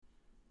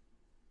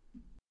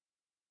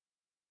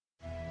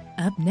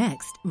Up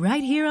next,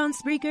 right here on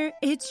Spreaker,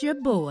 it's your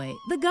boy,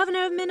 the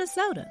governor of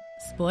Minnesota.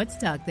 Sports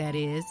talk, that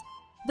is.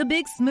 The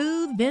big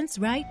smooth Vince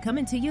Wright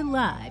coming to you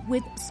live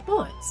with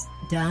Sports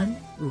Done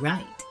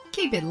Right.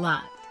 Keep it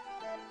locked.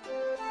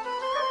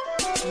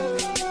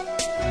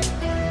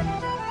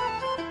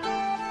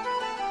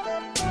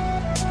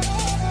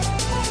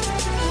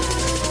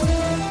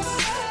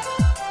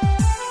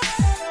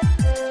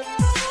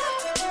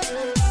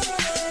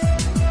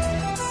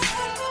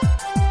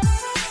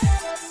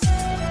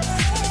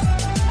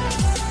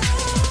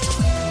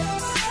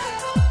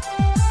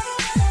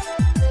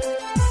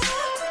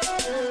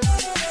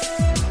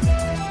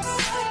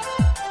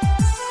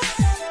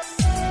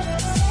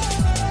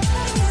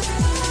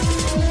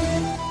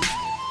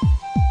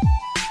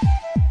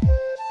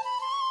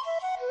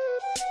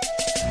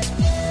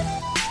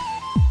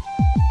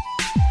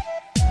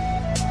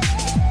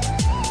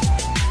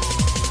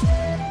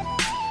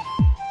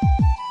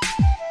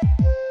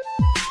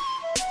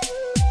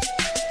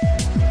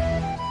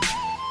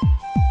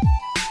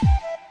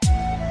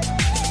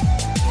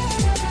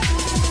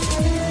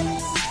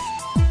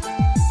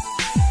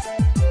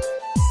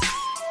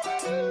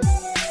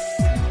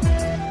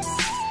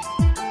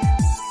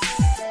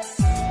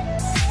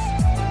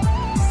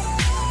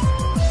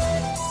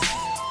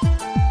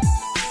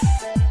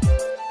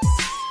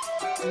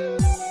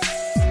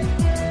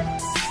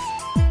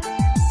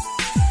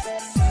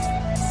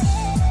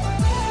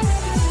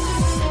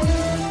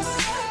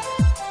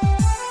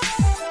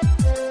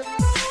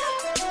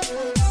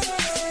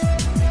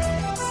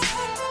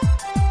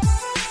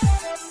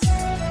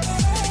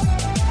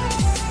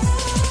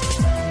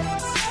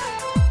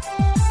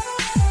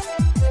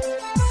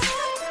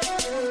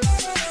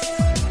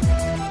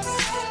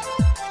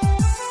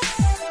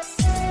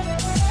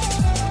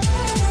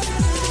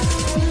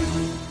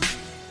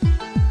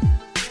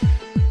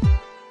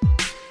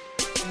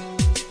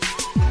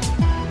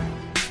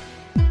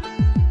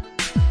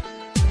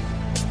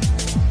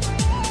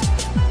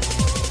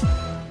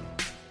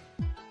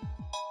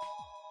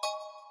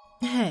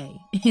 Hey,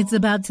 it's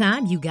about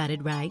time you got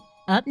it right.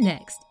 Up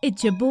next,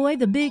 it's your boy,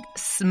 the big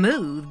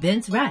smooth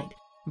Vince Wright,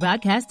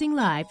 broadcasting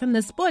live from the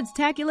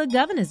Sportstacular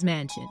Governor's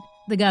Mansion,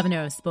 the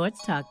governor of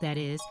sports talk, that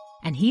is,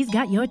 and he's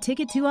got your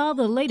ticket to all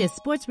the latest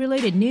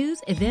sports-related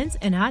news, events,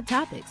 and hot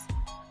topics.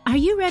 Are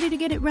you ready to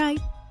get it right?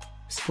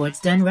 Sports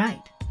Done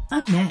Right.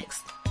 Up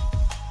next.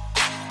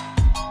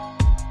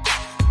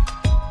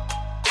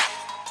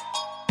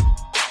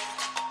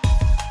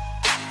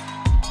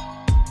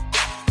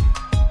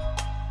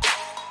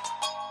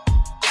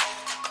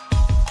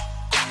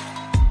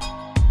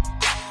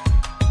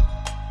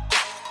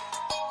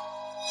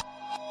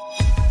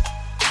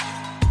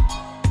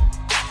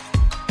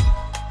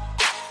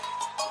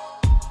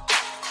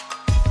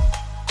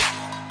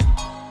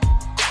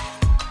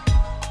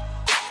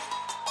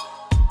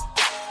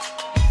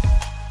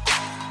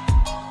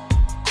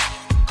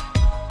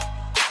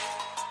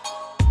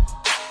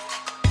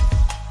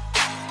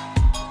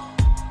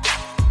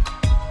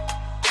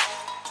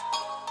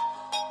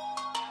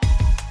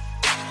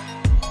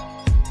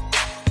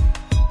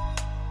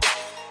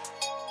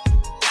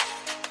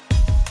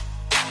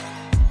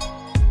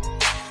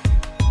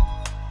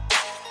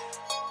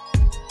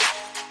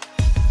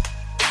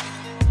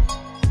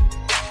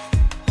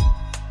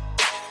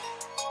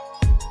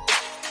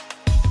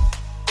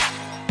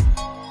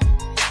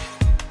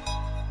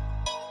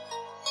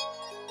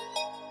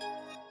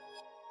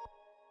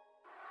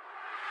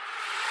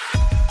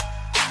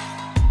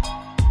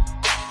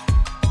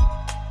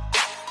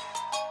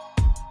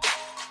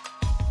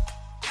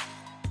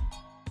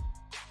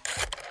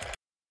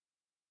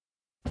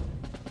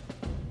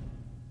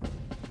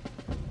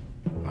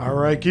 All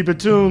right, keep it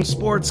tuned.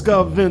 Sports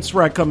Gov Vince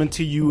Wright coming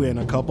to you in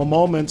a couple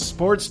moments.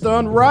 Sports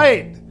Done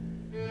Right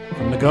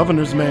from the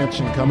Governor's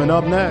Mansion coming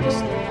up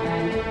next.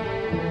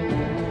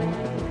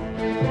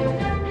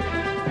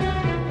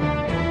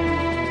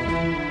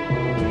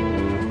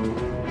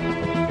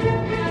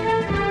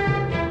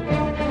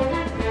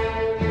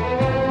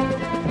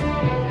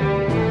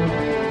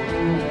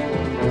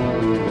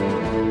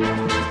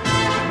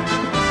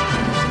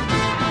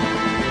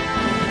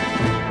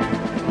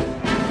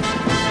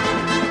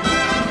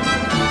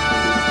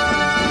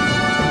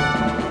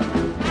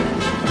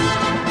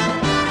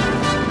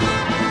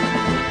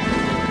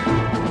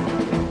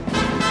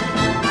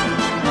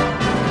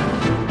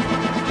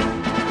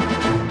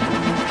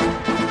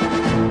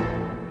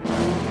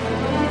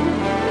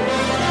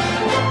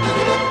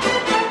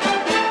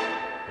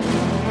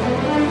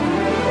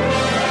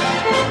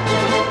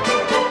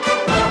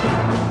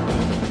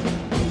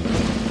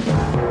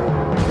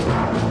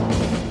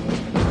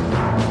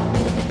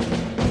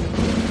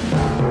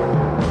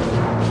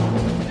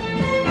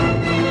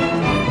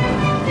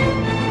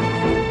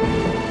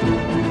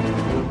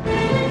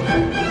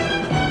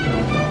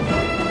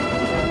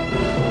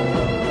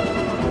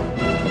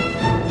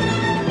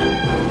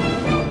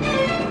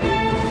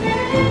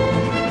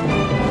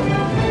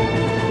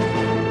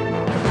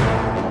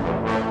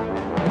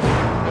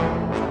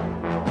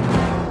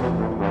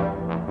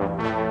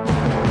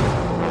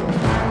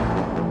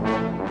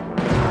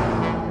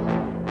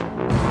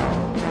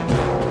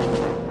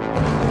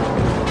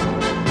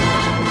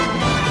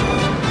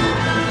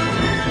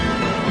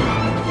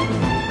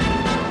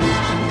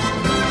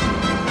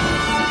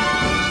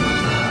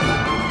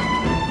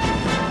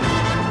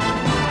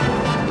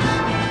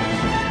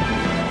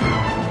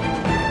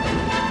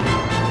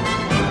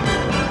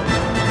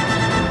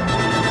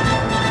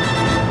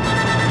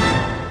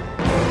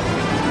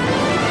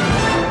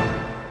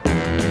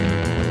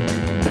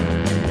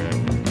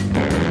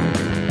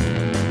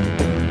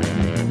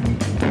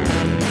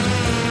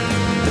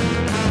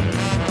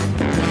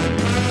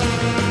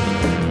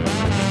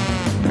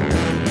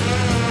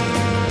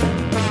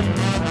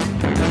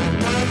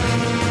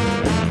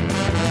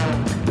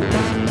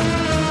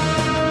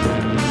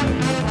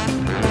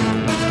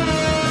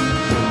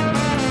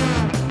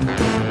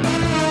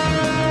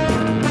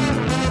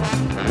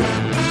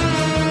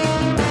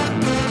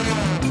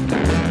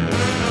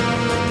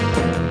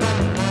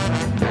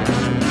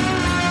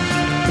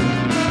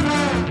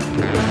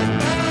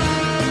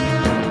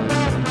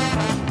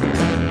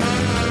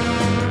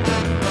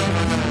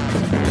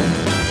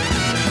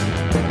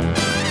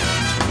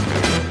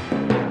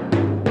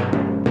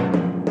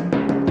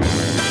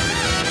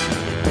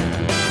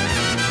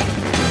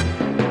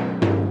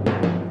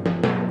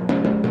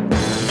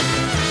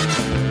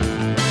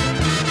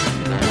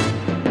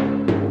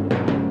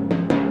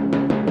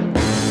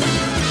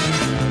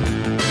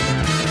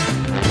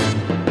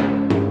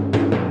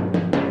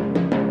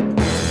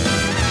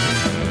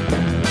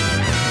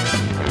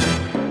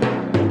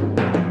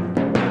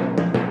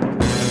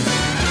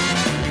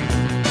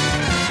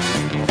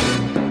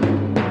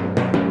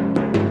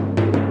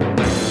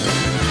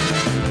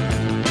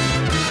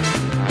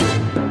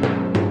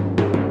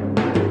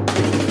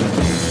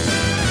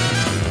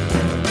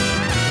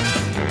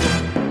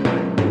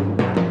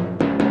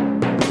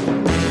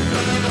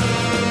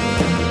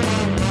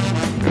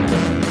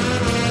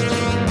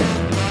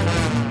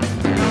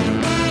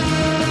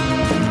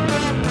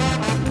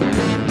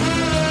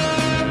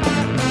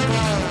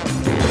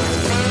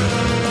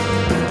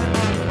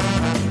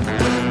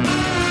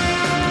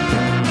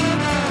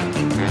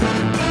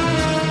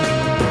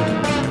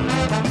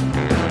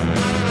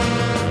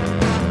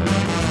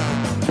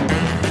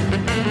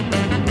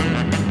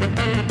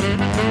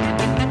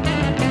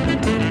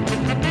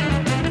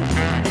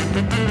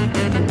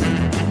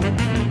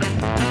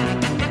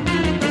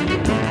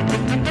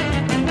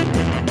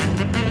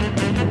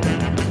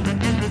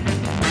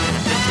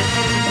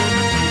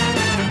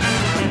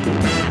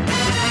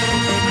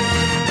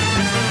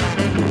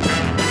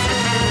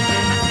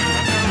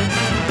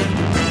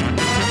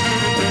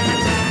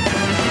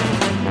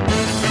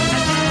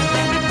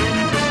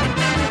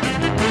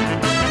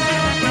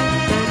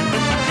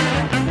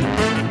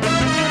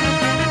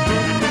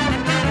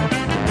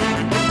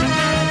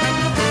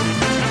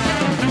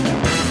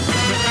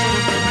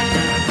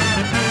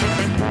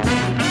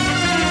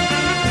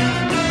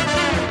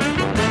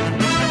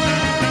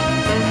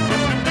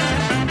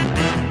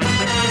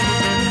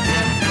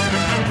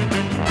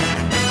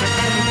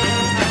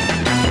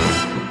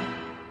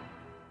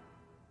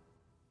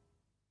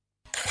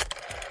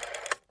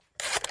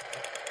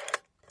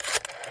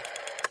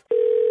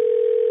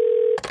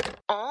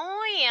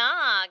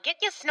 get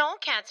your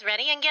snowcats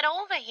ready and get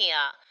over here.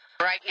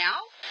 Right now?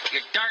 You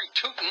darn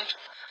tootin'.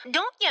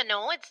 Don't you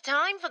know it's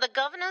time for the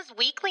governor's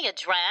weekly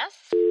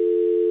address?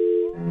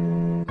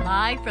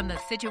 Live from the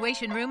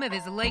Situation Room of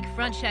his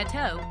lakefront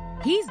chateau,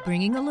 he's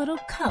bringing a little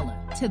color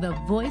to the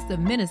voice of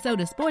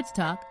Minnesota sports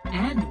talk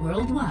and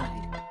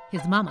worldwide.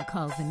 His mama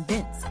calls him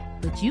Vince,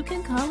 but you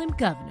can call him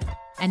Governor.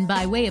 And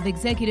by way of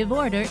executive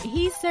order,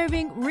 he's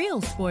serving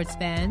real sports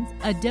fans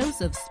a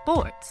dose of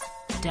sports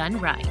done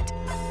right.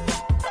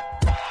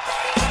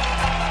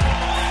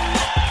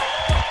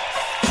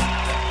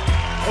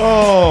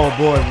 Oh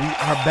boy, we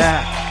are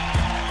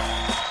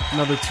back.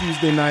 Another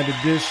Tuesday night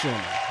edition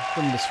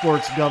from the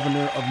sports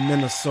governor of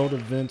Minnesota,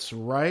 Vince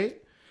Wright.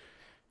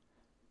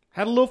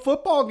 Had a little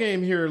football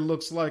game here, it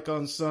looks like,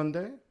 on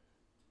Sunday.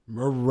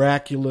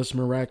 Miraculous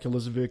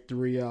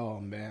victory. Oh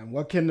man,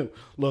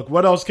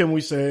 what else can we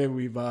say?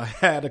 We've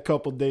had a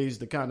couple days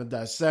to kind of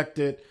dissect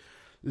it,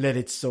 let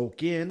it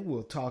soak in.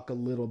 We'll talk a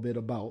little bit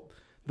about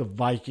the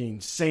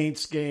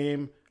Vikings-Saints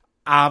game,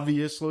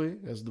 obviously,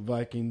 as the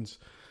Vikings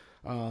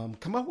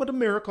come up with a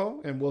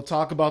miracle, and we'll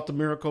talk about the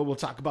miracle. We'll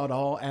talk about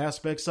all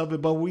aspects of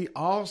it, but we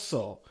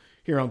also,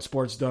 here on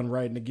Sports Done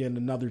Right, and again,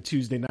 another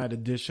Tuesday night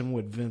edition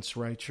with Vince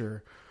Wright,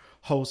 your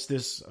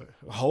hostess,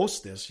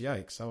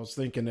 yikes. I was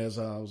thinking as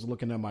I was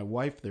looking at my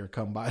wife there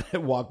come by,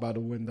 walk by the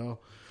window.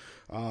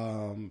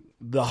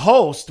 The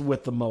host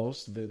with the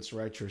most, Vince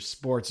Wright, your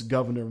sports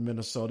governor of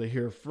Minnesota,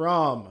 here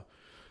from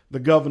the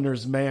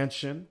governor's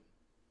mansion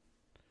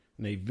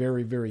in a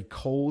very, very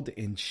cold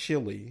and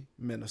chilly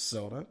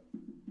Minnesota.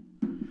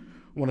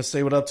 I want to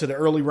say what up to the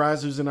early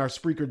risers in our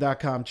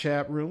Spreaker.com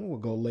chat room. We'll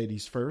go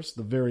ladies first.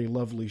 The very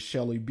lovely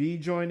Shelly B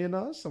joining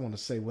us. I want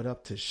to say what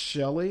up to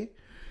Shelly.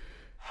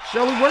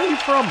 Shelly, where are you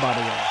from, by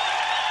the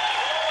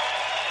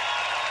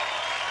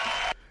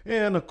way?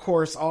 And, of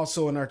course,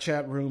 also in our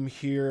chat room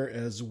here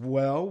as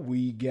well,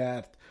 we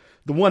got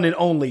the one and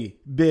only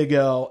Big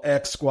L,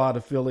 X-Squad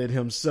affiliate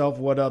himself.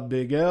 What up,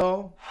 Big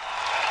L?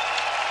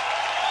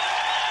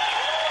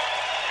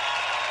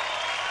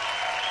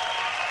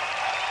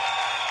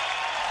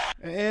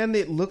 And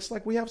it looks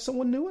like we have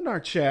someone new in our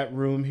chat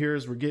room here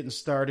as we're getting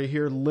started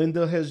here.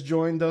 Linda has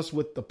joined us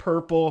with the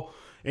purple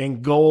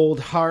and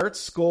gold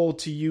hearts. Gold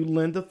to you,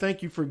 Linda.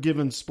 Thank you for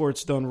giving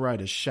Sports Done Right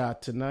a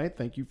shot tonight.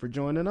 Thank you for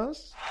joining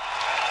us.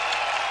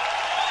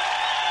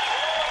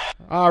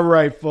 All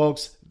right,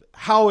 folks.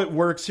 How it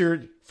works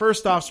here.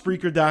 First off,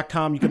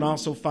 Spreaker.com. You can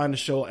also find the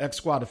show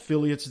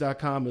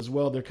XSquadAffiliates.com as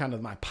well. They're kind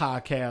of my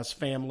podcast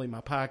family,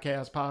 my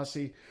podcast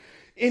posse.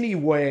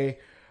 Anyway,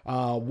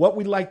 what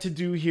we like to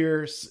do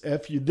here,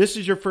 if this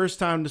is your first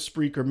time to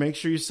Spreaker, make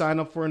sure you sign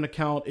up for an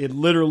account. It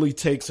literally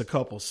takes a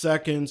couple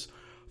seconds.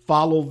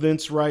 Follow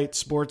Vince Wright,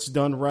 Sports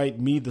Done Right,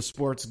 me, the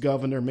sports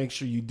governor. Make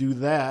sure you do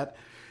that.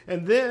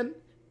 And then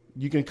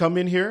you can come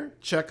in here,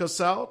 check us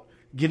out,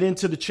 get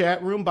into the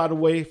chat room. By the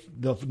way,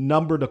 the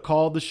number to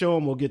call the show,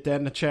 and we'll get that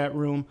in the chat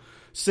room,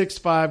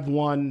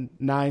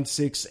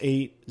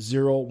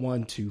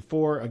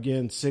 651-968-0124.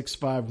 Again,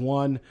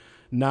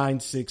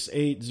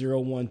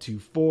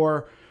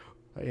 651-968-0124.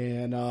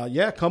 And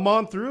yeah, come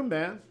on through,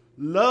 man.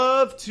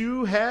 Love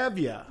to have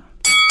you.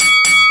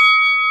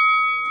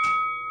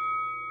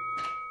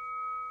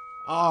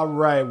 All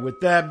right,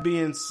 with that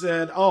being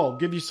said,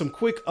 give you some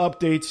quick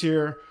updates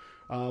here.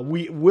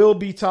 We will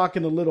be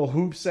talking a little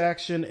hoops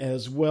action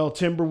as well.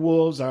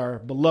 Timberwolves, our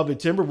beloved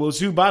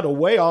Timberwolves, who, by the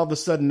way, all of a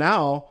sudden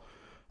now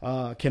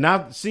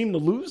cannot seem to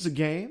lose a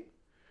game.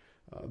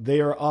 They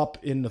are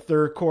up in the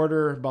third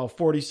quarter, about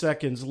 40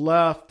 seconds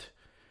left.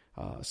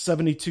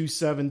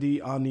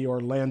 72-70 on the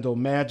Orlando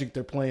Magic.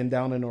 They're playing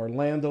down in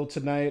Orlando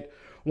tonight.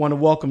 Want to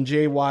welcome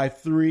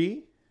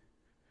JY3.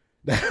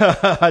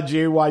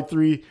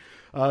 JY3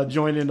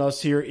 joining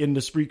us here in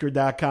the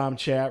Spreaker.com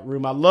chat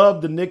room. I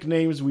love the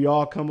nicknames we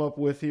all come up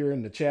with here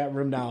in the chat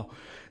room. Now,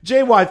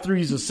 JY3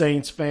 is a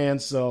Saints fan,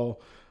 so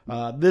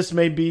this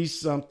may be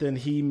something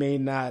he may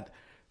not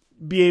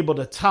be able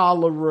to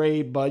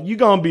tolerate, but you're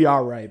going to be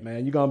all right,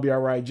 man. You're going to be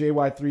all right.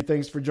 JY3,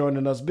 thanks for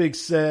joining us. Big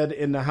Said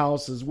in the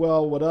house as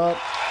well. What up?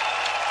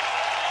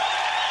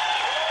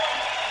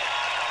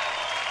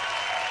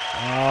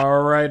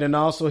 All right, and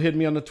also hit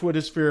me on the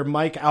Twitter sphere,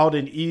 Mike out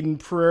in Eden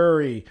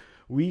Prairie.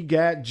 We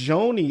got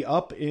Joni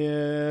up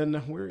in,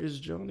 where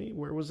is Joni?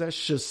 Where was that?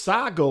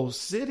 Chisago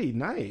City.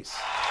 Nice.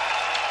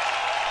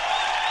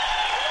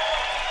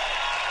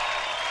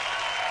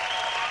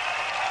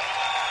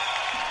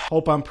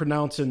 Hope I'm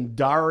pronouncing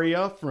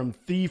Daria from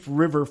Thief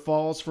River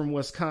Falls from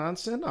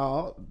Wisconsin.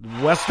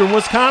 Western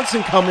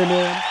Wisconsin coming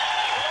in.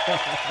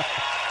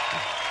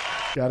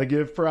 Got to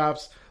give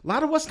props. A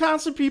lot of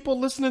Wisconsin people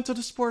listening to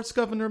the Sports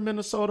Governor of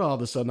Minnesota all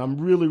of a sudden. I'm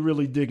really,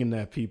 really digging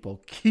that,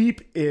 people.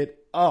 Keep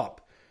it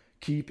up.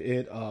 Keep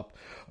it up.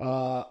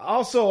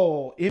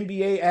 Also,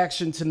 NBA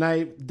action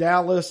tonight.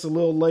 Dallas, a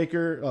little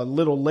later,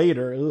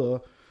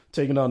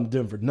 taking on the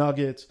Denver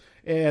Nuggets.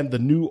 And the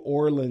New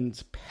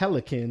Orleans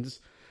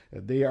Pelicans.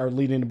 They are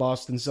leading the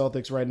Boston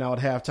Celtics right now at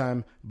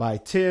halftime by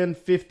 10,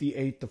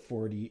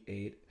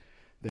 58-48.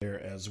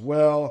 there as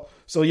well.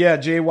 So yeah,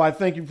 JY,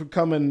 thank you for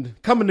coming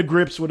to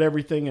grips with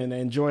everything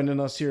and joining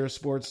us here at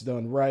Sports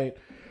Done Right.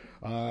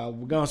 We're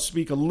going to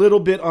speak a little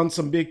bit on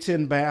some Big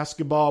Ten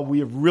basketball. We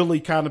have really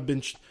kind of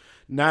been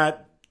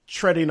not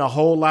treading a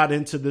whole lot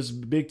into this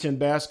Big Ten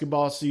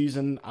basketball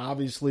season,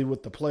 obviously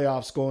with the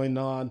playoffs going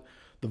on,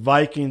 the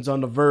Vikings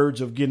on the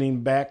verge of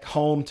getting back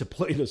home to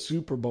play the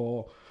Super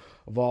Bowl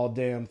of all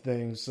damn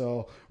things.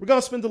 So we're going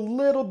to spend a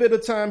little bit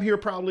of time here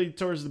probably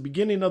towards the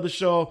beginning of the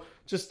show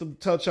just to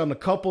touch on a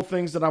couple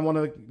things that I want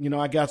to,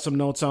 I got some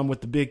notes on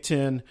with the Big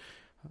Ten.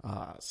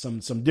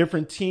 Some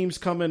different teams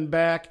coming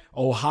back.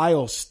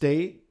 Ohio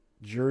State,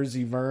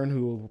 Jersey Vern,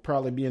 who will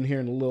probably be in here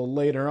a little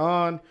later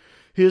on.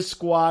 His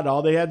squad,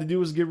 all they had to do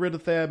was get rid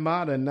of Thad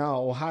Matta, and now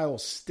Ohio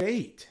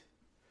State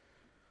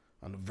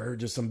on the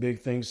verge of some big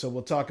things. So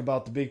we'll talk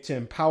about the Big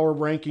Ten power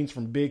rankings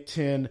from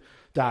BigTen.com.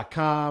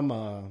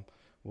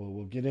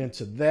 We'll get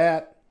into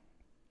that.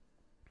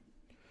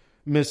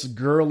 Miss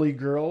Girly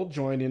Girl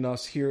joining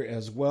us here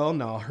as well.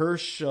 Now her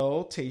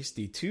show,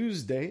 Tasty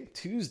Tuesday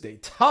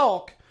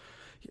Talk.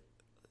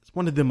 It's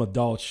one of them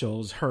adult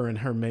shows, her and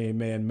her main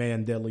man,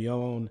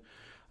 Mandeleon.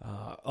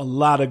 A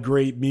lot of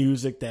great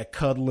music, that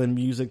cuddling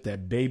music,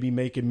 that baby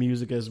making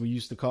music, as we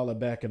used to call it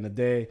back in the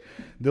day.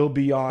 They'll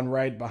be on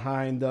right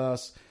behind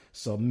us.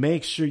 So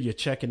make sure you're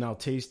checking out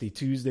Tasty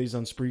Tuesdays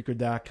on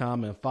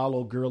Spreaker.com and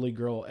follow Girly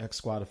Girl X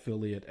Squad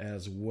affiliate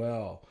as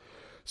well.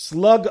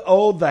 Slug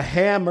O the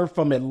Hammer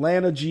from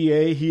Atlanta,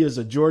 GA. He is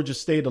a Georgia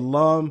State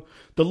alum,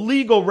 the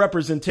legal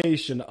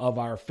representation of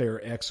our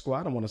fair X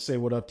Squad. I want to say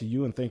what up to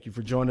you and thank you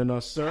for joining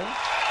us, sir.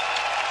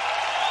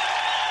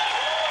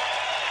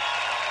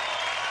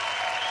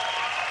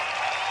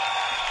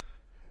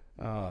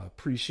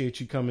 Appreciate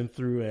you coming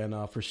through.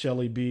 And for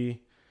Shelly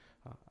B,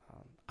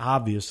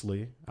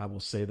 obviously, I will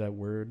say that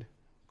word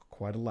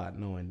quite a lot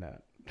knowing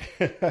that.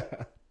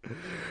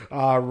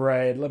 All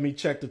right, let me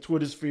check the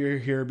Twitter sphere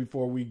here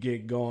before we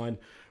get going.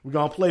 We're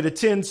going to play the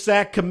 10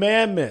 Sack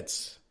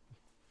Commandments.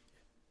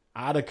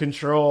 Out of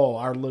Control,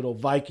 our little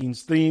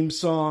Vikings theme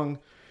song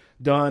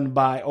done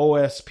by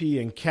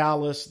OSP and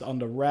Callis on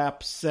the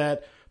rap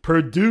set,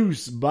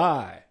 produced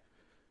by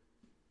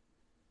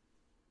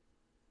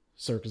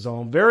Circa's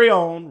own very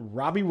own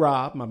Robbie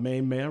Rob, my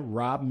main man,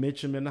 Rob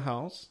Mitchum in the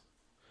house.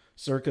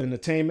 Circa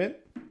Entertainment.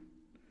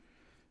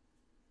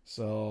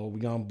 So we're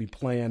going to be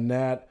playing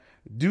that.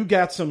 Do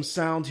got some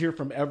sound here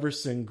from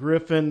Everson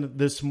Griffin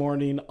this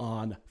morning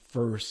on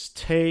First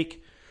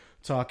Take,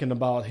 talking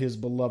about his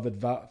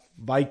beloved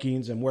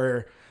Vikings and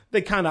where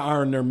they kind of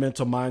are in their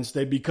mental mind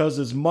state, because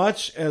as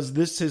much as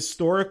this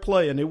historic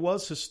play, and it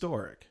was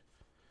historic,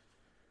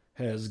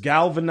 has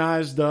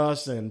galvanized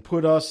us and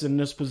put us in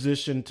this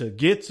position to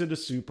get to the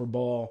Super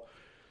Bowl.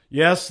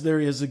 Yes, there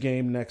is a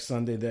game next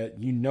Sunday that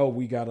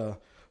we got to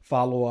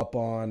follow up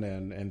on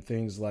and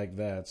things like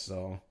that.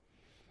 So,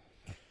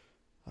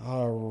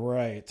 all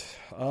right.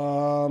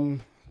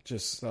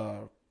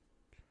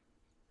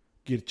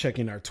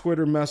 Checking our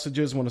Twitter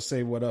messages. Want to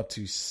say what up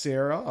to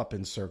Sarah up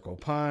in Circle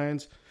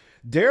Pines.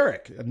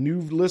 Derek, a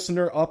new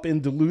listener up in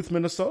Duluth,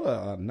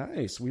 Minnesota.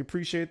 Nice. We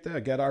appreciate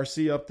that. Got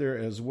RC up there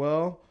as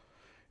well.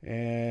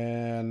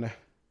 And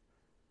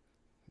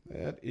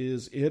that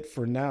is it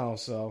for now.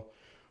 So,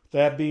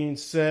 that being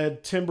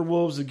said,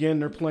 Timberwolves, again,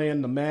 they're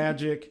playing the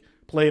Magic.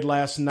 Played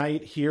last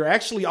night here.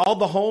 Actually, all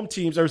the home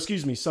teams,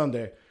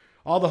 Sunday.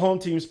 All the home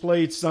teams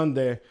played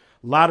Sunday. A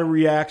lot of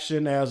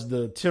reaction as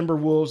the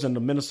Timberwolves and the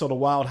Minnesota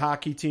Wild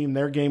hockey team,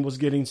 their game was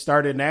getting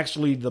started. And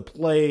actually, the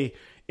play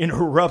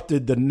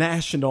interrupted the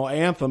national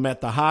anthem at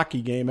the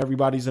hockey game.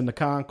 Everybody's in the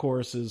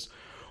concourses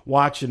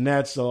watching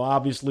that. So,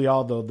 obviously,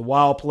 all the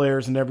Wild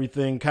players and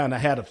everything kind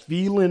of had a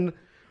feeling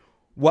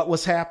what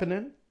was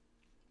happening.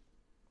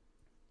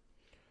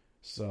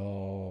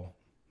 So,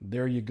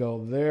 there you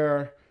go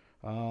there.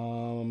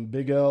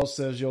 Big L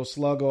says, yo,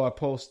 Sluggo, I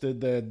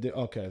posted that.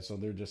 Okay, so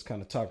they're just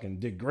kind of talking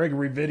Dick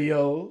Gregory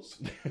videos.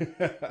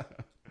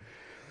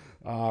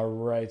 All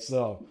right,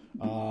 so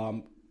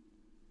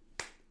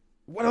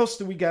what else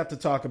do we got to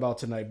talk about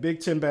tonight? Big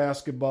Ten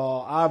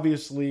basketball,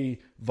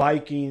 obviously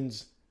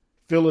Vikings,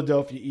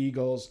 Philadelphia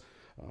Eagles.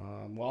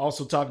 We'll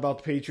also talk about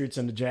the Patriots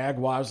and the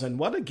Jaguars, and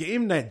what a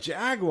game that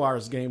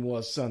Jaguars game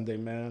was Sunday,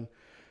 man.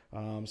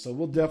 So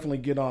we'll definitely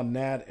get on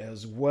that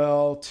as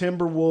well.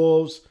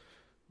 Timberwolves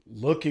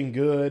looking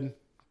good.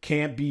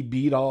 Can't be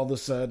beat all of a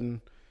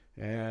sudden.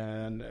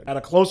 And had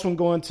a close one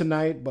going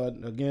tonight, but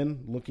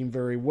again, looking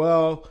very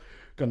well.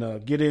 Going to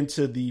get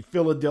into the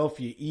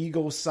Philadelphia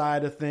Eagles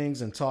side of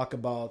things and talk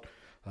about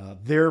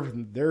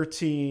their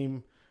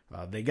team.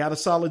 They got a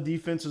solid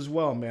defense as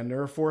well, man.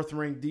 They're a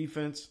fourth-ranked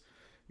defense.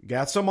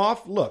 Got some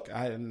off. Look,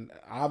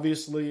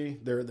 obviously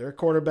their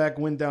quarterback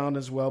went down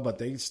as well, but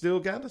they still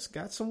got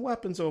some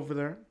weapons over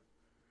there.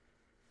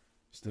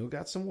 Still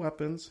got some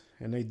weapons,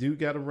 and they do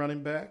got a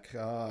running back,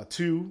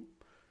 two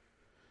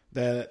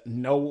that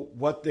know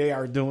what they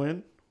are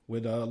doing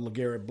with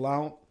LeGarrette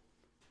Blount,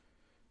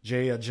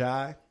 Jay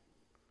Ajayi,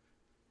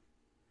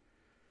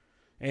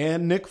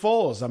 and Nick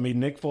Foles. I mean,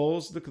 Nick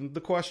Foles, the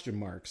question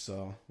mark.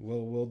 So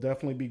we'll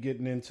definitely be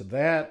getting into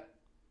that.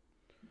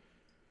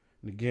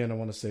 And again, I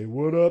want to say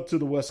what up to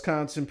the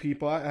Wisconsin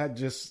people. I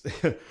just,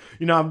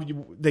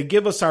 they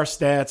give us our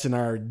stats and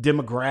our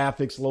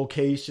demographics,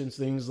 locations,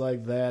 things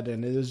like that.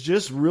 And it is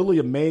just really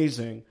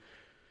amazing,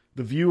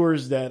 the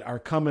viewers that are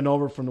coming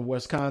over from the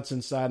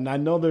Wisconsin side. And I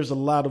know there's a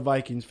lot of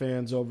Vikings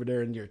fans over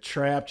there, and you're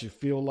trapped. You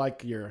feel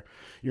like you're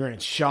in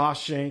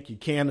Shawshank. You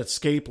can't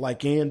escape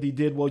like Andy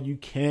did. Well, you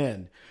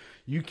can.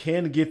 You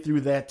can get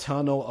through that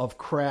tunnel of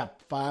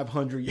crap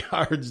 500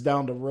 yards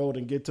down the road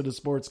and get to the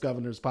Sports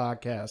Governors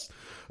podcast.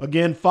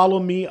 Again, follow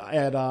me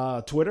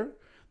at Twitter,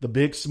 The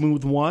Big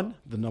Smooth One,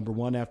 the number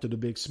 1 after The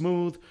Big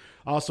Smooth.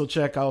 Also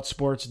check out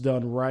Sports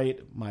Done Right,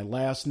 my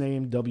last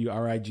name,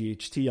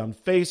 WRIGHT on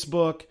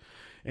Facebook,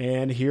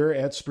 and here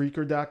at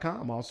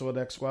Spreaker.com, also at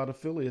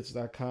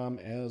XSquadAffiliates.com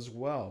as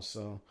well.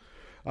 So,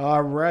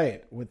 all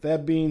right, with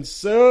that being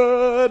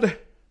said,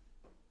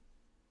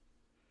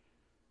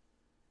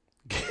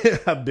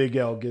 Big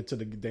L, get to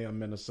the damn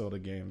Minnesota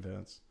game,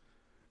 Vince.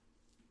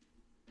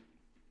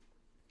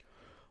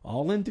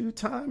 All in due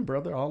time,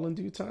 brother. All in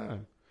due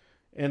time.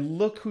 And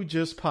look who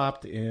just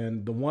popped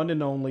in. The one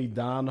and only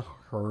Don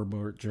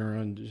Herbert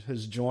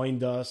has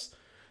joined us.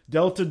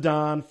 Delta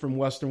Don from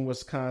Western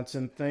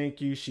Wisconsin.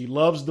 Thank you. She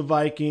loves the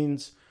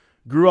Vikings.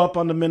 Grew up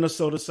on the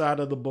Minnesota side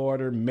of the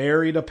border.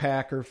 Married a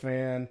Packer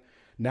fan.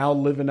 Now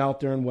living out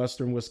there in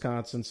Western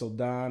Wisconsin. So,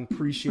 Don,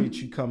 appreciate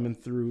you coming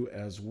through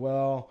as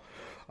well.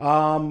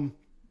 All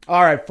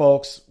right,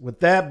 folks,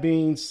 with that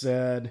being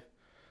said,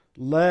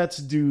 let's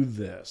do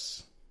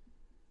this.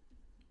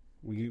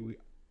 We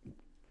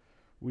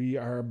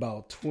are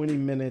about 20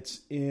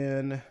 minutes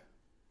in.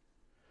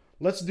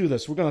 Let's do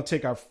this. We're going to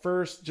take our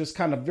first, just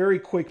kind of very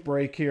quick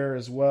break here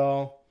as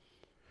well.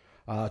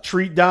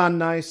 Treat Don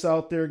nice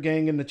out there,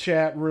 gang, in the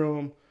chat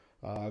room.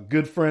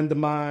 Good friend of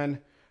mine.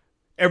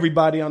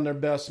 Everybody on their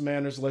best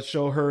manners. Let's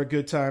show her a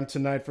good time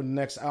tonight for the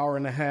next hour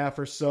and a half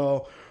or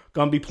so.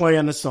 Gonna be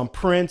playing some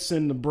Prince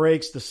in the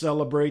breaks to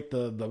celebrate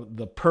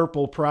the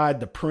Purple Pride,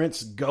 the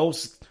Prince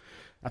Ghost.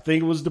 I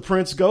think it was the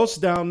Prince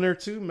Ghost down there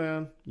too,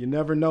 man. You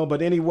never know.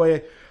 But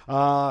anyway,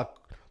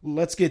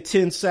 let's get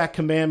 10 Sack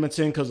Commandments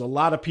in, because a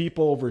lot of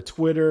people over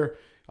Twitter,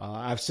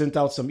 I've sent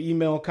out some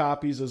email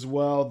copies as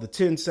well. The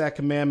 10 Sack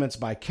Commandments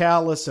by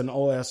Callus and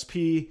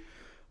OSP,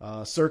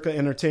 Circa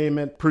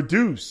Entertainment,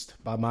 produced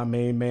by my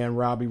main man,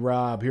 Robbie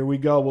Rob. Here we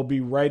go. We'll be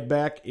right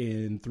back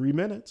in 3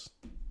 minutes.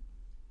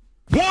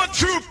 1,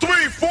 2,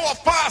 3, 4,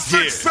 5,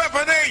 6,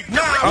 7, 8, 9.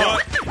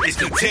 It's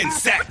the 10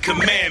 Sack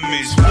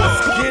Commandments.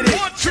 Get it.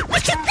 1, 2, 3,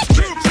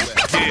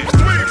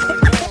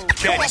 4,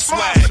 Caddy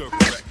Swag,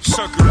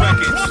 Circle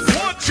Records.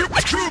 1, 2,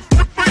 3,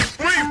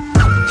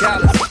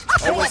 Callus,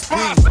 OSP.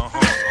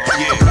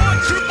 Yeah.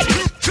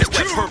 It's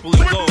that purple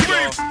and gold,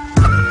 y'all.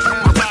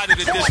 I'm tired of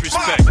the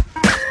disrespect.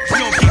 We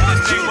gon' keep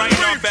this thing right in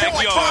our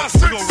backyard.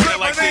 We gon' run it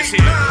like this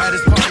here.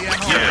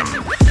 Yeah.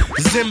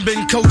 Zim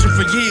been coaching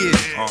for years.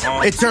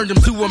 It turned him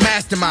to a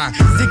mastermind.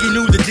 Ziggy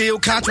knew the deal,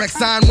 contract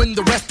signed when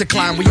the rest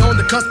declined. We on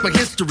the cusp of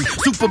history,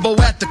 Super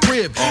Bowl at the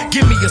crib.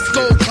 Give me a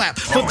skull clap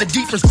for the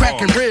defense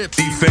cracking ribs.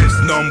 Defense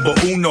number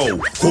uno,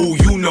 who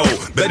you know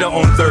better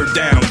on third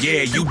down.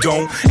 Yeah, you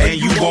don't, and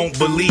you won't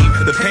believe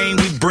the pain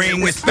we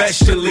bring,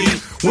 especially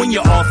when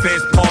your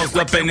offense paws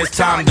up and it's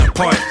time to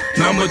punt.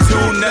 Number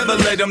 2, never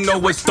let them know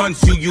what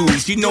stunts you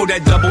use. You know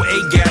that double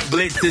A gap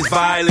blitz is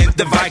violent.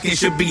 The Vikings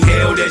should be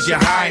hailed as your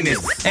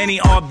highness. Any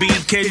RB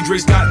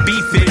Kendricks got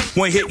beef it,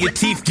 when hit your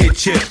teeth get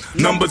chipped.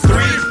 Number 3,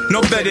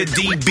 no better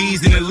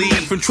DBs in the league.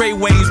 From Trey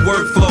Wayne's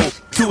workflow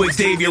to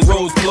Xavier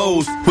Rose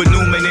close. With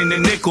Newman in the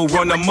nickel,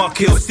 run amok,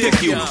 he'll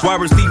stick you.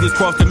 Wide receivers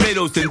cross the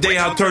middles, and they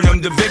out turn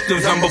them to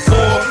victims. Number 4,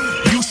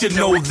 you should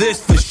know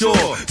this for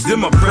sure.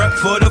 Zimmer prep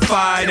for the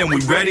fight, and we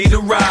ready to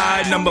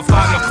ride. Number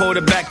 5, no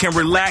quarterback can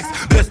relax.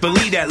 Best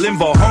believe that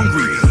Limbaugh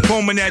hungry.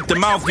 Foaming at the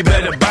mouth, you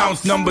better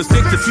bounce. Number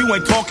 6, if you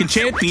ain't talking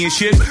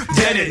championships,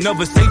 dead it.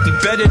 Another safety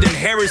better than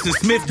Harrison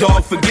Smith,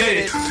 dog, forget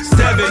it.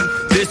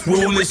 7, this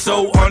rule is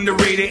so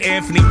underrated.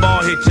 Anthony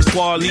Barr hit your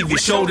squad, leave your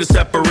shoulders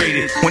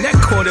separated. When that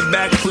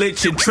quarterback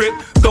glitch and trip,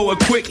 throw a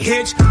quick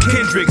hitch.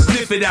 Kendrick,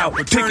 sniff it out,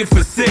 return it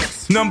for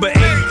 6. Number 8,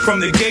 from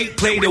the gate,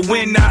 play to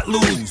win, not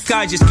lose.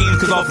 Sky just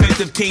schemes, cause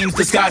offensive teams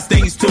disguise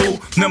things too.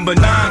 Number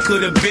 9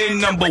 could have been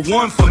number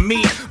 1 for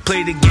me.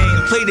 Play the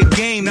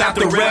game, not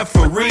the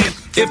referee.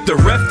 If the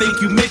ref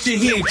think you mention,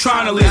 he ain't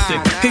trying to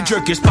listen. He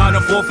jerk your spot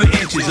on 4 for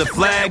inches, a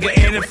flag of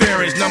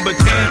interference. Number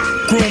 10,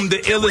 groom the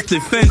illest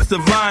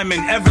defensive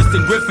lineman.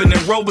 Everson, Griffin,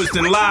 and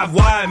Robertson, live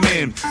wide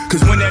men.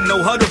 Cause when that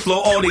no huddle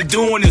flow, all they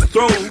doing is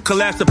throw.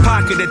 Collapse the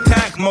pocket,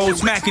 attack mode,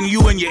 smacking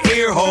you in your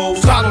ear hole.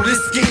 Follow this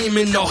scheme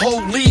and the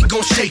whole league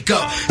gon' shake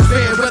up.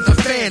 Fair weather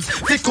fans,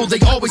 fickle, they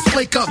always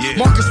flake up. Yeah.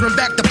 Marcus run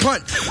back the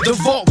punt, the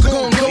vault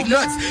gon' go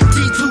nuts.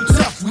 D2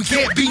 tough, we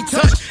can't be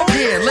touched.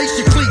 Yeah, lace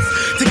your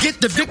cleats. To get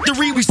the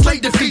victory, we slay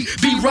defeat.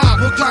 B-Rob,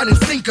 hook, line, and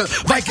sinker.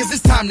 Vikings,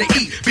 it's time to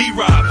eat.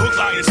 B-Rob, hook,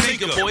 line, and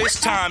sinker. Boy, it's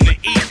time to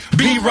eat.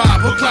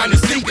 B-Rob, hook, line, and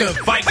sinker.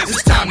 Vikings,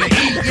 it's time to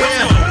eat.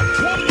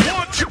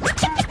 Yeah. 1, 2,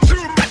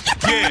 3,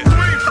 Yeah.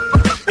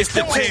 It's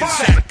the 10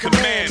 Sack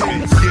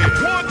Commandments.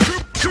 Yeah. 1,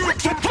 2,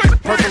 3.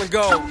 Purple and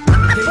gold,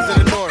 Kings of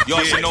the North.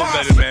 Y'all should know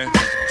better, man.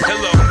 Hell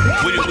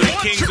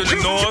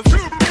North.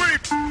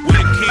 We're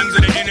the kings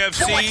of the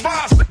NFC.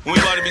 We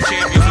about to be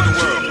champions of the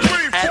world.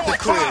 At the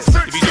crib.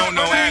 If you don't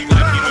know, act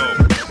like you know.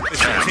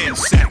 It's the 10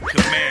 sack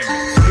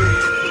commandments.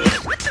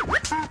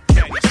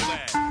 Caddy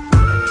Slam.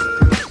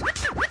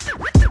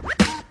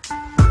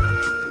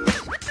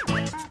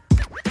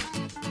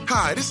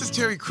 Hi, this is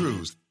Terry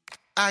Crews,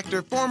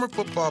 actor, former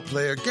football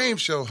player, game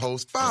show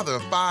host, father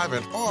of 5,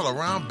 and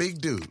all-around big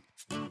dude.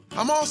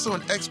 I'm also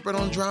an expert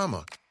on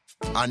drama.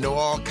 I know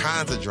all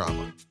kinds of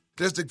drama.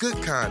 There's the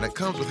good kind that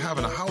comes with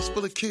having a house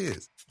full of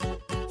kids.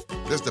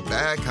 There's the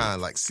bad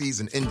kind like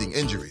season-ending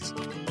injuries.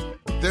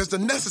 There's the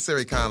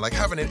necessary kind like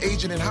having an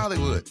agent in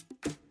Hollywood.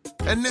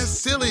 And there's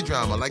silly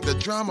drama like the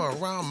drama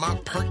around my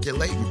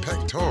percolating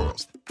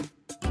pectorals.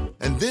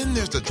 And then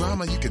there's the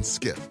drama you can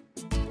skip.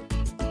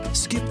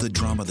 Skip the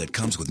drama that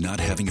comes with not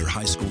having your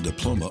high school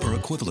diploma or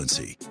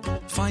equivalency.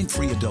 Find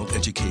free adult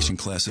education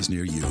classes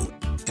near you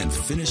and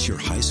finish your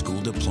high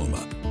school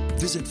diploma.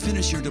 Visit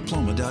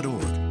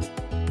finishyourdiploma.org.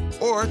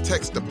 Or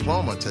text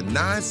diploma to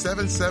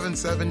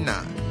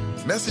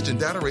 97779. Message and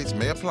data rates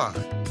may apply.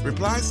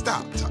 Reply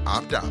STOP to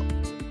opt out.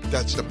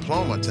 That's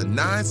diploma to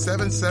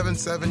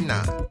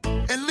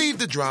 97779. And leave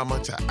the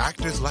drama to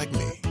actors like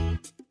me.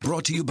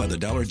 Brought to you by the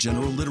Dollar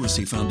General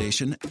Literacy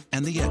Foundation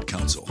and the Ad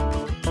Council.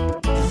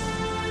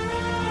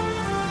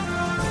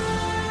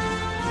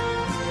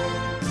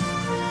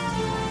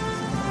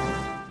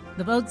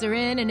 The votes are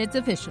in and it's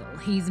official.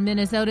 He's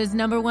Minnesota's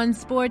 #1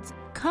 sports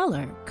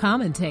color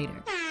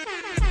commentator.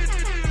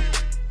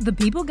 The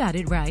people got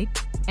it right,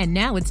 and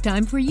now it's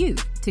time for you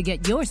to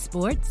get your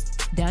sports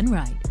done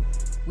right.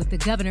 With the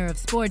governor of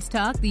sports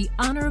talk, the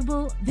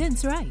Honorable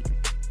Vince Wright.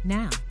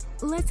 Now,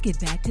 let's get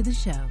back to the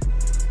show.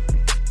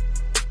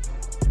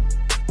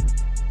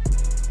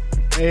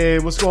 Hey,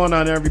 what's going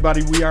on,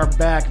 everybody? We are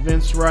back.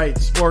 Vince Wright,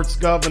 sports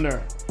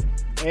governor.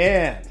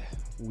 And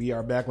we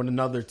are back with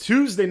another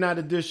Tuesday night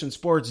edition,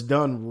 Sports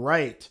Done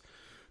Right.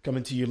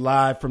 Coming to you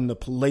live from the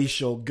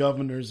palatial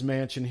governor's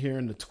mansion here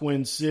in the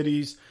Twin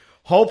Cities.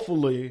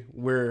 Hopefully,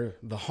 where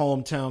the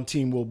hometown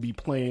team will be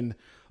playing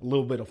a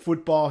little bit of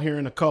football here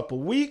in a couple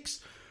weeks.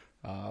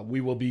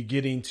 We will be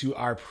getting to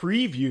our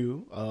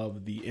preview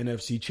of the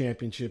NFC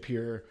Championship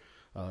here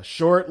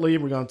shortly.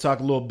 We're going to talk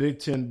a little Big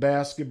Ten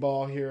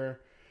basketball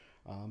here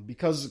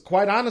because,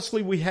 quite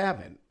honestly, we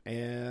haven't.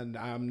 And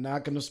I'm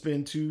not going to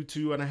spend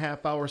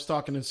 2.5 hours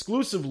talking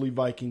exclusively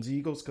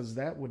Vikings-Eagles because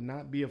that would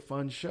not be a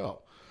fun show.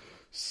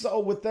 So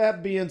with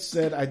that being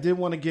said, I did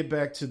want to get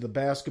back to the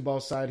basketball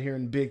side here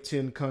in Big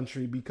Ten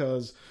country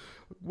because,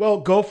 well,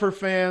 Gopher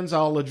fans,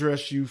 I'll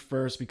address you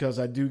first because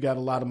I do got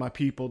a lot of my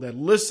people that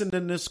listen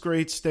in this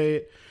great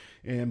state.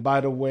 And by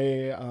the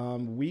way,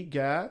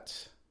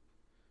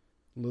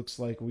 looks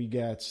like we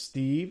got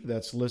Steve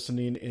that's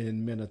listening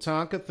in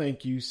Minnetonka.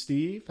 Thank you,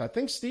 Steve. I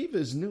think Steve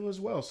is new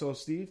as well. So,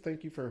 Steve,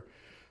 thank you for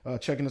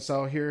checking us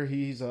out here.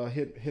 He's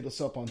hit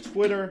us up on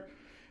Twitter.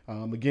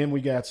 Again,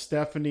 we got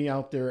Stephanie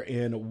out there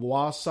in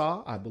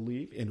Wausau, I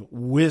believe, in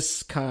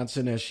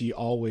Wisconsin, as she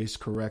always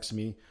corrects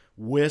me.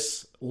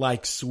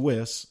 Like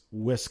Swiss,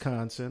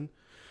 Wisconsin.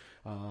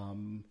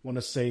 Want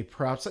to say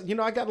props. You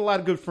know, I got a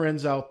lot of good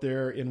friends out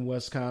there in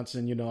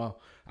Wisconsin. You know,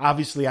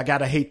 obviously I got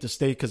to hate the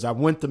state because I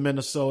went to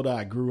Minnesota.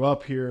 I grew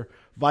up here,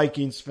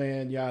 Vikings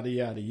fan, yada,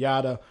 yada,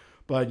 yada.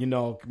 But, you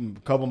know, a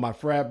couple of my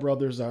frat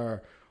brothers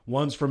are,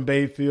 one's from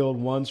Bayfield,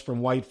 one's from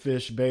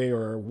Whitefish Bay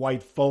or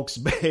White Folks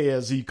Bay,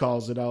 as he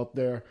calls it out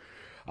there.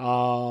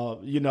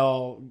 You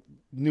know,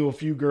 knew a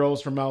few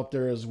girls from out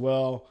there as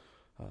well.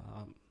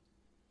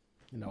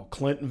 You know,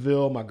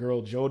 Clintonville, my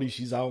girl Jody,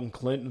 she's out in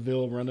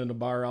Clintonville running a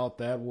bar out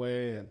that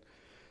way. And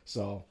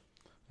so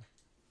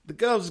the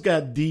Govs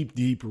got deep,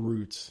 deep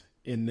roots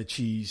in the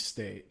cheese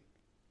state.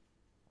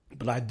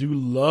 But I do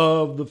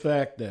love the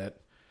fact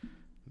that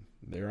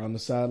they're on the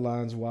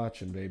sidelines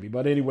watching, baby.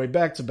 But anyway,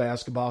 back to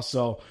basketball.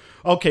 So,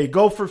 okay,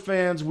 Gopher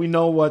fans, we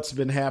know what's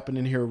been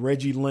happening here.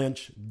 Reggie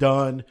Lynch,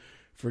 done.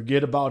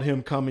 Forget about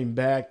him coming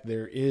back.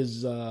 There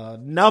is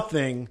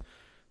nothing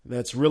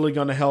that's really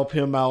going to help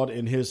him out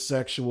in his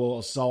sexual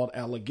assault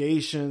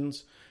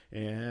allegations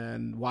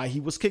and why he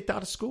was kicked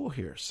out of school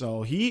here.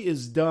 So he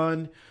is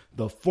done.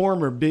 The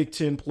former Big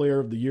Ten Player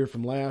of the Year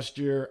from last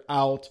year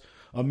out.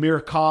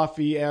 Amir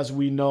Coffey, as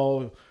we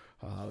know,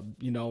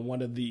 you know,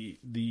 one of the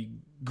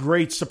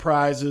great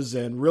surprises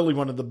and really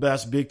one of the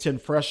best Big Ten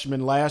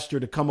freshmen last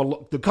year to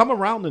come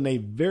around in a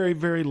very,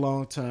 very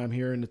long time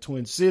here in the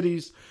Twin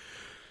Cities.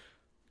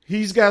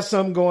 He's got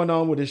something going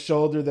on with his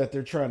shoulder that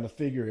they're trying to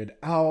figure it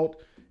out.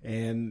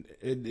 And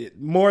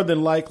it more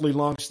than likely,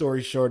 long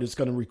story short, it's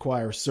going to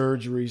require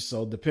surgery.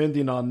 So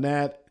depending on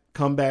that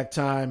comeback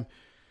time,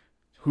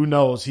 who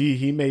knows?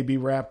 He may be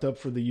wrapped up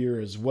for the year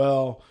as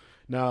well.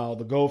 Now,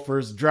 the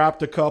Gophers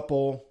dropped a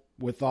couple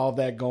with all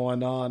that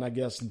going on, I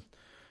guess.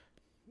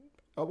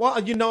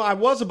 Well, you know, I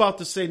was about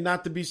to say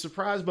not to be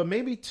surprised, but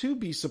maybe to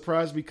be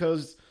surprised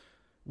because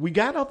we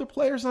got other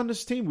players on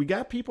this team. We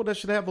got people that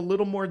should have a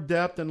little more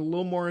depth and a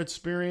little more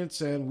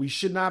experience, and we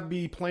should not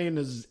be playing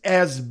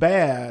as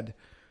bad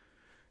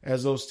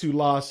as those two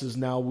losses.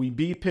 Now, we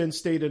beat Penn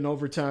State in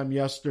overtime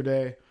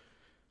yesterday.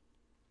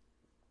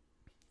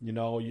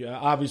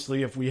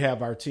 Obviously, if we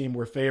have our team,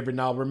 we're favored.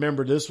 Now,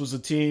 remember, this was a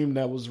team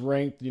that was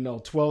ranked,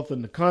 12th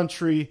in the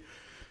country.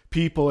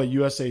 People at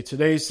USA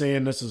Today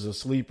saying this is a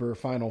sleeper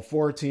Final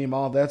Four team.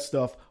 All that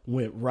stuff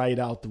went right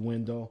out the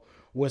window.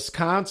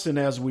 Wisconsin,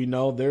 as we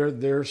know,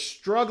 they're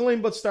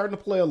struggling but starting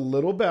to play a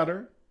little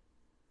better.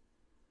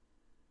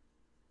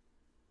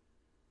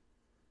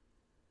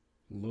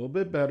 A little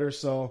bit better.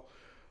 So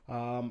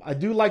I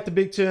do like the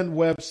Big Ten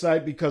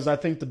website because I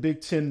think the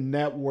Big Ten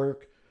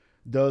Network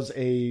does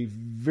a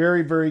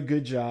very, very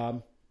good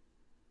job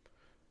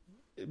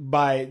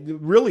by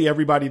really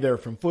everybody there,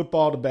 from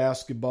football to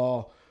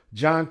basketball.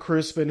 John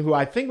Crispin, who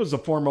I think was a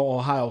former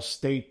Ohio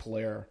State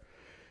player,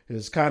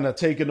 is kind of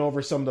taken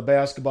over some of the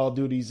basketball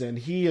duties, and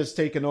he has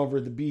taken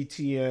over the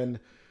BTN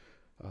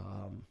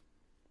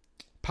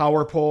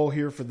power poll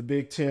here for the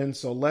Big Ten.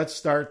 So let's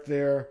start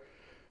there.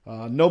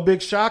 No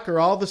big shocker.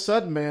 All of a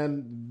sudden,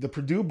 man, the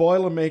Purdue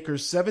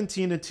Boilermakers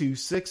 17-2,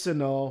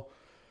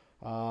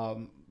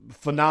 6-0.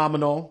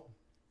 Phenomenal.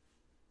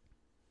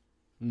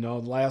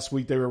 Last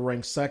week they were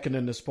ranked second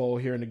in this poll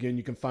here. And again,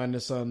 you can find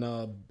this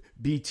on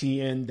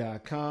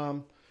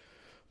btn.com.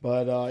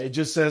 But it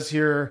just says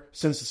here,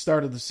 since the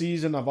start of the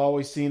season, I've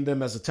always seen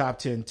them as a top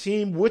 10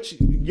 team, which,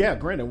 yeah,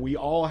 granted, we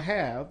all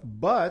have.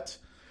 But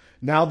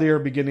now they are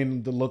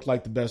beginning to look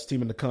like the best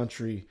team in the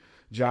country,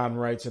 John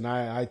writes, and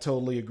I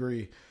totally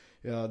agree.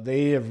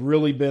 They have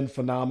really been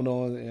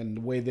phenomenal in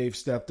the way they've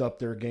stepped up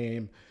their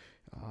game.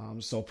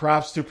 So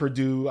props to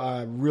Purdue.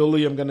 I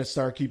really am going to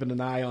start keeping an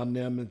eye on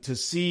them and to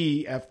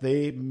see if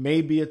they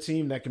may be a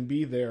team that can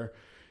be there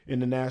in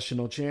the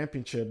national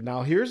championship.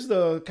 Now, here's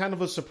the kind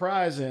of a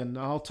surprise, and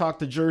I'll talk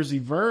to Jersey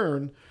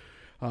Vern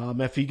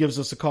if he gives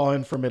us a call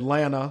in from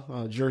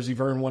Atlanta. Jersey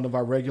Vern, one of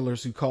our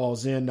regulars who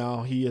calls in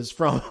now. He is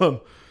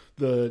from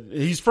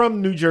he's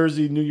from New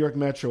Jersey, New York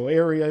metro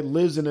area,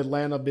 lives in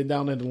Atlanta, been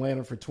down in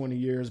Atlanta for 20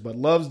 years, but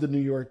loves the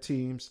New York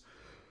teams.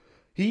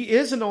 He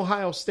is an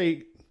Ohio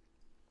State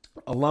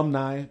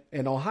alumni,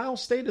 and Ohio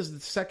State is the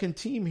second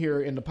team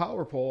here in the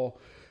power poll,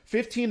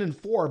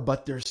 15-4,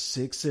 but they're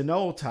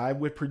 6-0, tied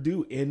with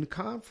Purdue in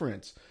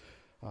conference.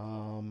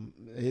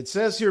 It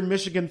says here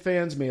Michigan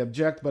fans may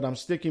object, but I'm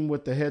sticking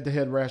with the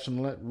head-to-head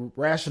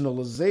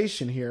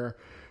rationalization here.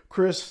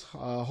 Chris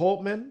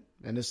Holtman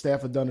and his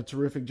staff have done a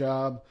terrific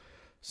job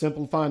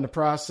simplifying the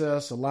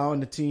process, allowing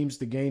the teams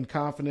to gain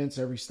confidence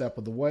every step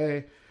of the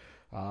way.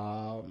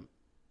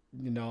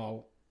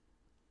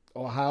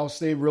 Ohio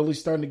State really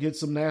starting to get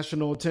some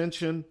national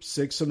attention,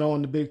 6-0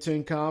 in the Big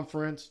Ten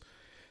Conference,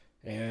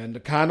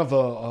 and kind of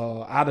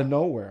out of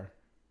nowhere.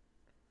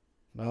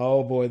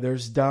 Oh, boy,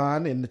 there's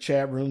Don in the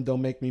chat room.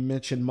 Don't make me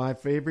mention my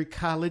favorite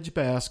college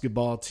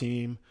basketball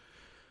team.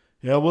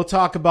 Yeah, we'll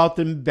talk about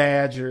them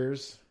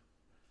Badgers.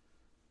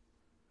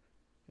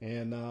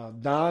 And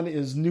Don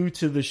is new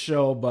to the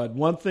show, but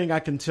one thing I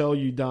can tell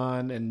you,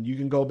 Don, and you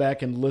can go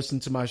back and listen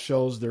to my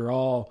shows. They're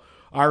all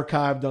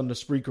archived on the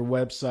Spreaker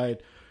website.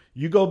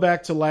 You go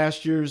back to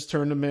last year's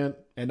tournament,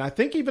 and I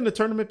think even the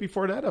tournament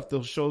before that, if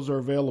those shows are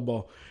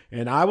available.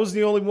 And I was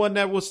the only one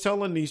that was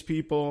telling these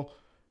people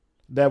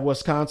that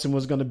Wisconsin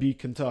was going to beat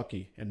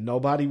Kentucky, and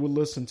nobody would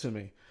listen to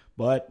me.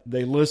 But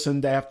they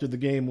listened after the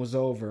game was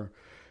over.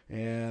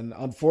 And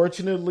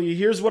unfortunately,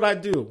 here's what I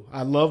do.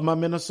 I love my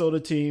Minnesota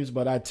teams,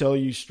 but I tell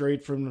you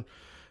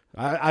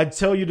I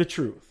tell you the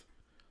truth.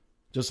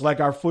 Just like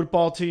our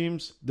football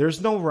teams,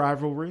 there's no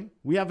rivalry.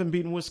 We haven't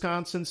beaten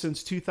Wisconsin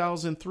since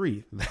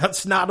 2003.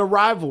 That's not a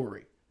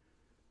rivalry.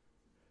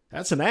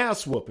 That's an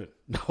ass whooping,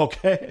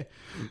 okay?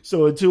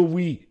 So until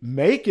we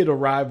make it a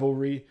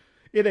rivalry,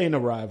 it ain't a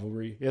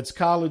rivalry. It's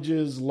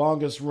college's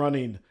longest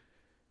running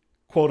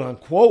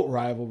quote-unquote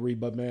rivalry,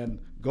 but, man,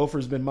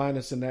 Gophers been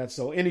minus in that.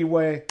 So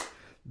anyway,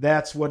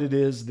 that's what it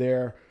is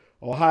there.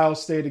 Ohio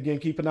State, again,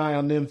 keep an eye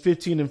on them,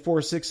 15-4,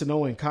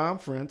 6-0 in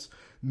conference.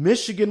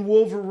 Michigan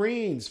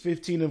Wolverines,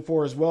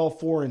 15-4 as well,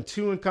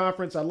 4-2 in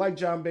conference. I like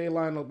John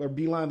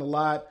Beilein a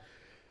lot.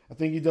 I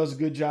think he does a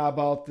good job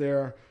out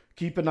there.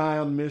 Keep an eye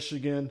on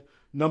Michigan.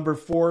 Number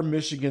 4,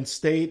 Michigan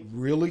State,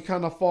 really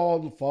kind of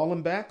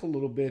falling back a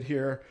little bit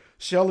here.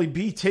 Shelly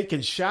B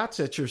taking shots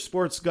at your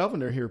sports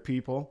governor here,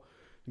 people.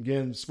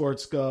 Again,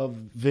 Sports Gov,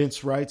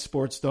 Vince Wright,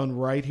 Sports Done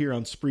Right here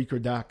on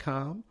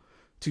Spreaker.com.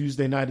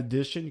 Tuesday night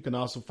edition. You can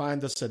also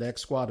find us at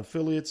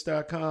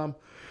xsquadaffiliates.com.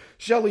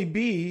 Shelly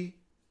B,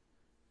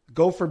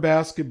 Gopher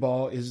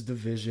basketball is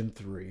Division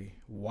III.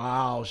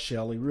 Wow,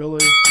 Shelly,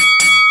 really?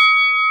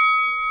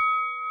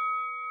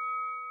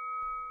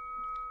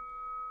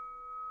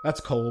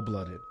 That's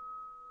cold-blooded.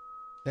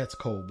 That's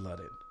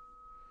cold-blooded.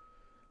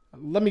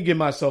 Let me get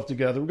myself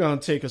together. We're going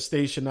to take a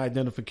station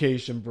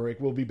identification break.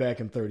 We'll be back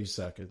in 30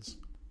 seconds.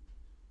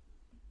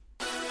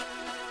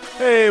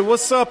 Hey,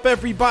 what's up,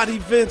 everybody?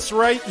 Vince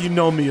Wright. You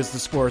know me as the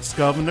sports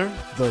governor.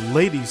 The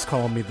ladies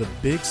call me the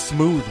big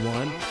smooth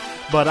one.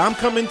 But I'm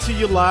coming to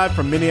you live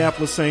from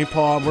Minneapolis, St.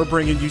 Paul, and we're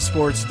bringing you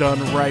sports done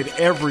right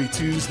every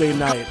Tuesday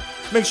night.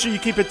 Make sure you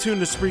keep it tuned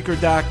to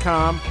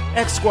Spreaker.com,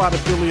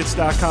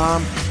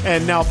 xsquadaffiliates.com,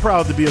 and now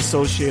proud to be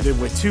associated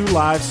with 2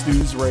 Live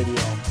Stews Radio.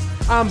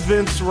 I'm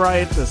Vince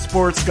Wright, the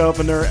sports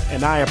governor,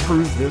 and I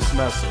approve this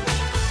message.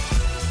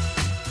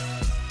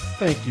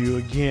 Thank you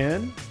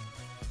again.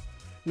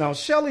 Now,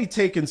 Shelly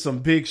taking some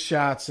big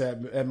shots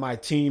at my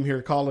team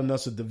here, calling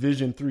us a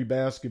Division III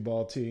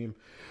basketball team.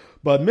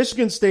 But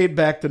Michigan State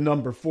back to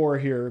number 4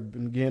 here.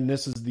 Again,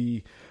 this is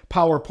the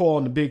Power Poll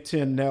on the Big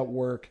Ten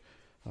Network,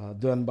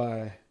 done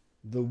by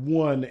the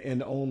one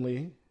and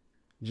only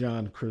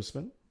John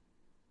Crispin.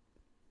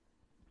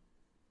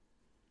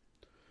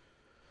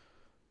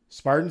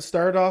 Spartans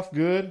start off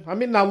good. I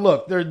mean, now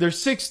look, they're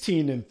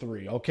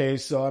 16-3. Okay,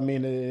 so I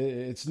mean,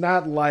 it's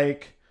not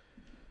like,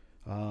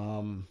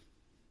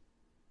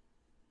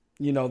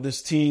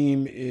 this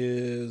team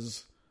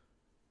is,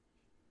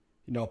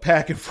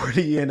 packing for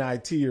the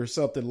NIT or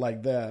something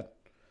like that.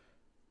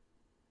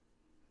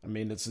 I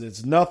mean,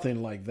 it's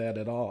nothing like that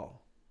at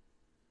all.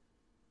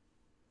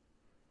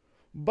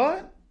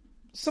 But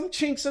some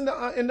chinks in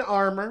the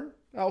armor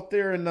out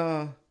there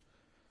in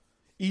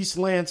East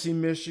Lansing,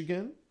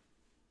 Michigan.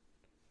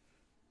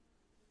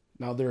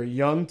 Now, they're a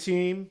young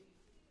team.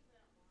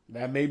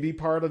 That may be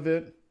part of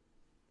it.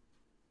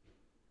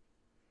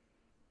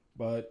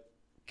 But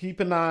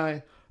keep an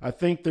eye. I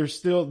think they're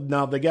still...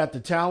 Now, they got the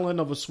talent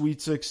of a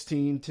Sweet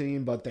 16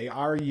 team, but they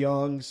are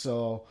young.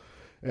 So,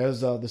 as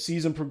the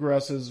season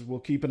progresses, we'll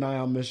keep an eye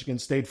on Michigan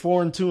State.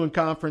 4-2 in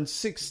conference,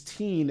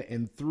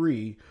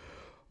 16-3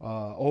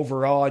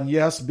 overall. And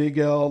yes, Big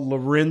L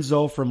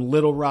Lorenzo from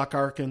Little Rock,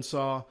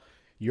 Arkansas.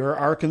 Your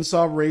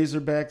Arkansas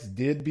Razorbacks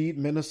did beat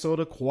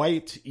Minnesota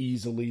quite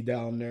easily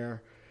down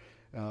there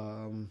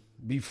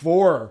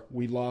before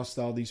we lost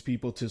all these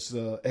people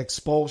to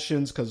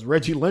expulsions, because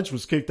Reggie Lynch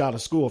was kicked out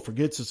of school,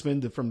 forget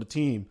suspended from the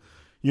team.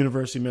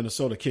 University of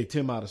Minnesota kicked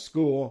him out of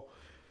school.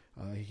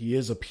 He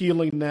is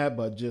appealing that,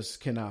 but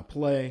just cannot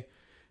play.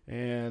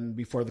 And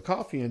before the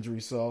coffee injury,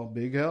 so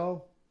Big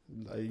L,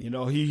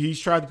 he's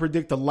tried to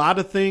predict a lot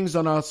of things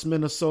on us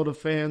Minnesota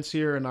fans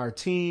here and our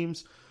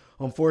teams.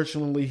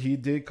 Unfortunately, he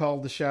did call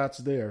the shots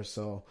there,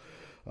 so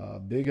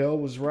Big O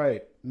was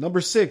right. Number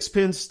 6,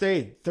 Penn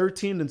State,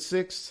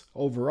 13-6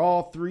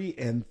 overall,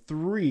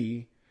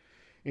 3-3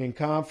 in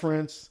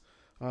conference.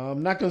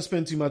 I'm not going to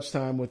spend too much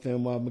time with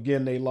them.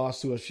 Again, they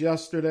lost to us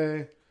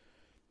yesterday.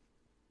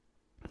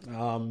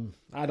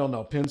 I don't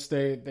know. Penn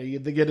State,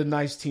 they get a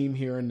nice team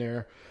here and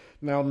there.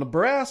 Now,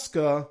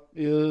 Nebraska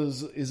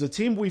is a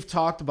team we've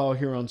talked about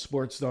here on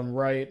Sports Done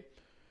Right.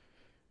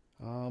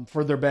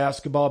 For their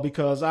basketball,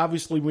 because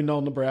obviously we know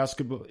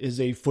Nebraska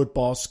is a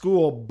football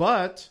school,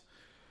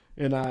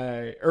 and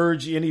I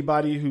urge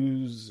anybody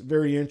who's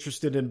very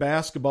interested in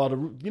basketball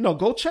to,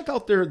 go check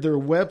out their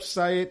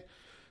website,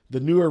 the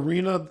new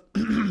arena,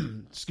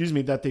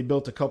 that they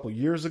built a couple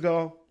years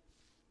ago,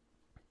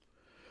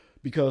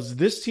 because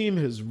this team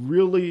has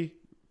really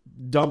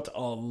dumped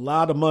a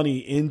lot of money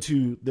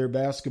into their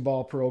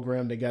basketball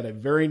program. They got a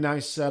very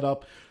nice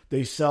setup.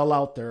 They sell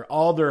out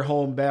all their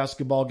home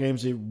basketball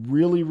games. It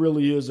really,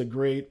 really is a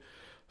great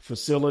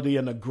facility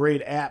and a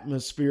great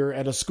atmosphere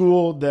at a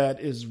school that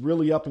is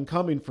really up and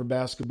coming for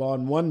basketball,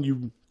 and one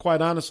you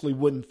quite honestly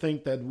wouldn't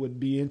think that would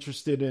be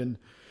interested in,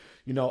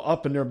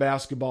 up in their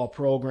basketball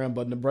program.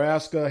 But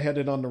Nebraska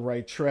headed on the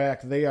right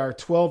track. They are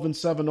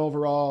 12-7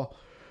 overall,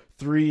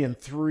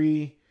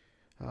 3-3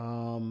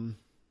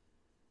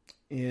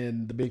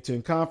 in the Big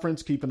Ten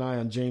Conference. Keep an eye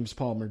on James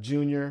Palmer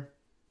Jr.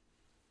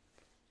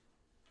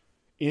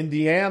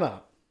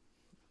 Indiana,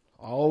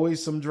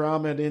 always some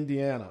drama at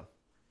Indiana.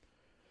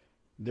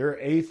 They're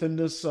 8th in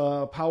this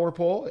power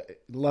poll,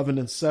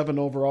 11-7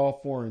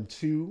 overall,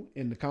 4-2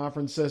 in the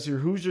conference. Says here,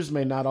 Hoosiers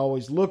may not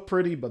always look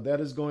pretty, but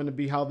that is going to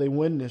be how they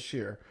win this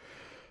year.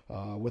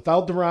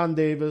 Without Deron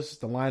Davis,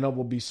 the lineup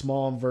will be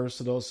small and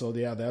versatile. So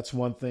yeah, that's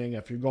one thing.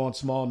 If you're going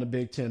small in the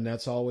Big Ten,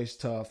 that's always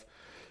tough.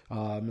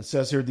 It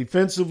says here,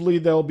 defensively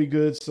they'll be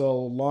good so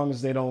long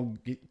as they don't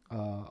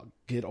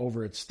get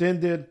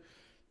overextended.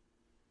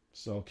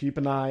 So keep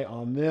an eye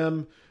on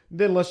them.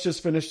 Then let's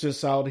just finish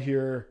this out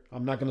here.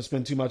 I'm not going to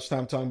spend too much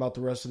time talking about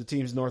the rest of the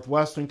teams.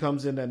 Northwestern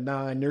comes in at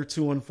 9. They're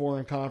 2-4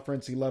 in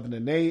conference,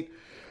 11-8.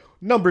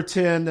 Number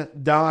 10,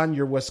 Don,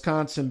 your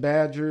Wisconsin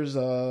Badgers.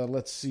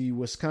 Let's see.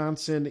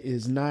 Wisconsin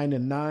is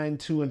 9-9,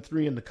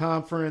 2-3 in the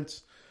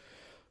conference.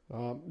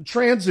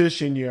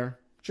 Transition year.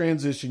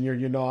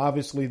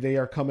 Obviously they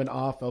are coming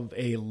off of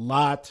a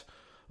lot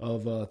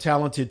of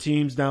talented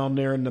teams down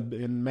there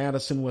in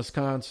Madison,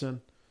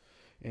 Wisconsin.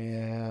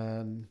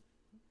 And,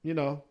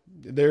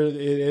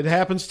 it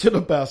happens to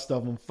the best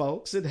of them,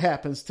 folks. It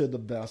happens to the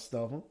best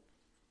of them.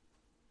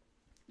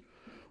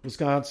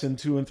 Wisconsin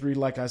 2-3,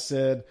 like I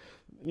said,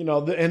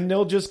 and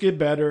they'll just get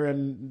better,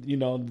 and,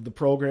 the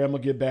program will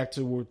get back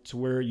to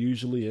where it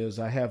usually is.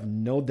 I have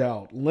no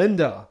doubt.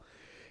 Linda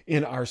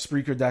in our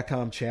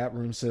Spreaker.com chat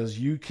room says,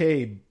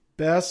 UK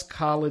best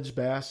college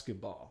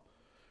basketball.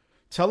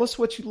 Tell us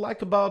what you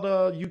like about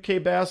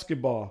UK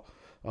basketball.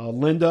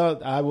 Linda,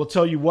 I will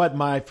tell you what,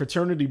 my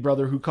fraternity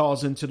brother who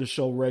calls into the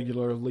show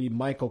regularly,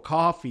 Michael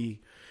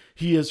Coffey,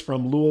 he is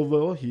from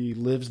Louisville. He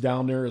lives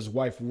down there. His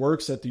wife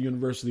works at the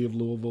University of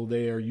Louisville.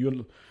 They are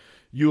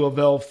U of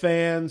L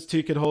fans,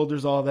 ticket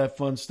holders, all that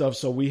fun stuff.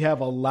 So we have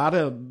a lot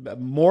of,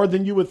 more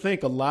than you would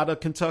think, a lot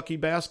of Kentucky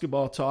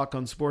basketball talk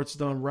on Sports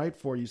Done Right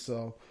for you.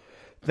 So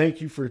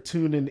thank you for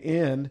tuning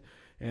in.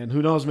 And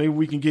who knows, maybe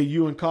we can get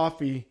you and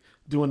Coffee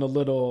doing a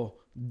little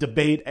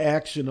debate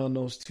action on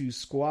those two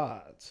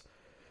squads.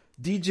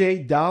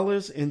 DJ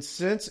Dollars and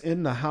Cents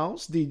in the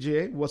house.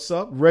 DJ, what's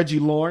up? Reggie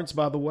Lawrence,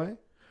 by the way.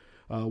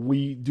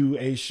 We do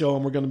a show,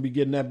 and we're going to be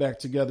getting that back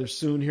together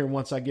soon here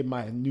once I get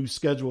my new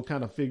schedule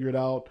kind of figured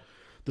out.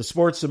 The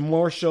Sports and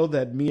More show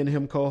that me and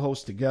him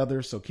co-host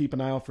together, so keep an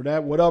eye out for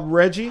that. What up,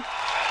 Reggie?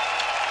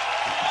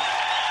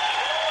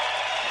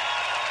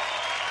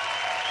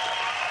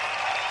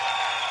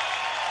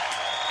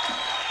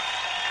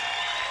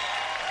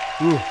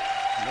 Ooh,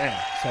 man,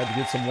 just had to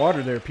get some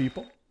water there,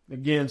 people.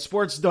 Again,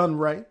 Sports Done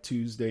Right,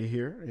 Tuesday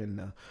here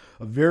in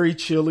a very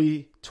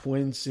chilly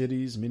Twin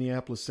Cities,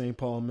 Minneapolis, St.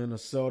 Paul,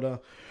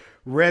 Minnesota.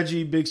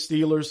 Reggie, big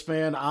Steelers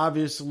fan.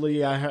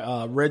 Obviously,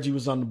 Reggie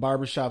was on the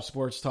Barbershop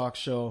Sports Talk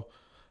show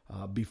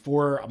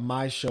before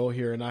my show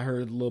here, and I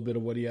heard a little bit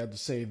of what he had to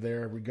say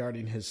there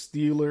regarding his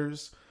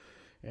Steelers.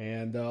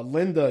 And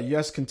Linda,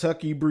 yes,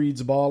 Kentucky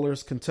breeds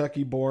ballers,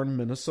 Kentucky-born,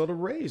 Minnesota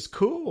raised.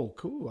 Cool.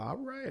 All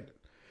right.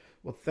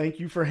 Well, thank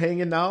you for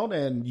hanging out,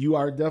 and you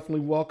are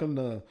definitely welcome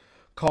to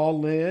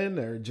call in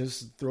or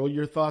just throw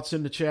your thoughts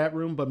in the chat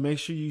room, but make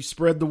sure you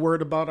spread the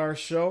word about our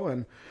show,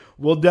 and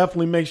we'll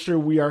definitely make sure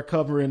we are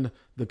covering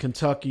the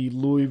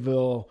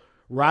Kentucky-Louisville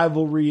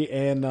rivalry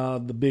and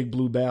the Big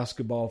Blue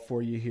basketball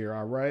for you here,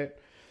 all right?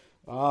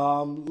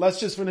 Let's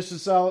just finish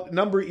this out.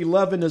 Number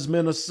 11 is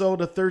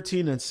Minnesota,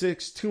 13-6,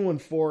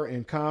 2-4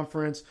 in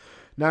conference.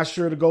 Not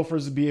sure the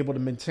Gophers will be able to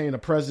maintain a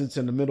presence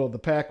in the middle of the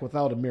pack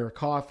without Amir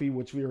Coffey,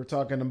 which we were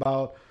talking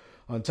about.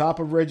 On top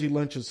of Reggie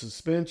Lynch's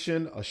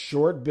suspension, a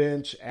short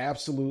bench,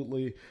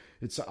 absolutely.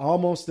 It's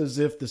almost as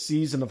if the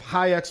season of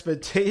high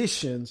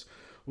expectations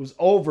was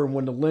over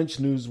when the Lynch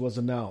news was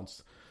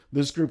announced.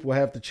 This group will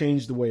have to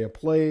change the way it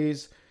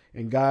plays,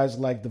 and guys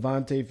like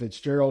Devontae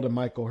Fitzgerald and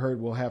Michael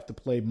Hurt will have to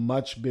play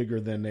much bigger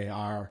than they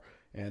are,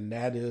 and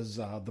that is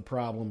the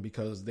problem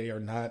because they are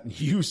not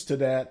used to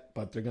that,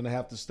 but they're going to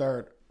have to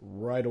start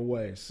right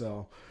away.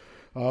 So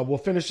we'll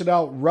finish it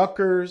out.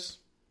 Rutgers,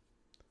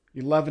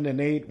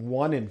 11-8,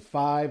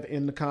 1-5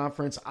 in the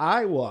conference.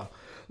 Iowa,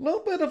 a little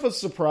bit of a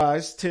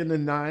surprise,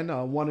 10-9,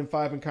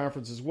 1-5 in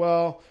conference as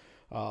well.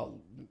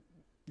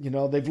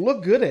 They've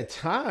looked good at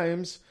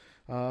times.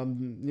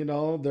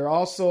 They're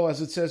also,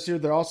 as it says here,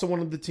 they're also one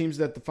of the teams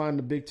that define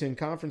the Big Ten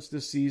Conference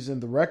this season.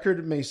 The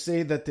record may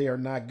say that they are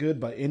not good,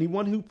 but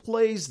anyone who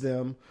plays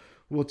them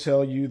will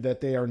tell you that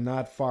they are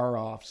not far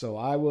off. So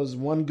I was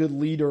one good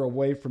leader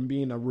away from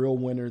being a real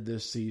winner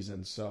this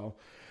season. So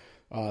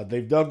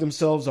they've dug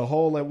themselves a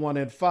hole at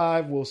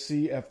 1-5. We'll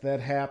see if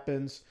that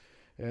happens,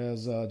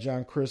 as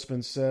John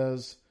Crispin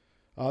says.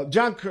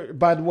 John,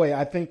 by the way,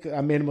 I think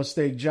I made a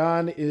mistake.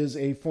 John is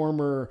a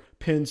former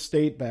Penn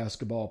State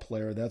basketball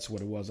player. That's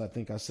what it was. I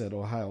think I said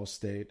Ohio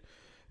State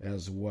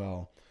as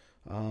well.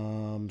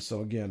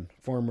 So again,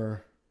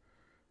 former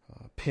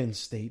Penn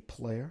State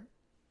player.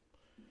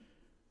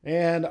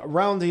 And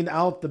rounding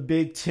out the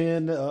Big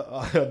Ten,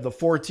 the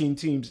 14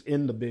 teams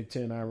in the Big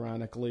Ten,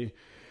 ironically.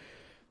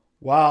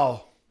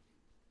 Wow.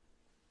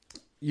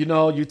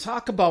 You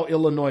talk about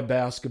Illinois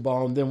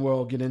basketball, and then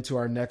we'll get into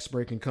our next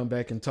break and come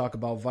back and talk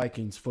about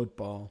Vikings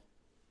football.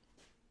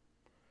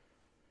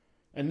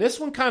 And this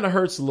one kind of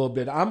hurts a little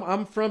bit.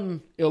 I'm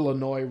from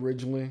Illinois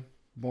originally,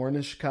 born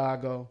in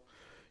Chicago.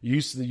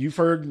 You've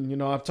heard,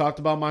 I've talked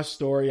about my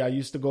story. I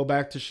used to go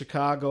back to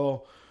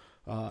Chicago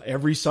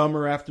every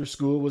summer after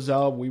school was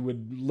out. We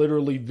would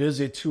literally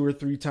visit 2 or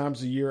 3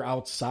 times a year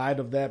outside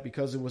of that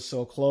because it was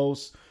so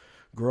close.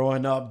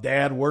 Growing up,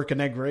 Dad working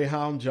at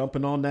Greyhound,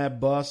 jumping on that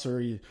bus, or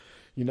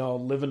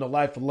living a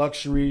life of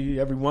luxury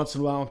every once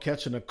in a while,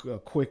 catching a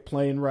quick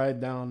plane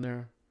ride down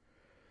there.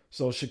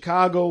 So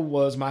Chicago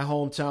was my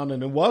hometown,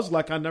 and it was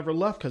like I never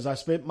left because I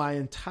spent my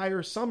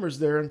entire summers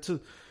there until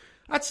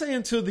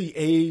the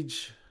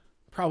age,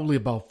 probably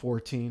about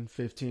 14,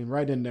 15,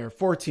 right in there.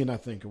 14, I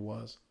think it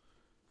was.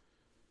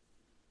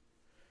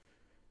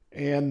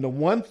 And the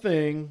one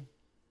thing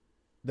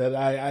that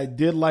I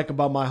did like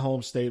about my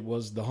home state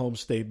was the home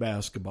state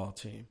basketball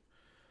team.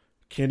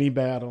 Kenny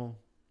Battle,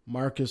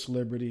 Marcus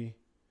Liberty,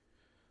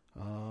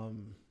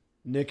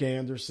 Nick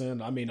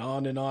Anderson. I mean,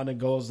 on it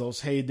goes, those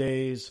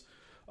heydays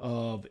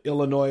of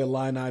Illinois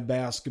Illini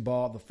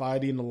basketball, the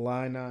Fighting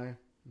Illini,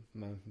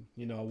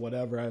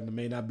 whatever. It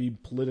may not be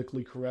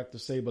politically correct to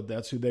say, but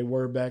that's who they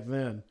were back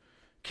then.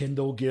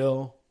 Kendall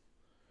Gill,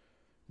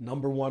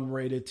 number 1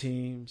 rated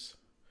teams.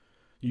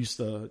 Used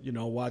to,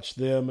 watch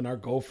them and our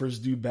Gophers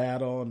do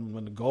battle. And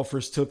when the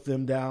Gophers took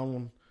them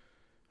down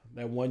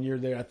that one year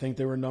there, I think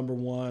they were number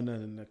 1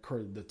 and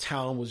the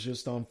town was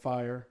just on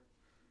fire.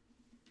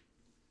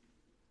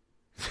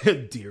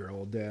 Dear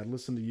old Dad.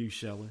 Listen to you,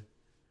 Shelley.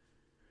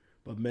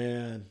 But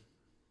man,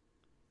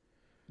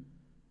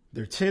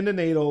 they're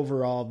 10-8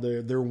 overall.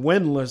 They're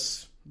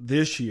winless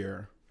this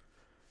year.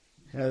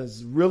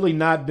 has really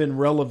not been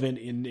relevant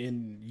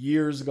in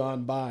years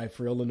gone by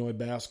for Illinois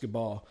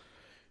basketball.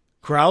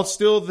 Crowd's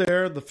still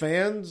there. The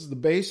fans, the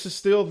base is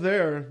still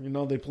there. You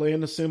know, they play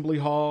in Assembly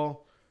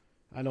Hall.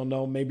 I don't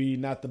know, maybe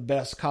not the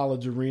best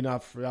college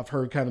arena. I've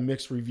heard kind of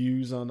mixed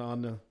reviews on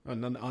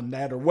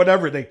that, or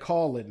whatever they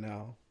call it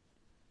now.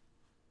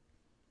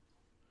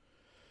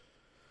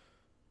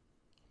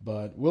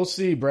 But we'll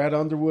see. Brad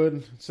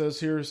Underwood says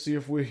here, see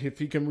if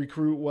he can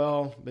recruit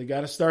well. They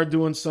got to start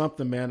doing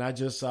something, man.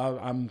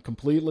 I'm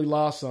completely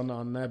lost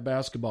on that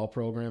basketball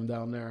program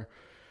down there.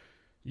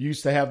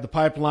 Used to have the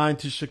pipeline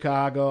to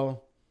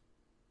Chicago,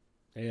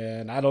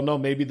 and I don't know.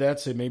 Maybe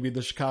that's it. Maybe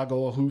the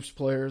Chicago Hoops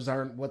players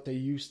aren't what they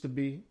used to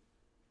be.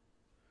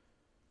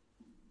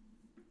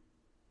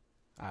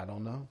 I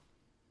don't know.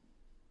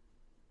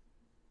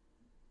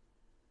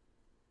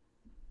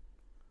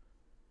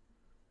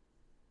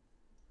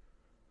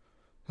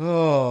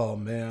 Oh,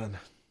 man.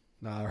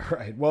 All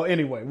right. Well,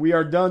 anyway, we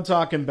are done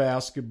talking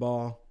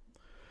basketball.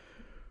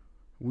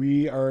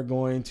 We are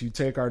going to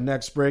take our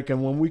next break,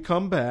 and when we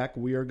come back,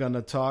 we are going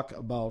to talk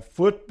about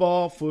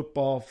football,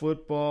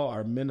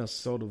 our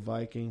Minnesota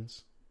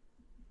Vikings.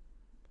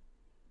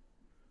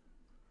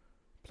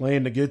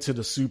 Playing to get to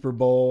the Super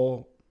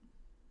Bowl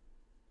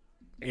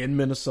in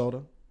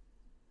Minnesota.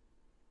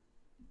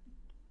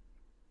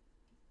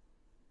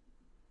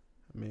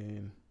 I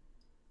mean,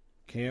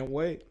 can't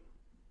wait.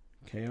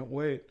 Can't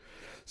wait.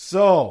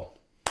 So,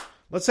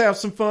 let's have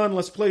some fun.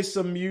 Let's play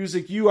some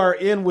music. You are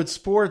in with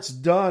Sports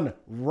Done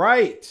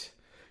Right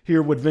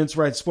here with Vince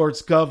Wright,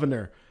 Sports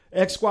Governor.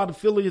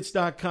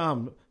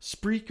 XSquadAffiliates.com,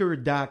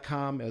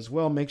 Spreaker.com as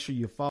well. Make sure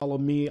you follow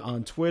me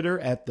on Twitter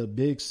at The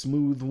Big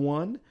Smooth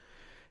One.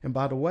 And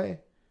by the way,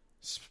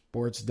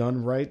 Sports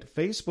Done Right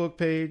Facebook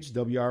page,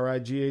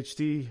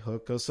 WRIGHT.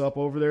 Hook us up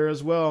over there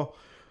as well.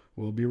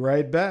 We'll be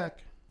right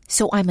back.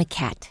 So I'm a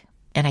cat,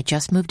 and I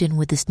just moved in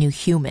with this new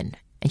human.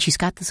 And she's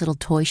got this little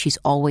toy she's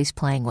always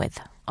playing with,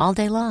 all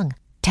day long.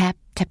 Tap,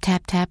 tap,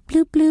 tap, tap,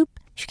 bloop, bloop.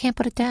 She can't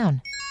put it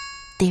down.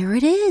 There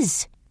it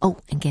is. Oh,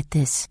 and get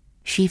this.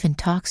 She even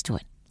talks to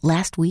it.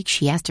 Last week,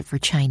 she asked it for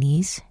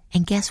Chinese,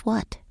 and guess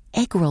what?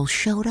 Egg rolls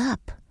showed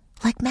up.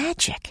 Like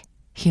magic.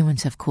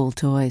 Humans have cool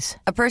toys.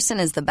 A person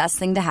is the best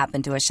thing to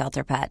happen to a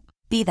shelter pet.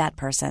 Be that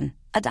person.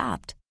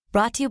 Adopt.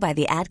 Brought to you by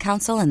the Ad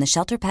Council and the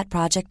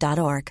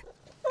ShelterPetProject.org.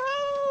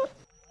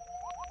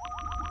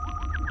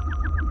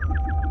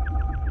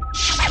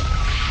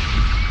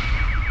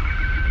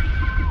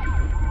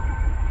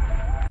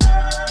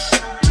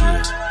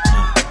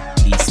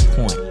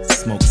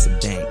 Smoke some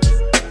dank,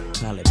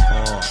 call it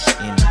Paul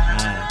in the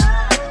high,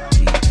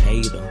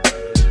 Decatur,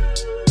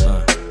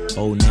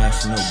 Old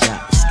National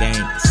got the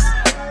skanks,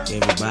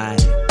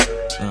 everybody,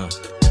 you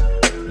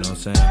know what I'm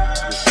saying?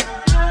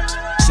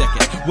 Check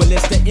it. Well,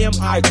 it's the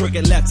M.I.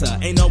 crooked letter,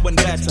 ain't no one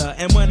better.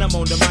 And when I'm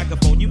on the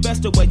microphone, you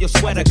best to wear your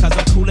sweater, cause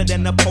I'm cooler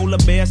than the polar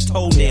bear's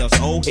toenails.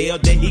 Oh, hell,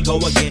 there he go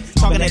again,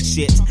 talking that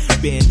shit.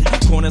 Bend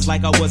corners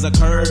like I was a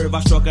curve,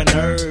 I struck a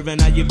nerve,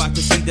 and now you about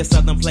to see the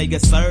southern player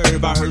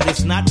serve. I heard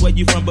it's not where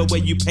you from, but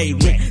where you pay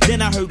rent.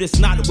 Then I heard it's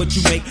not what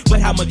you make,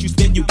 but how much you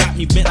spend. You got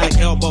me bent like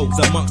elbows,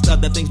 amongst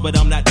other things, but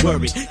I'm not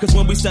worried, cause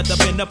when we set up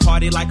in the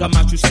party like I'm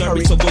out, you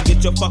scurry. So go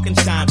get your fucking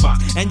shine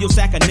box and your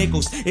sack of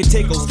nickels. It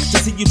tickles to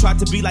see you try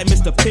to be like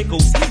Mr.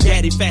 Pickles.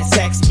 Daddy Fat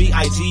Sacks,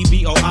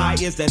 B-I-G-B-O-I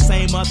is that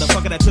same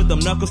motherfucker that took them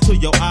knuckles to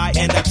your eye.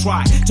 And I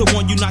try to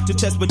warn you not to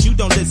test, but you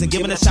don't listen.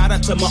 Giving a shout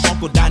out to my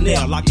Uncle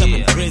Donnell, locked up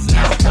in prison.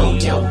 Now throw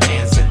your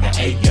hands in the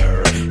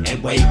air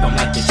and wave them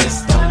like you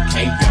just don't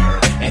care.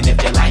 And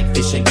if you like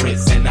fish and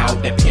grits and all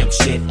that pimp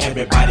shit,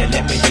 everybody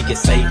let me hear you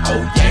say,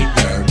 oh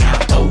yeah. Now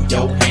throw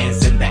your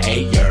hands in the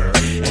air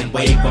and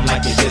wave them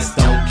like you just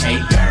don't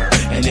care.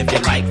 And if you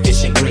like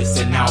fish and grits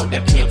and all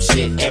that pimp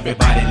shit,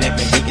 everybody let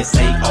me hear you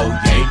say, oh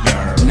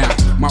yeah. Now,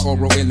 my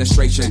oral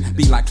illustration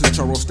be like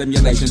clitoral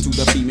stimulation to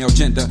the female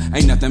gender.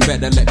 Ain't nothing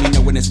better, let me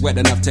know when it's wet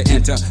enough to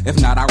enter.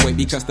 If not, I wait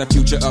because the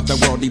future of the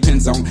world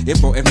depends on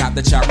if or if not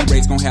the child we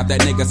raise gon' have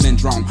that nigga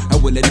syndrome. Or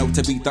will it know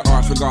to beat the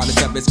odds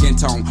regardless of its skin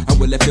tone? Or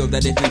will it feel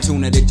that if in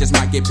tune it just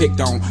might get picked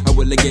on? Or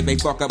will it give a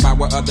fuck about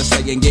what others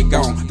say and get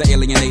gone? The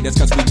alienators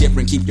cause we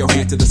different, keep your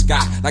hand to the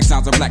sky. Like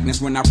sounds of blackness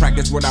when I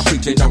practice what I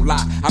preach and don't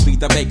lie. I be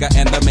the baker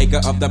and the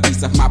maker of the piece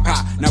of my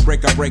pie. Now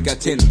break a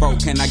tenfold,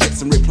 can I get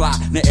some reply?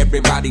 Now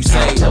everybody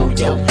say, throw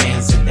your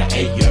hands in the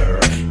air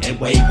and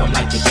wave them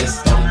like you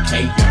just don't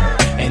care.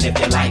 And if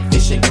you like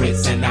fish and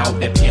grits and all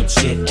that pimp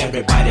shit,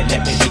 everybody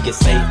let me hear you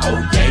say,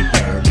 oh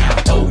yeah. Now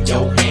throw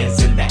your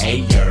hands in the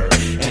air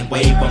and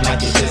wave them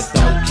like you just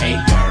don't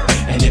care.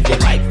 And if you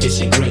like fish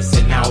and grits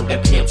and all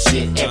that pimp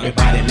shit,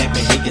 everybody let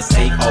me hear you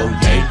say, oh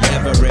yeah.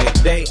 Every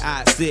day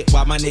I sit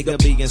while my my nigga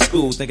be in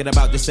school, thinking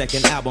about the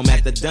second album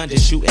at the dungeon,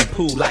 shooting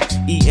pool like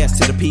ES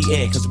to the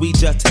PN, cause we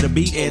just to the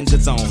B in the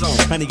zone.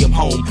 Honey, I'm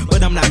home,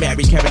 but I'm not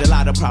married, carried a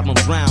lot of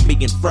problems round,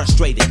 being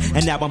frustrated.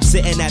 And now I'm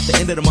sitting at the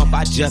end of the month,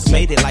 I just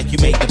made it like you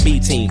made the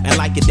B team. And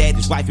like your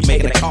daddy's wife, you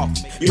making a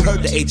coffee. You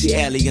heard the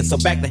H-E-L-E, so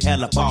back the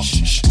hell up off.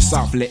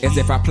 Softly, as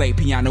if I play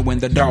piano in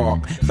the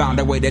dark. Found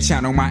a way to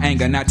channel my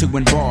anger, not to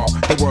involve.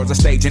 The world's a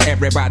stage and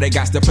everybody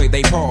got to play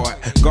their part.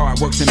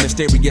 God works in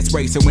mysterious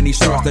ways, so when he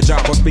starts the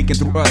job of speaking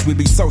through us, we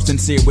be so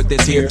sincere with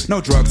this here. No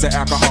drugs or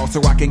alcohol,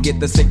 so I can get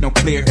the signal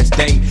clear as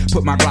day.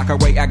 Put my Glock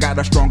away, I got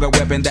a stronger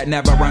weapon that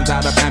never runs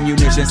out of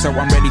ammunition, so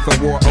I'm ready for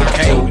war,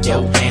 okay? Throw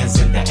your hands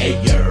in the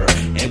air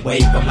and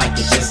wave them like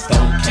you just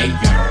don't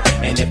care.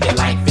 And if you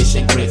like fish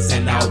and grits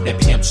and all that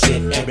pimp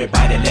shit,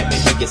 everybody let me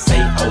hear you say,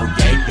 oh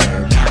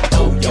yeah. Now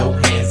throw your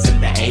hands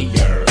in the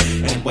air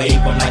and wave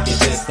them like you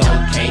just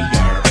don't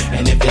care.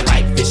 And if you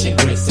like fish and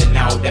grits and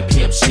all that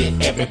pimp shit,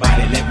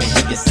 everybody let me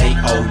hear you say,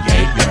 oh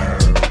yeah.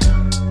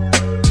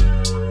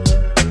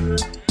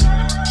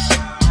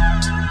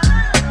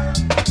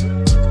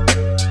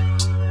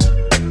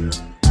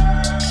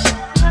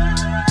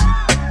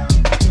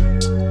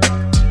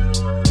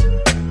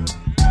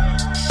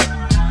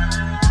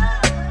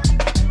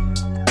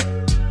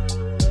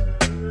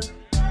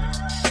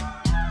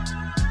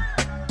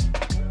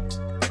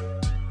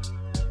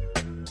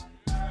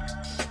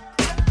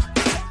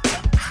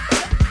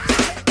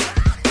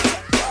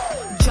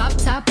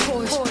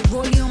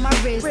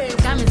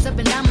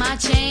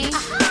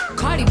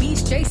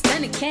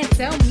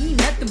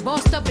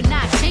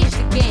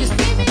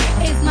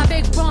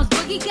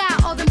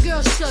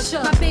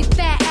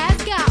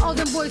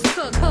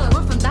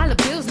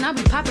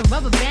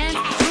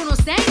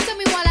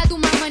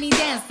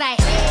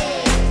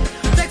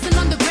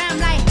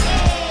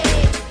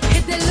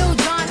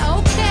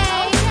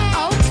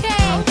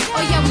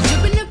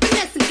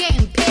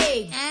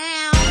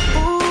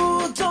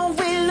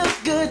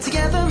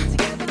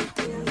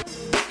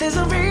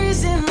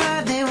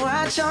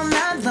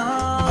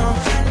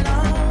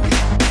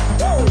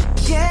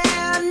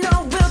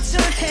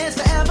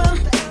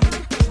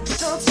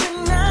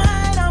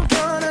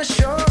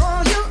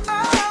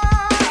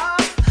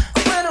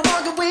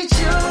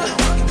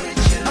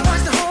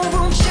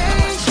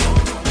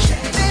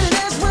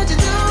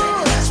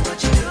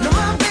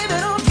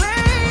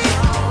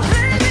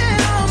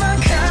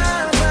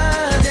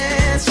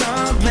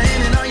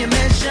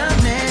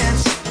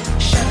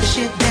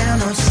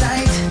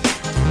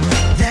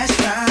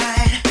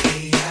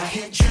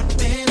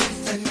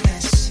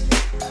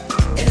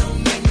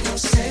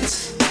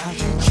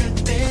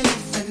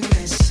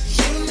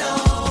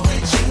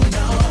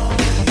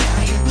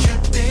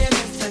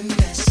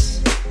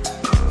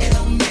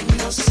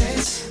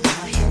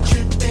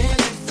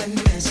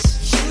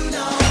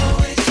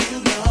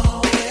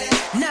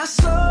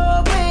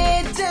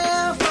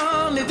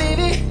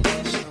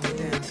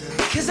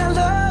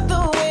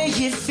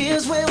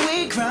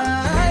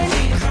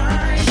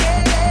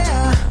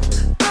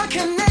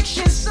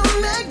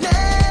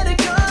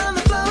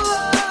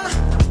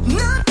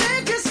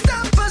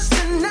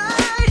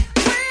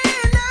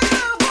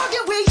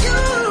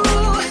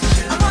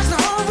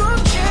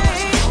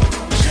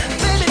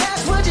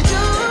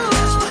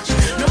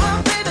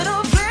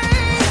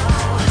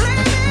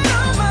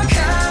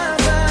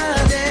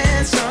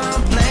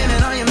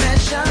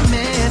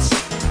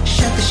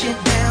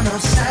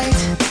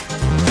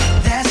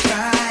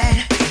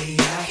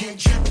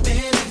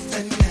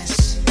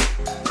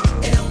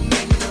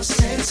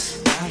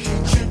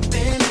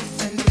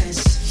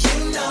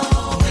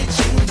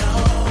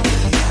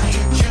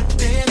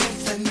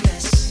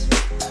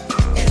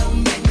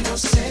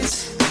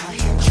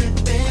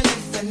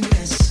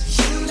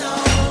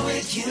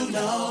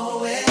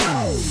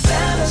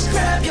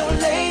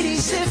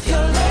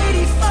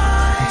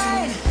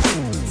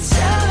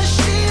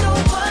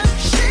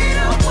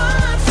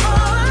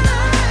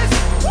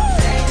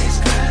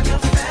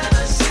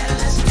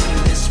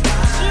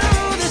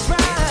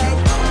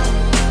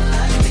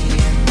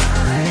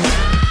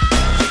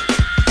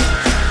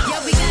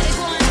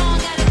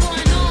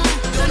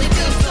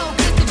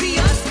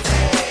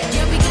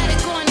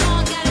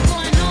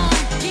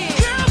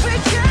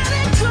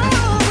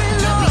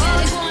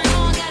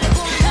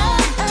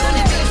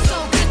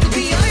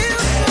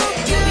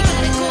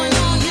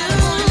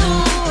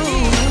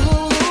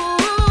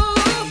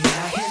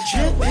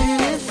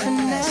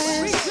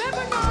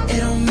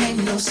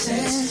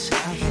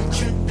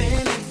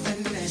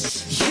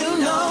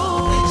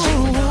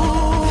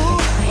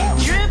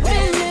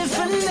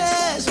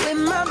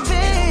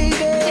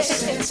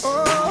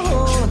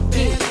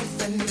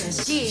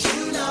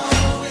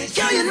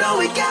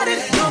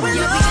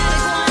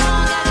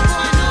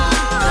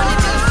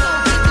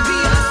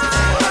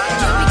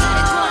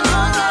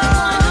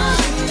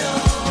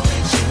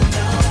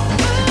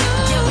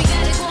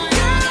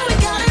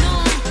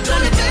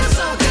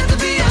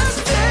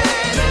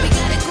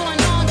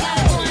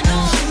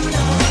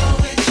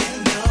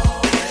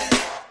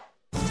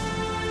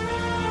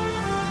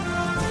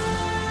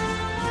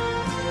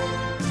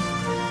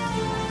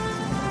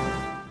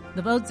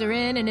 votes are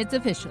in and it's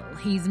official.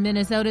 He's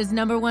Minnesota's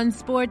 #1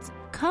 sports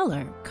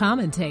color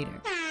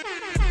commentator.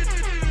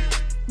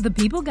 The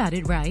people got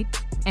it right,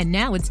 and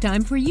now it's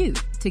time for you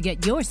to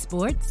get your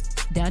sports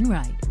done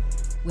right.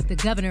 With the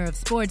governor of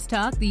sports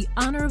talk, the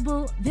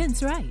Honorable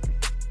Vince Wright.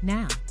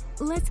 Now,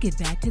 let's get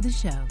back to the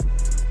show.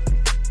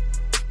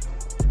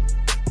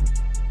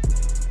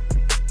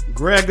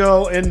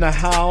 Grego in the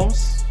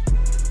house.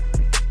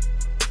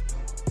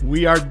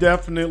 We are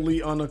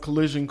definitely on a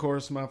collision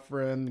course, my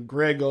friend.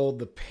 Grego,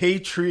 the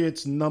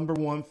Patriots'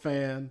 #1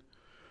 fan.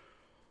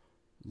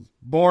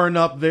 Born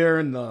up there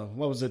in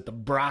the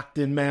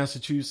Brockton,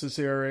 Massachusetts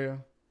area.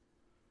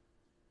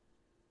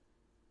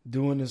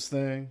 Doing his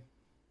thing.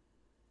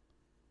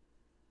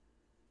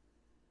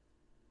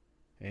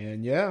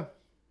 And yeah,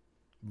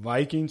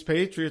 Vikings,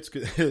 Patriots,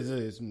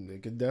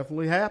 it could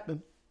definitely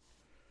happen.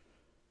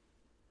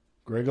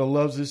 Grego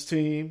loves his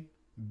team.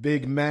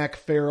 Big Mac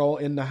Farrell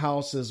in the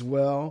house as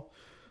well.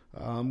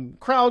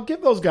 Crowd,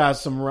 give those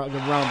guys some round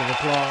of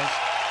applause.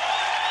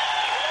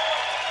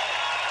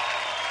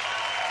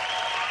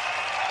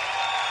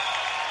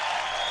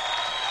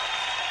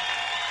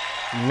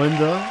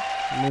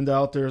 Linda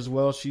out there as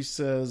well. She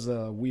says,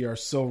 we are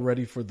so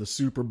ready for the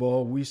Super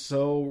Bowl.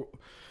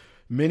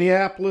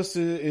 Minneapolis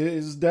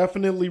is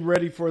definitely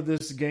ready for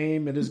this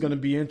game. It is going to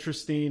be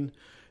interesting.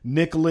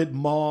 Nicollet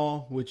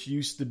Mall, which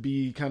used to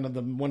be kind of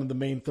one of the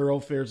main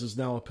thoroughfares, is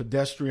now a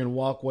pedestrian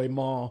walkway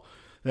mall.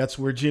 That's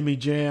where Jimmy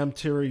Jam,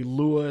 Terry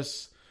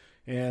Lewis,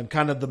 and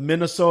kind of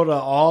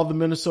all the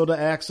Minnesota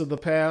acts of the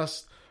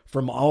past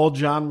from all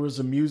genres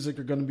of music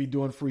are going to be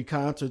doing free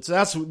concerts.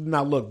 That's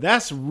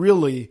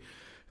really,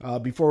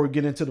 before we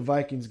get into the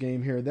Vikings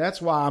game here,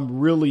 that's why I'm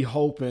really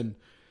hoping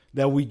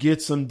that we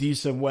get some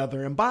decent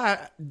weather. And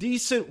by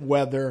decent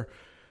weather,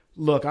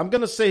 look, I'm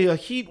going to say a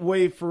heat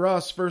wave for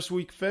us first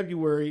week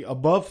February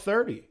above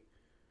 30.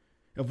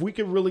 If we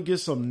can really get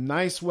some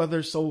nice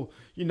weather, so,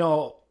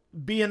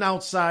 being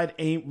outside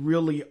ain't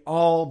really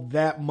all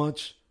that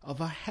much of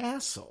a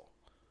hassle.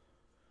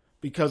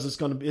 Because it's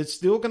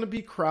still going to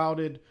be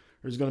crowded.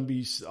 There's going to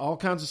be all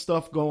kinds of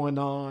stuff going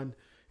on.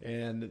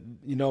 And,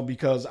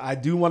 because I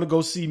do want to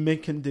go see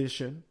Mint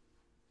Condition.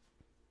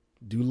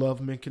 Do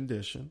love Mint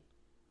Condition.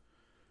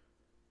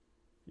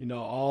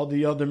 All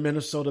the other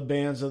Minnesota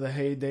bands of the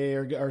heyday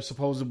are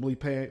supposedly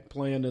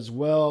playing as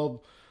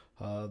well.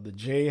 The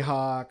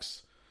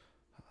Jayhawks,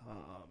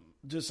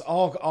 just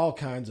all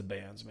kinds of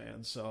bands,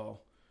 man. So,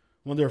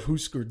 wonder if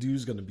Husker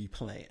Du's going to be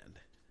playing.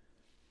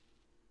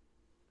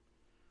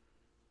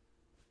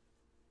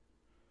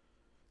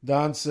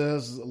 Don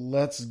says,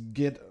 let's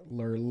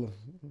go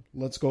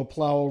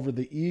plow over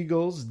the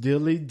Eagles.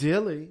 Dilly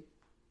dilly.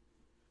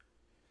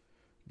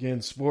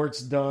 Again,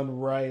 sports done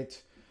right.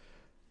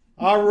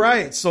 All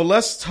right, so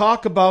let's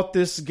talk about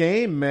this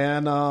game,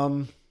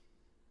 man.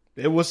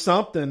 It was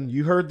something.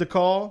 You heard the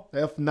call.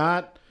 If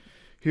not,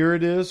 here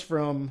it is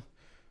from,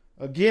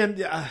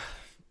 again,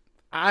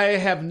 I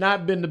have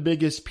not been the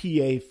biggest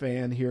PA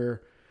fan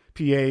here.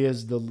 PA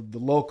is the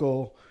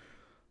local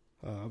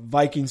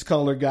Vikings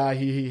color guy.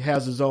 He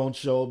has his own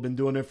show. Been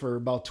doing it for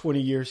about 20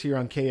 years here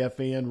on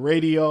KFAN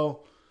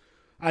radio.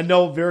 I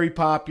know, very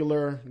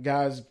popular.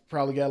 Guys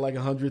probably got like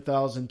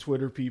 100,000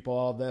 Twitter people,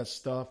 all that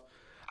stuff.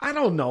 I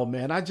don't know,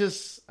 man. I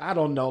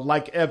don't know.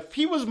 Like, if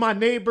he was my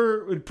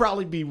neighbor, it would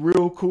probably be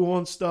real cool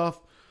and stuff.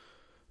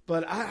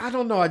 But I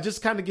don't know. I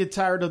just kind of get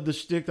tired of the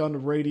shtick on the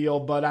radio.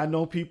 But I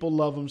know people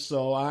love him,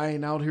 so I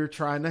ain't out here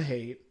trying to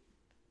hate.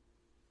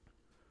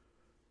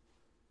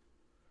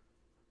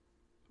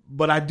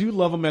 But I do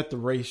love him at the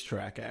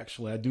racetrack,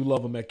 actually. I do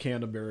love him at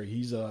Canterbury.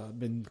 He's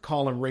been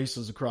calling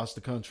races across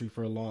the country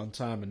for a long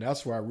time, and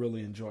that's where I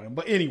really enjoy him.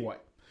 But anyway.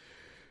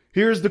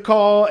 Here's the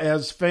call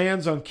as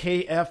fans on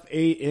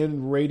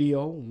KFAN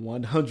Radio,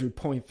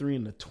 100.3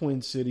 in the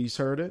Twin Cities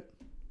heard it.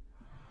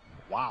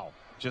 Wow.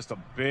 Just a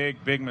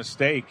big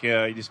mistake.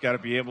 You just got to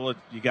be able to,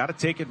 you got to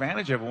take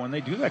advantage of it when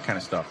they do that kind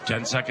of stuff.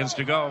 10 seconds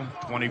to go.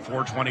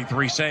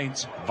 24-23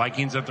 Saints.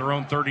 Vikings at their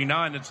own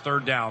 39. It's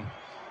third down.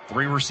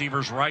 3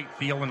 receivers right,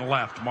 Thielen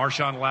left.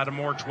 Marshawn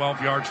Lattimore,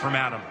 12 yards from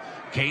Adam.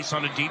 Case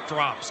on a deep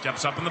drop,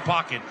 steps up in the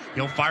pocket.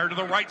 He'll fire to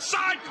the right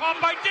side, caught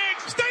by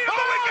Diggs. Stay up!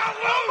 Oh, he got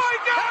loose! Oh, my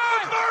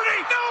God!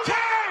 30! No! 10!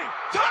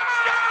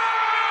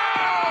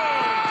 Touchdown!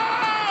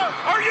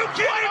 Are you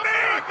kidding me?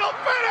 Miracle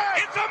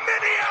finish! It's a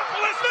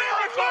Minneapolis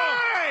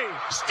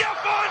miracle!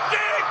 Stephon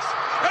Diggs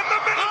and the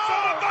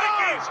Minnesota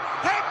Vikings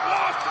have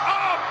walked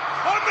up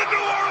on the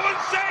New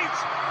Orleans Saints.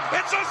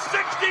 It's a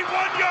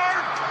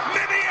 61-yard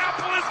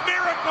Minneapolis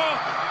miracle.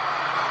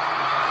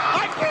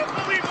 I can't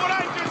believe what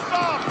I just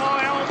saw, Paul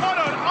Allen. What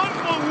an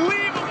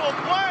unbelievable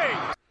play.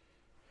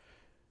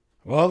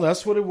 Well,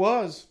 that's what it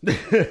was.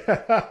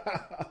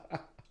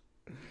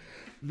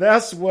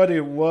 That's what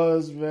it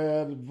was,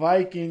 man.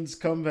 Vikings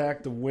come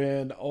back to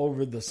win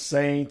over the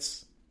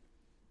Saints.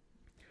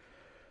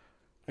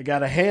 I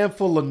got a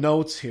handful of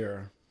notes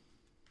here.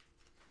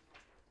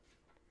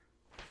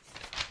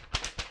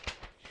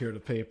 Here, the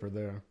paper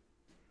there.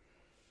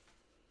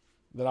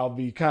 That I'll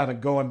be kind of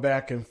going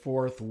back and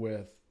forth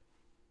with.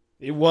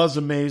 It was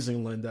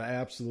amazing, Linda.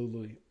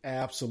 Absolutely.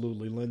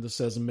 Absolutely. Linda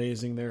says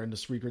amazing there in the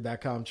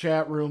Spreaker.com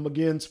chat room.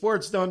 Again,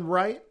 Sports Done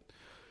Right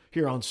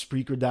here on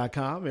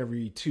Spreaker.com.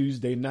 Every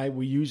Tuesday night,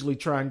 we usually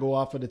try and go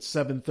off at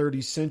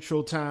 7:30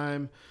 Central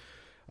Time.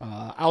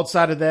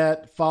 Outside of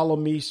that, follow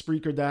me,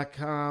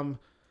 Spreaker.com,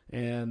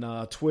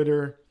 and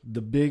Twitter,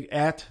 the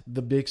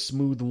Big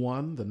Smooth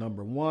One, the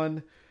number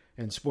 1,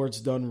 and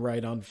Sports Done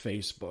Right on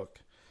Facebook.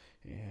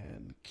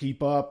 And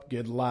keep up,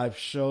 get live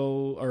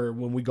show, or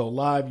when we go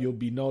live, you'll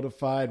be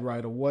notified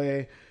right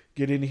away.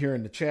 Get in here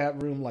in the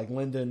chat room like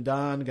Linda and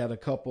Don. Got a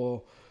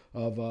couple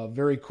of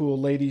very cool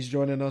ladies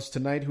joining us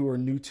tonight who are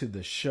new to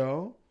the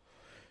show.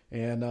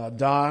 And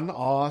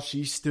Don,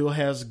 she still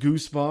has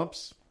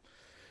goosebumps.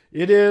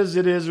 It is,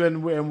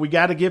 and we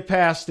got to get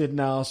past it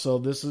now. So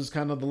this is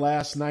kind of the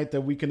last night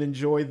that we can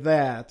enjoy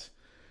that.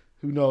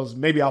 Who knows?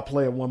 Maybe I'll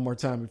play it one more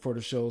time before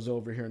the show's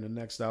over here in the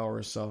next hour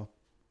or so.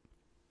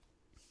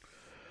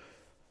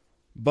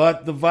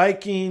 But the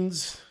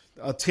Vikings,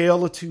 a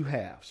tale of two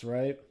halves,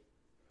 right?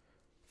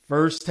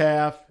 First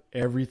half,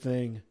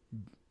 everything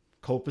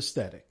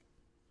copacetic.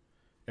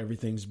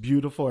 Everything's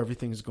beautiful.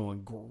 Everything's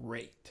going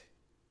great.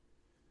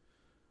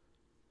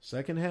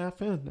 Second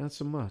half, not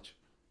so much.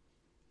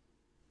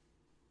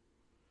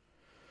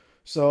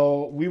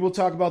 So we will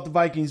talk about the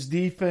Vikings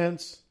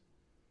defense.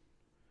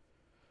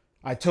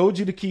 I told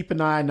you to keep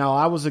an eye. Now,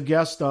 I was a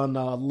guest on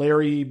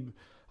Larry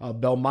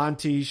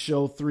Belmonte's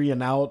show 3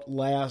 and Out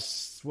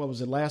last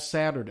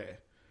Saturday,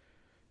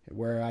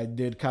 where I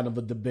did kind of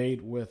a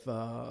debate with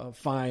a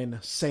fine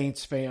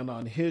Saints fan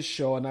on his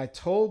show. And I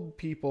told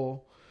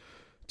people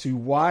to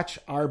watch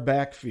our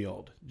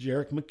backfield,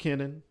 Jerick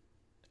McKinnon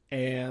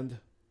and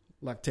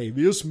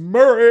Latavius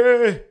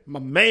Murray, my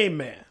main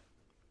man.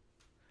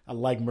 I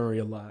like Murray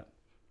a lot.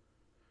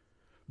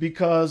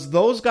 Because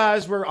those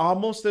guys were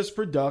almost as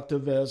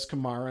productive as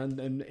Kamara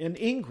and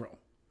Ingram.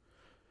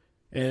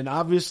 And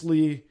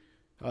obviously,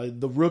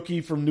 the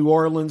rookie from New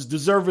Orleans,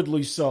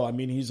 deservedly so. I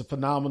mean, he's a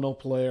phenomenal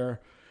player.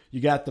 You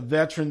got the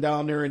veteran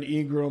down there in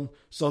Ingram.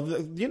 So,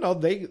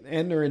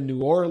 they're in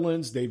New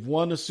Orleans. They've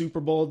won a Super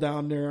Bowl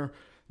down there.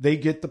 They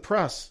get the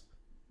press.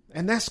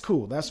 And that's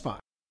cool. That's fine.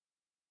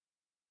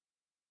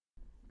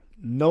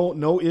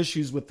 No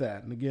issues with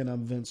that. And again,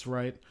 I'm Vince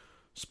Wright,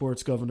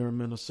 sports governor of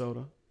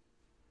Minnesota.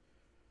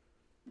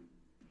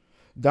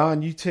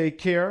 Don, you take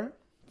care.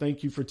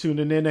 Thank you for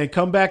tuning in, and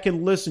come back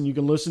and listen. You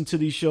can listen to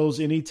these shows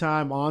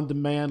anytime on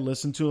demand.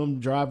 Listen to them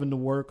driving to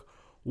work,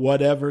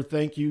 whatever.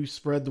 Thank you.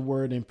 Spread the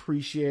word and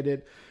appreciate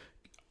it.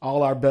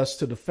 All our best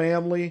to the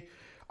family.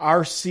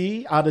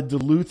 RC out of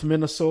Duluth,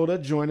 Minnesota,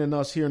 joining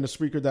us here in the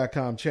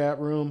Spreaker.com chat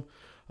room.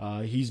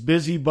 He's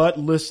busy but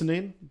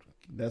listening.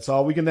 That's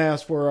all we can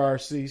ask for,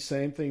 RC.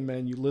 Same thing,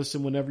 man. You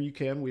listen whenever you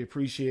can. We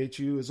appreciate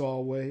you as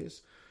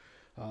always.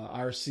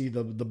 RC,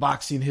 the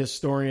boxing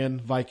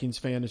historian, Vikings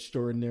fan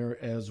extraordinaire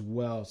as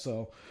well.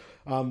 So,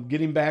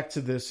 getting back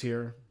to this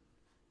here.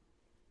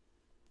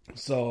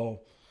 So,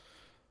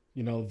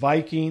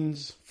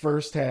 Vikings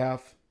first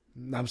half.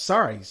 I'm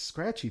sorry,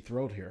 scratchy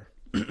throat here.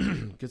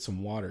 Get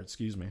some water,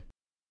 excuse me.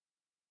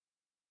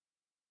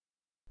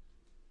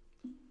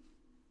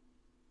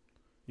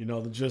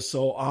 They're just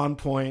so on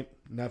point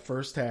in that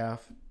first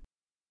half.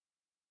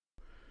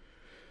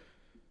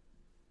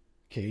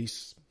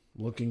 Case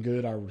looking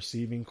good, our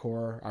receiving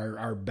core,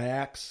 our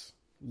backs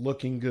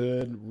looking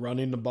good,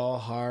 running the ball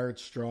hard,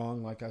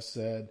 strong, like I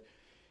said.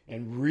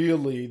 And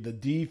really, the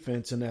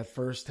defense in that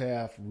first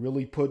half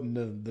really putting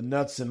the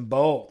nuts and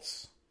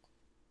bolts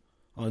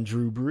on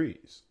Drew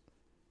Brees.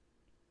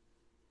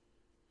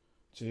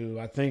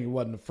 I think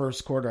in the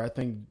first quarter, I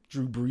think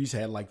Drew Brees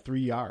had like 3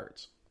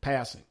 yards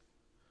passing.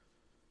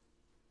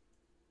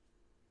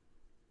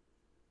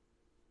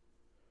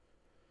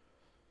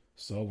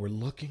 So we're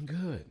looking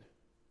good.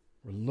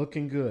 We're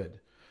looking good.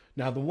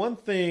 Now, the one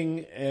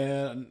thing,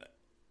 and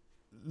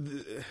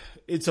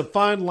it's a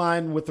fine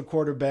line with the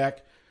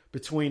quarterback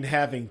between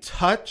having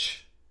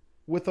touch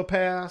with a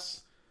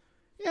pass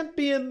and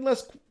being,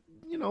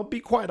 be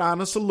quite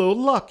honest, a little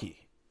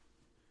lucky.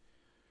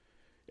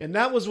 And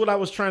that was what I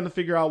was trying to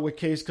figure out with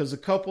Case, because a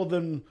couple of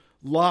them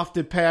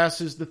lofted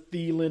passes to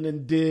Thielen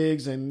and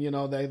Diggs, and,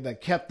 they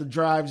kept the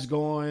drives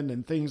going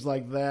and things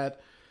like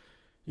that.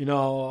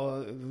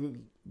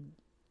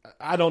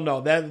 I don't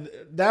know.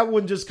 That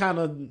one just kind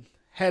of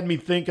had me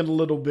thinking a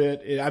little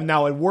bit.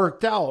 Now, it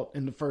worked out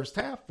in the first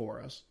half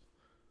for us.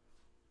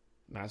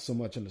 Not so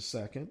much in the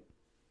second.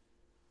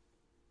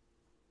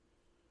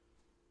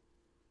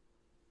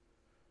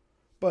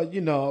 But,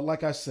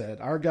 like I said,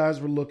 our guys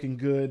were looking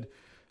good.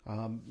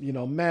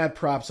 Mad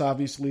props,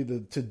 obviously,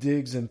 to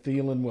Diggs and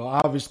Thielen. We'll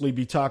obviously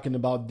be talking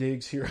about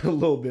Diggs here a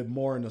little bit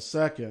more in a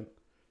second.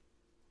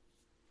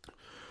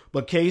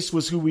 But Case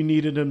was who we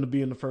needed him to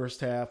be in the first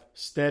half.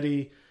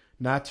 Steady,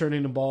 not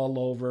turning the ball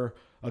over.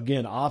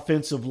 Again,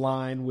 offensive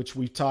line, which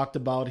we've talked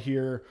about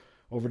here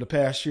over the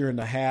past year and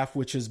a half,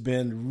 which has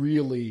been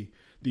really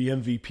the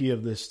MVP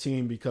of this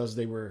team, because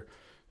they were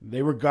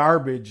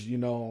garbage,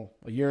 a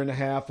year and a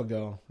half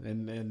ago,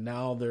 and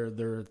now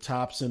they're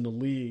tops in the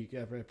league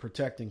at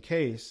protecting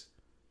Case.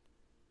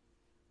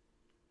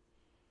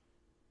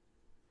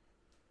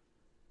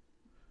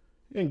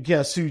 And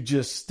guess who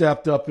just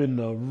stepped up in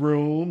the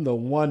room? The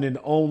one and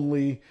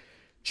only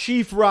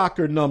Chief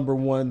Rocker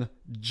 #1,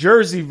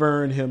 Jersey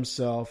Vern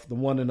himself, the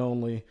one and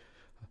only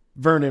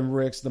Vernon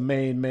Ricks, the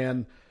main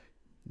man,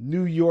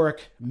 New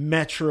York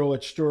Metro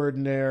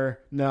extraordinaire,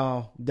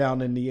 now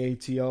down in the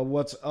ATL.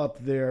 What's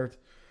up there,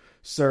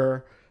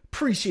 sir?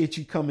 Appreciate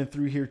you coming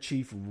through here,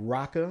 Chief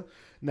Rocker.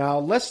 Now,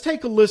 let's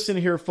take a listen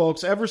here,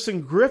 folks.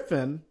 Everson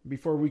Griffen,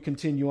 before we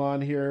continue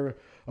on here,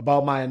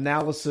 about my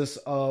analysis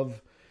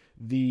of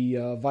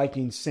the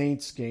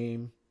Vikings-Saints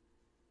game.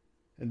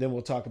 And then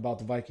we'll talk about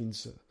the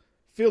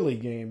Vikings-Philly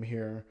game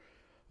here.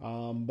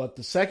 But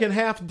the second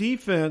half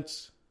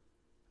defense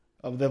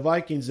of the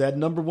Vikings, that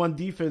 #1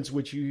 defense,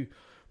 which you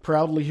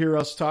proudly hear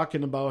us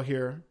talking about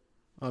here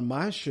on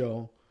my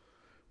show,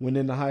 went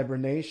into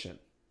hibernation.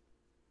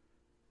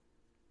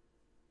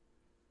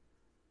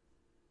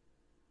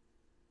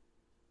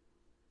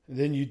 And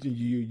then you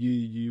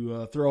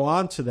throw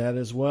on to that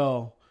as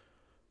well.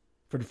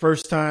 For the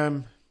first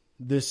time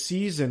this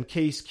season,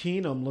 Case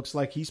Keenum looks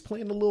like he's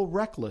playing a little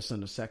reckless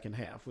in the second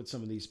half with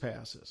some of these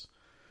passes.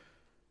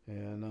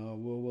 And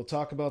we'll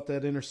talk about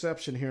that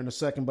interception here in a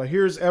second. But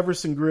here's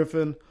Everson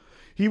Griffen.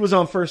 He was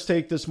on First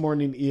Take this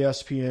morning,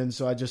 ESPN,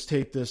 so I just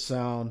taped this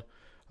sound.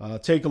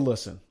 Take a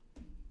listen.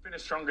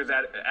 Finish stronger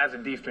as a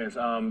defense.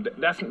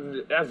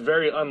 That's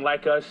very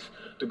unlike us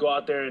to go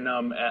out there and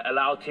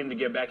allow a team to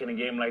get back in a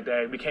game like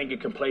that. We can't get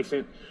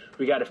complacent.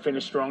 We got to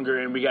finish stronger,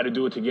 and we got to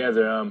do it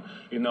together.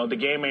 The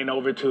game ain't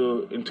over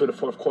until the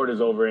fourth quarter's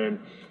over, and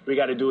we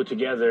got to do it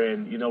together.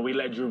 And we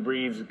let Drew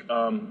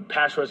Brees.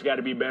 Pass rush got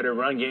to be better.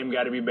 Run game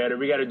got to be better.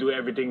 We got to do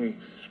everything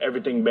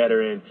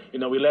better. And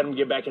we let them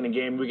get back in the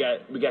game. We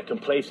got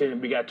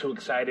complacent. We got too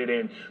excited,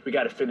 and we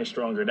got to finish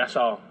stronger. That's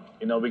all.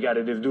 We got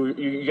to just do.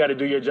 You got to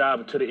do your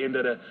job to the end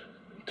of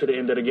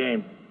the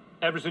game.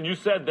 Everson, you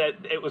said that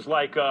it was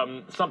like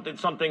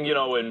something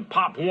in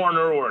Pop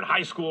Warner or in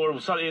high school or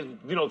something,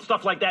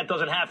 stuff like that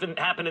doesn't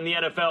happen in the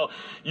NFL.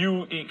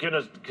 You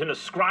can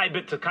ascribe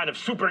it to kind of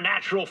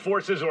supernatural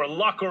forces or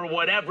luck or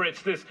whatever.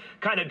 It's this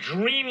kind of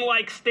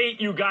dreamlike state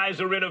you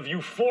guys are in of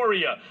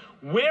euphoria.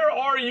 Where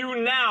are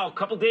you now? A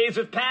couple days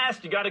have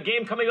passed. You got a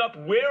game coming up.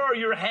 Where are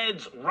your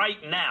heads right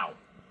now?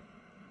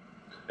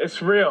 It's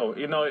real.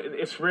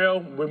 It's real.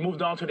 We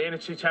moved on to the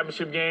NFC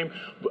Championship game.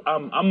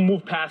 I'm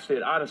moved past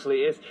it,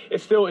 honestly.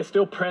 It's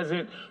still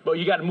present, but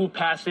you got to move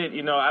past it.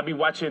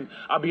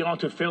 I'll be on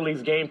to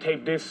Philly's game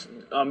tape this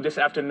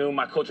afternoon.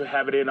 My coach will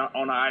have it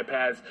on our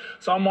iPads.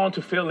 So I'm on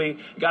to Philly.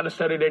 Got to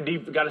study their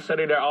got to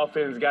study their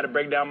offense. Got to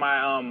break down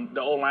my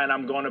the O-line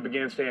I'm going up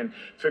against and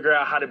figure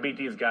out how to beat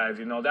these guys.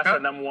 That's our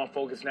 #1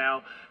 focus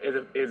now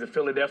is the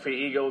Philadelphia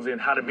Eagles and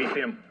how to beat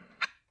them.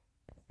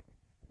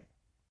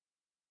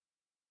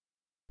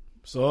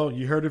 So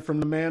you heard it from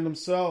the man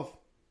himself.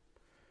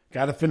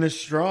 Got to finish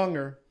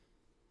stronger.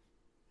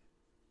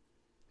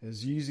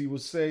 As Yeezy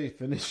would say,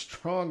 finish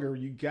stronger.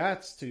 You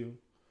got to.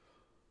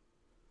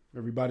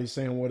 Everybody's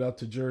saying what up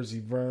to Jersey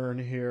Vern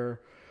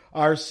here.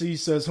 RC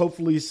says,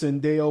 hopefully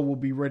Sendeo will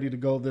be ready to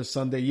go this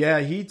Sunday.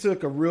 Yeah, he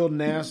took a real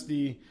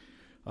nasty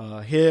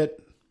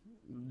hit.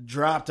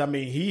 Dropped.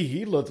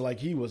 He looked like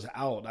he was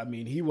out.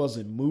 He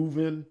wasn't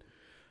moving.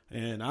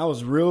 And I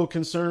was real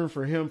concerned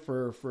for him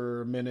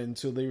for a minute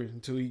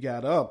until he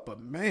got up. But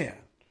man,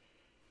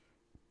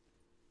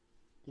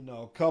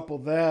 couple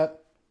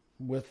that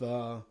with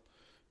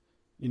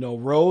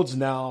Rhodes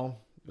now,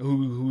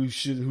 who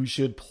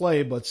should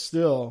play, but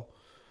still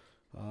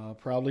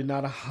probably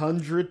not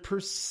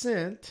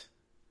 100%.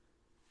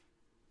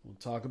 We'll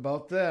talk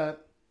about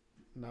that.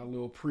 Now a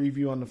little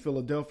preview on the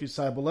Philadelphia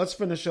side, but let's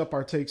finish up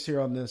our takes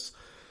here on this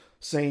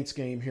Saints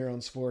game here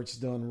on Sports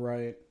Done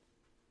Right.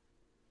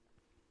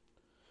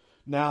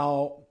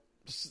 Now,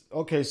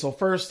 okay, so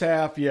first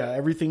half, yeah,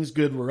 everything's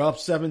good. We're up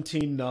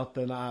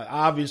 17-0.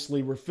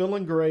 Obviously, we're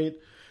feeling great.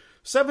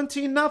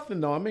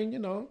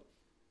 17-0, though.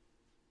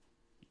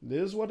 It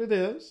is what it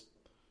is.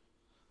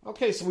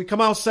 Okay, so we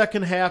come out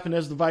second half, and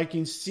as the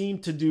Vikings seem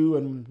to do,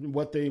 and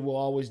what they will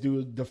always do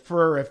is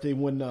defer if they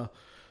win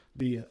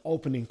the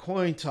opening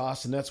coin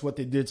toss, and that's what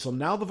they did. So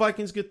now the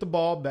Vikings get the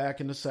ball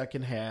back in the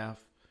second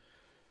half,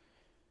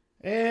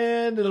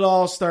 and it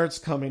all starts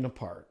coming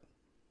apart.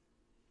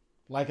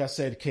 Like I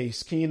said,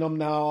 Case Keenum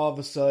now all of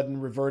a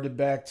sudden reverted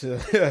back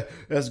to,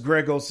 as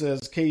Grego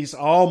says, Case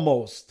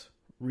almost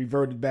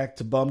reverted back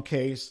to bum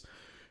Case.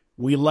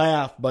 We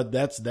laugh, but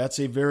that's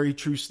a very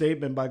true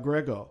statement by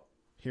Grego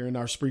here in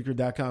our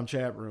Spreaker.com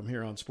chat room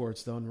here on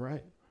Sports Done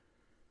Right.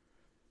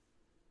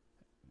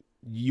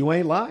 You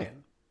ain't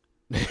lying.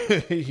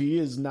 He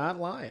is not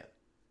lying.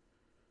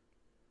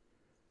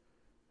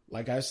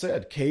 Like I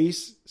said,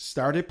 Case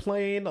started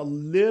playing a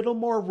little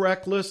more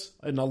reckless,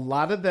 and a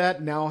lot of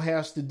that now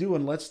has to do,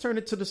 and let's turn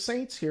it to the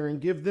Saints here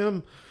and give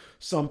them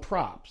some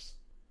props,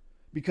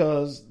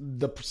 because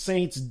the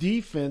Saints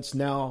defense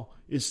now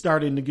is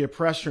starting to get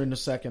pressure in the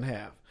second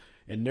half,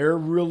 and they're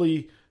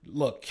really,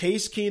 look,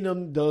 Case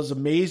Keenum does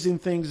amazing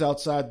things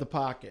outside the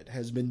pocket,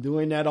 has been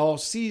doing that all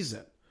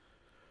season,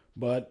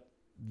 but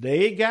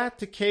they got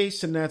to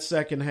Case in that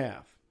second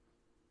half.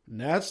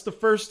 And that's the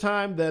first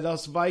time that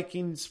us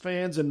Vikings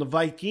fans and the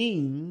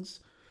Vikings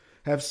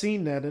have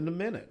seen that in a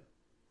minute.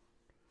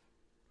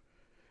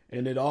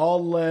 And it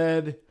all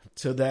led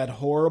to that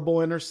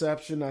horrible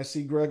interception. I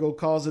see Grego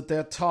calls it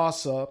that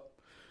toss-up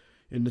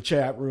in the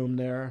chat room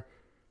there.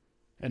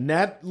 And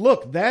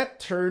that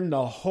turned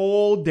the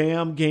whole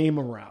damn game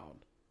around.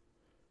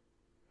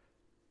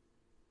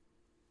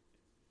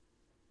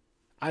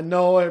 I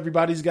know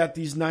everybody's got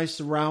these nice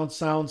surround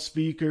sound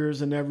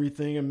speakers and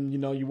everything. And,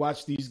 you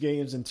watch these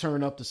games and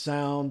turn up the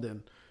sound,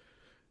 and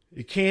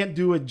it can't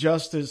do it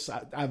justice.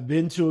 I've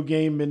been to a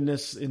game in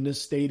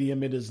this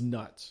stadium. It is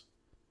nuts.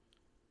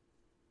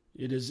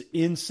 It is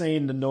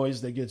insane, the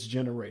noise that gets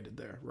generated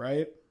there,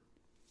 right?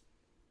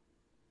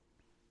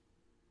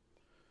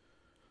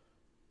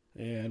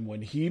 And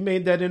when he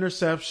made that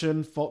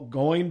interception,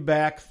 going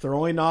back,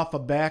 throwing off a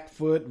back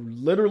foot,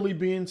 literally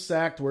being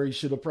sacked where he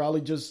should have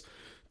probably just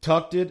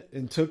tucked it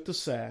and took the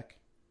sack,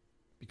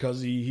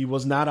 because he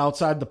was not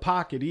outside the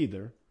pocket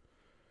either.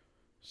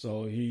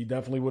 So he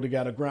definitely would have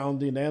got a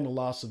grounding and a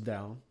loss of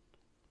down.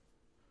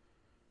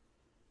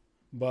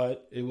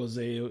 But it was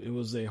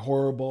a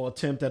horrible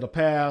attempt at a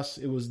pass.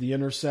 It was the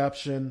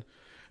interception,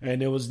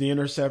 and it was the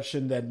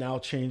interception that now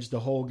changed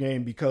the whole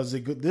game, because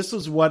this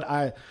is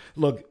what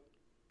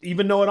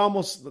even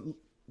though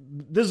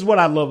this is what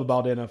I love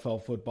about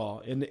NFL football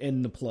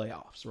in the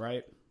playoffs,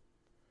 right?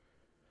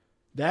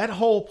 That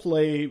whole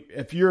play,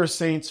 if you're a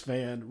Saints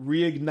fan,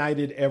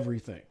 reignited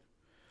everything.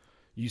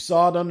 You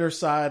saw it on their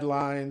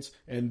sidelines,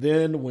 and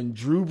then when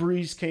Drew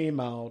Brees came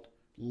out,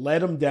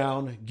 let him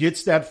down,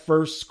 gets that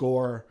first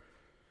score,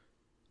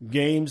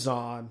 game's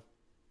on.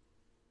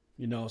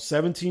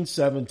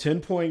 17-7,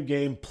 10-point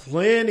game,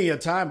 plenty of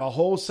time, a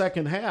whole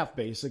second half,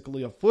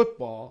 basically, of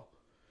football.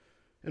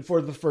 And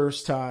for the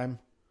first time,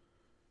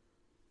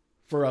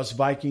 for us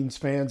Vikings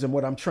fans, and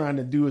what I'm trying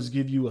to do is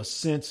give you a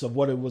sense of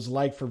what it was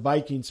like for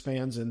Vikings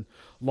fans and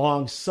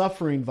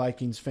long-suffering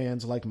Vikings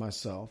fans like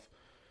myself.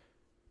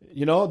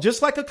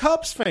 Just like a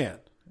Cubs fan.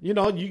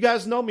 You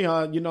guys know me.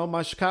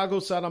 My Chicago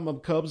side, I'm a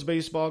Cubs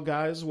baseball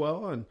guy as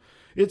well, and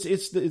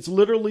it's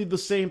literally the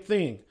same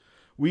thing.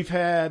 We've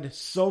had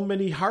so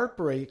many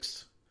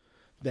heartbreaks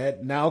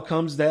that now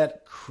comes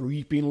that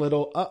creeping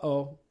little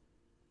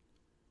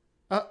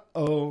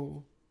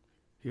uh-oh.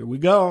 Here we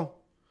go.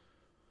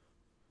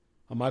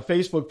 On my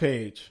Facebook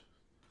page.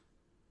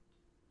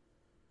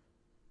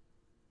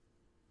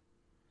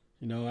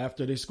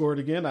 After they scored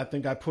again, I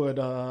think I put,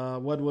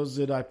 what was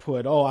it I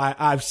put? Oh,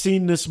 I've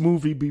seen this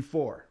movie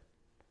before.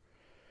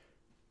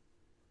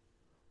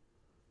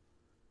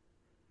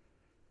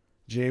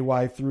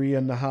 JY3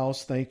 in the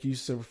house. Thank you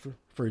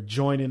for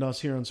joining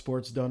us here on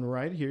Sports Done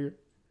Right here.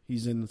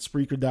 He's in the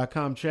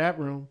Spreaker.com chat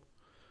room.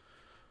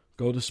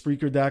 Go to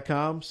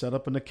Spreaker.com, set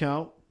up an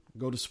account,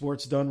 go to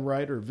Sports Done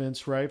Right or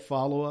Vince Wright,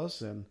 follow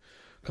us, and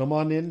come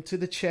on into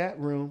the chat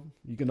room.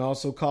 You can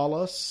also call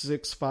us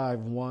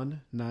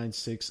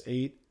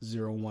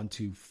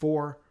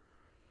 651-968-0124.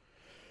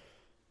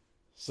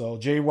 So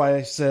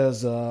JY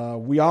says,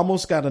 we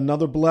almost got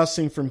another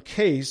blessing from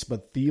Case,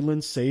 but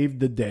Thielen saved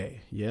the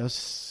day.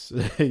 Yes,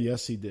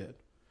 yes, he did.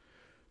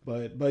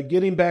 But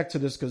getting back to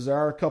this, because there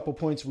are a couple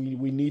points we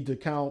need to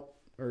count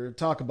or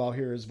talk about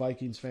here as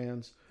Vikings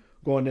fans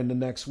going into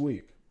next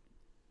week.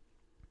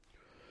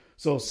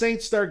 So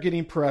Saints start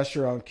getting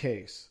pressure on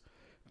Case.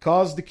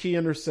 Caused the key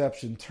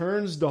interception.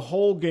 Turns the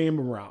whole game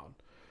around.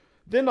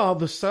 Then all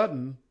of a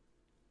sudden,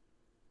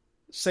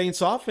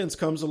 Saints offense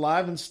comes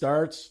alive and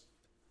starts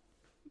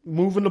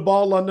moving the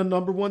ball on the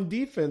number one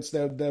defense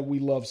that we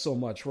love so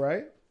much,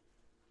 right?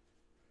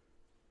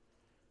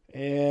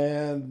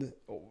 And,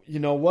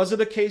 was it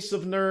a case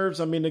of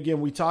nerves? I mean,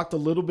 again, we talked a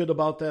little bit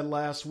about that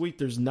last week.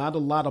 There's not a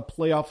lot of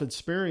playoff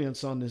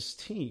experience on this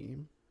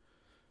team.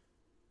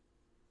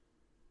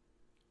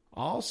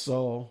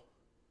 Also,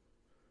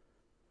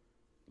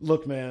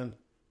 look, man,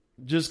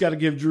 just got to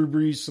give Drew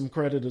Brees some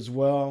credit as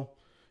well.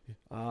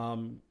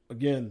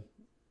 Again,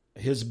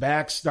 his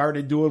back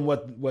started doing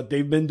what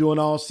they've been doing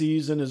all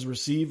season, his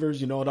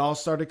receivers. It all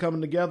started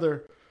coming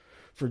together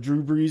for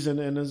Drew Brees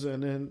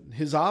and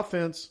his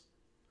offense.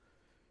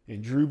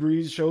 And Drew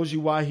Brees shows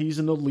you why he's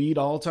an elite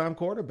all-time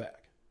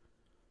quarterback.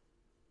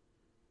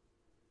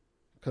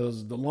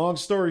 Because the long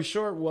story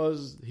short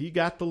was he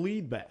got the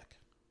lead back.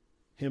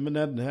 Him and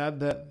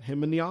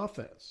the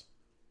offense.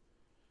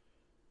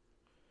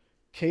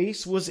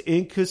 Case was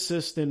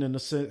inconsistent in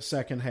the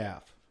second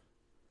half.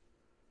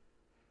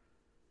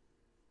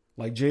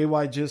 Like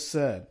JY just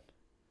said.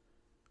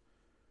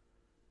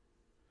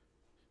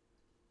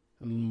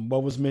 And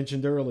what was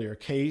mentioned earlier,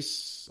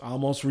 Case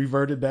almost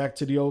reverted back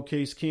to the old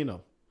Case Keenum.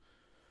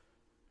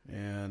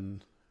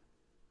 And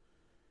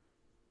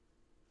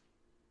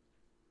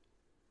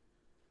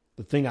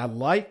the thing I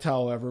liked,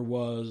 however,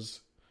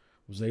 was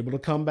able to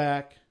come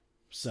back,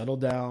 settle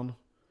down,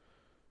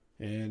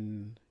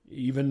 and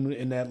even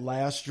in that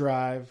last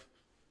drive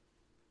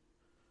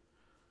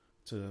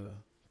to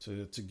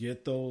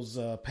get those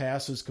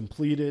passes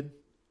completed,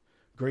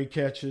 Great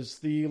catches,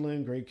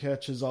 Thielen. Great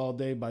catches all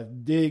day by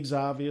Diggs,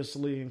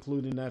 obviously,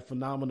 including that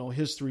phenomenal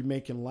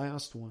history-making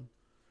last one.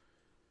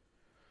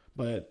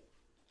 But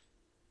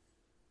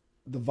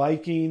the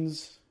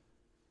Vikings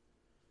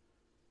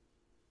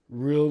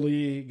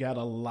really got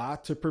a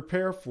lot to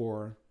prepare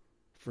for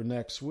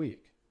next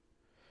week.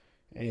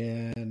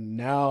 And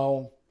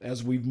now,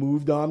 as we've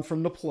moved on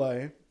from the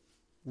play,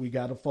 we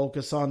got to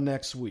focus on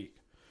next week.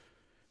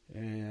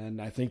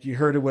 And I think you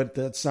heard it with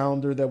that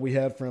sounder that we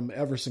had from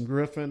Everson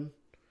Griffin,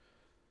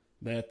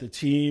 that the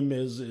team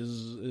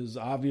is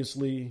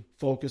obviously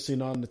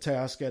focusing on the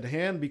task at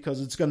hand because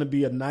it's going to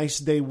be a nice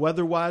day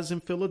weather-wise in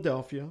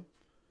Philadelphia.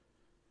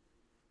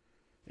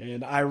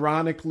 And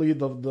ironically,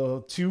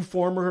 the two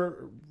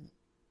former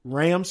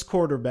Rams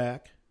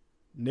quarterback,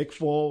 Nick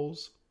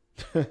Foles,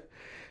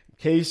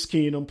 Case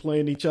Keenum,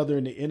 playing each other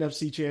in the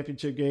NFC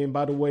Championship game.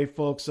 By the way,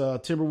 folks,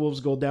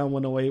 Timberwolves go down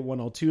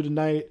 108-102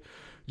 tonight.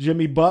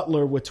 Jimmy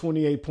Butler with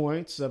 28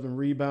 points, 7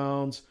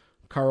 rebounds.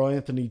 Karl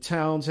Anthony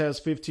Towns has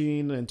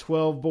 15 and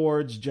 12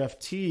 boards. Jeff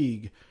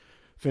Teague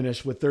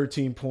finished with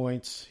 13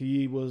 points.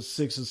 He was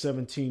 6 of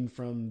 17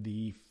 from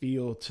the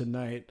field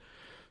tonight.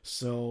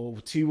 So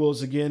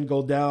T-Wolves again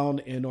go down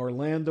in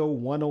Orlando,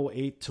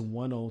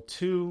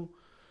 108-102.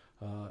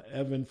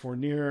 Evan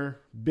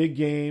Fournier, big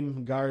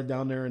game, guard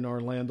down there in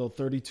Orlando,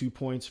 32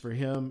 points for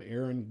him.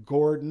 Aaron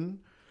Gordon,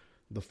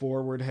 the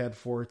forward, had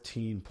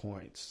 14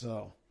 points.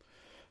 So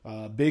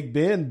Big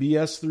Ben,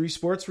 BS3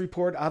 Sports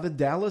Report out of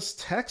Dallas,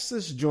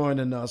 Texas,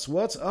 joining us.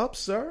 What's up,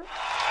 sir?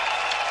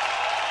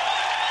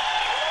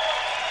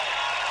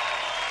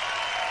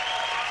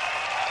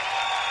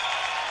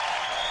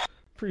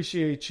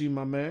 Appreciate you,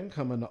 my man,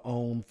 coming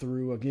on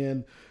through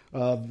again.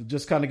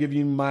 Just kind of give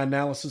you my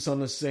analysis on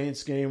the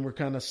Saints game. We're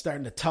kind of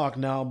starting to talk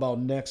now about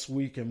next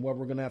week and what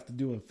we're going to have to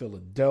do in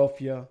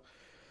Philadelphia.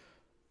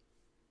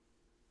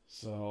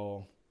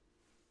 So,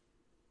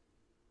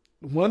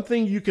 one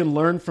thing you can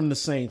learn from the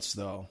Saints,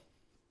 though,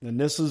 and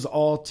this is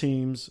all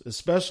teams,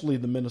 especially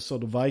the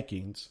Minnesota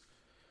Vikings,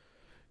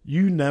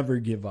 you never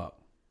give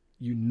up.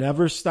 You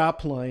never stop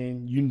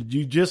playing.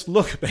 You just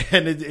look,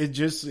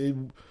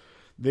 man,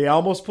 they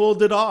almost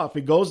pulled it off.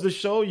 It goes to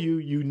show you,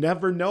 you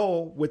never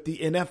know with the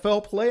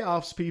NFL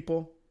playoffs,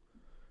 people.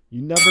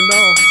 You never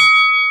know.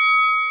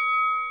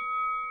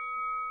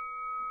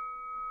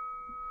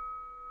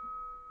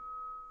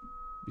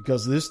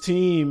 Because this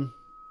team,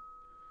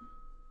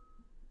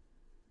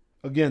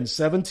 again,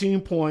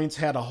 17 points,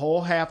 had a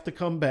whole half to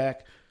come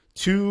back.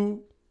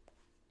 Two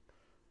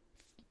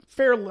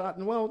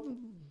fairly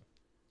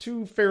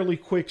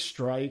quick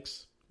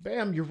strikes.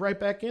 Bam, you're right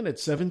back in it,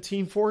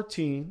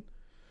 17-14.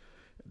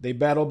 They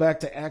battle back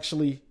to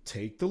actually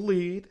take the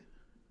lead.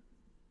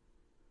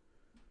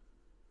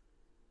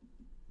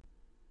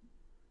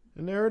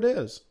 And there it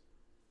is.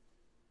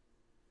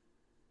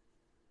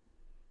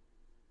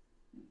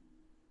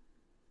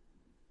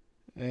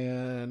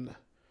 And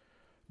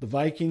the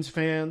Vikings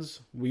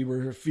fans, we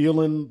were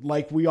feeling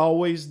like we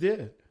always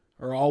did,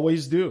 or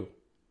always do.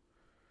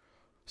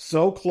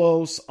 So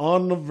close,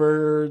 on the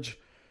verge,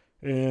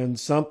 and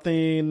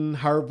something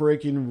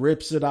heartbreaking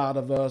rips it out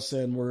of us,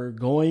 and we're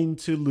going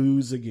to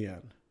lose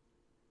again.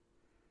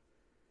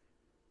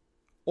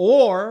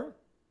 Or,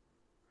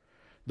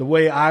 the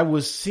way I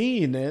was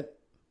seeing it,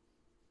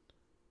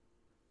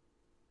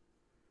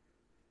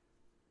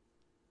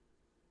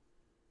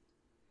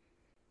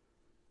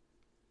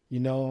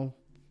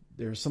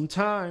 there's some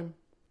time.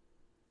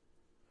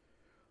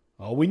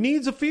 All we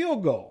need is a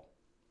field goal.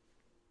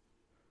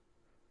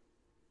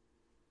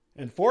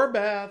 And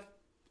Forbath,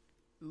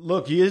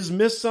 look, he has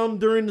missed some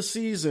during the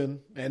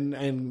season, and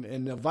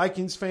the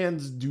Vikings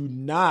fans do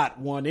not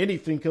want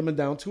anything coming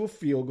down to a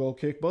field goal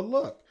kick. But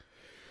look,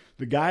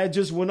 the guy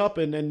just went up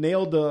and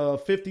nailed a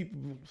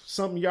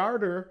 50-something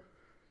yarder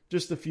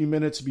just a few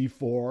minutes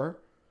before.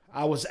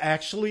 I was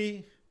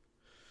actually,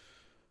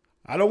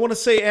 I don't want to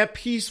say at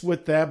peace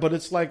with that, but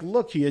it's like,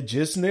 look, he had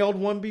just nailed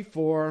one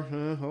before.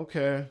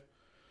 Okay.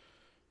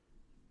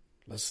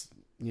 Let's,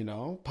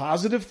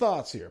 positive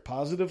thoughts here,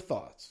 positive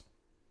thoughts.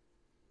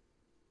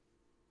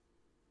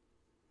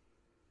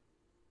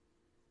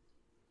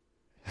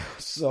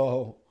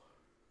 So,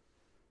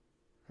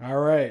 all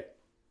right,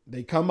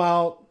 they come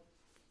out,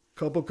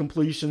 couple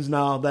completions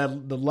now.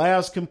 That the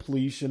last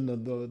completion,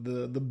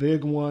 the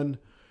big one,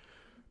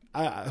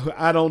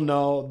 I don't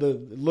know.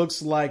 It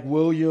looks like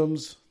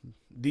Williams,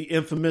 the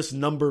infamous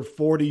number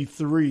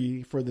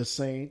 43 for the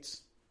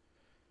Saints,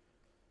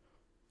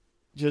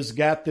 just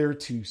got there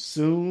too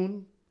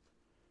soon.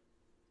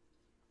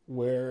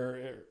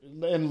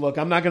 And look,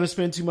 I'm not going to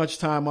spend too much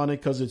time on it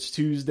because it's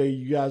Tuesday.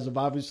 You guys have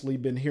obviously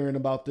been hearing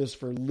about this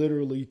for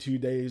literally 2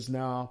 days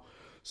now.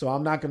 So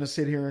I'm not going to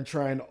sit here and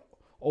try and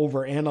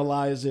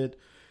overanalyze it.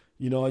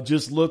 It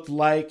just looked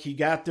like he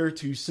got there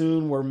too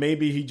soon, where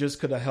maybe he just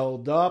could have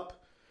held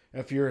up.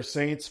 If you're a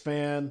Saints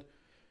fan,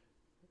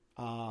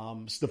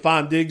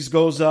 Stephon Diggs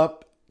goes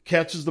up,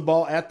 catches the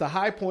ball at the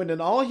high point,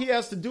 and all he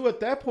has to do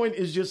at that point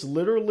is just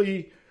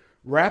literally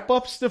wrap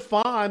up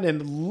Stephon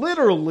and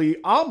literally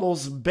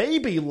almost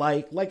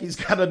baby-like he's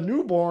got a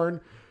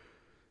newborn,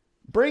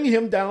 bring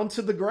him down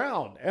to the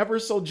ground. Ever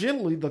so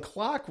gently, the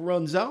clock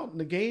runs out and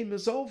the game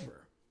is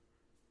over.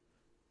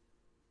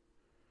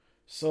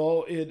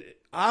 So it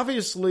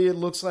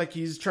looks like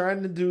he's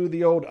trying to do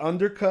the old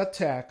undercut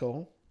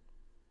tackle.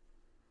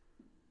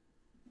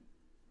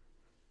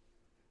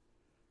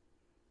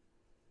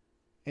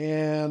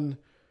 And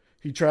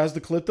he tries to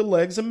clip the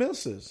legs and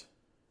misses.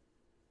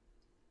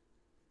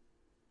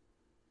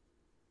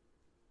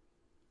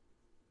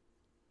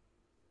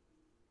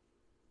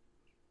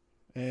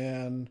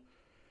 And,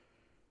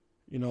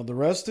 the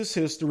rest is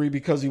history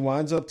because he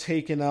winds up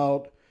taking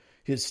out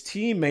his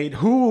teammate,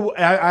 who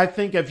I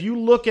think if you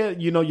look at,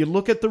 you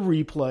look at the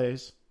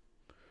replays,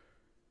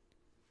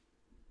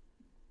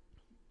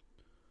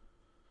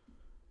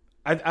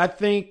 I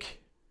think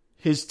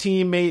his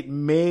teammate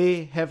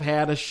may have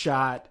had a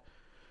shot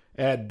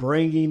at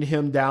bringing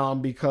him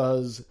down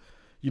because,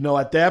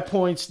 at that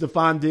point,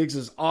 Stephon Diggs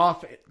is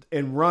off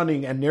and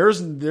running, and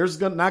there's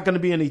not going to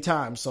be any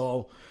time.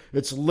 So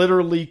it's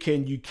literally,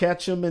 can you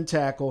catch him and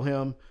tackle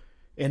him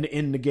and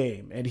end the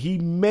game? And he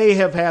may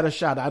have had a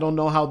shot. I don't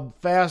know how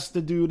fast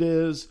the dude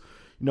is.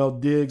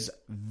 Diggs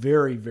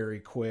very, very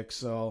quick.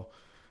 So,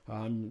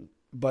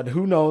 but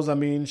who knows? I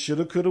mean,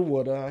 shoulda, coulda,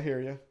 woulda. I hear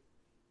you.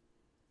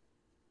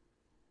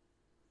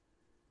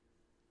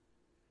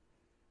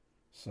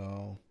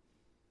 So,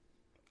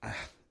 I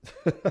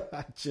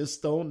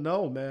just don't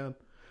know, man.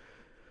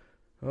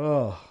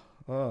 Oh.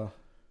 Oh,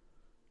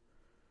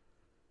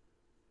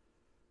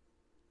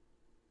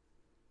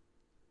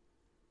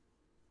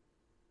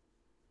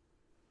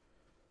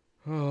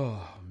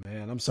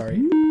 man, I'm sorry.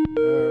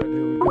 All right,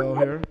 here we go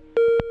here.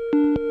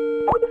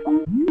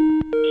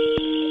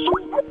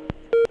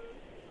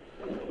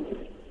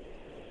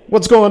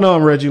 What's going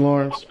on, Reggie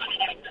Lawrence?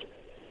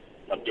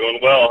 I'm doing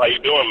well. How you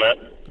doing, man?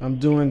 I'm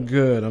doing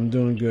good.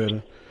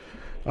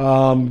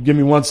 Give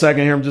me 1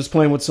 second here. I'm just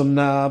playing with some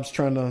knobs,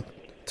 trying to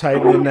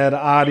tighten in that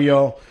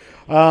audio.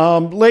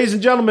 Ladies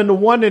and gentlemen, the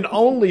one and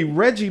only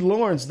Reggie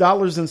Lawrence,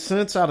 Dollars and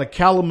Cents out of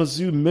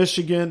Kalamazoo,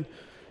 Michigan,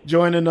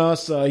 joining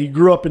us. He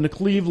grew up in the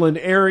Cleveland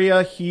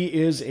area. He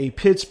is a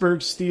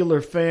Pittsburgh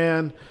Steelers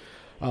fan,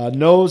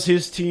 knows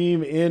his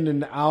team in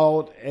and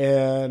out.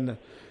 And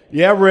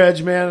yeah,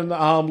 Reg, man,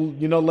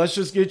 let's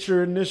just get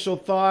your initial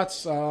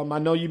thoughts. I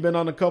know you've been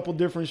on a couple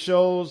different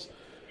shows.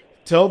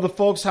 Tell the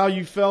folks how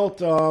you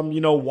felt,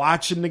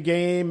 watching the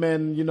game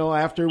and,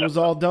 after it was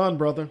all done,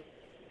 brother.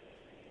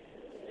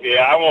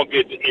 Yeah, I won't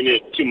get into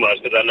it too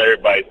much because I know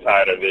everybody's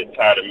tired of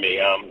me.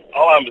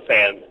 All I'm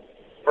saying,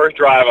 first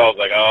drive, I was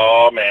like,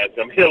 oh, man, it's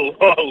going to be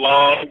a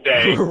long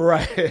day.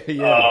 Right,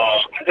 yeah.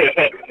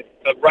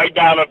 Right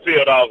down the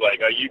field, I was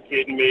like, are you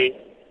kidding me?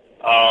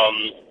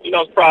 I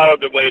was proud of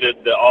the way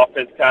that the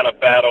offense kind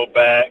of battled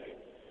back,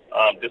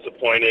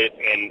 disappointed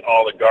in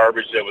all the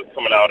garbage that was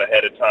coming out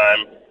ahead of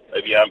time.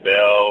 Le'Veon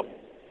Bell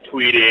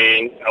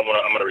tweeting, I'm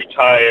gonna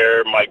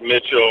retire. Mike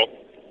Mitchell,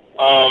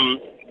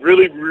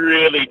 really,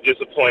 really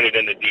disappointed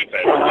in the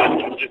defense.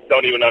 I just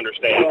don't even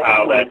understand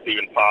how that's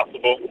even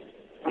possible.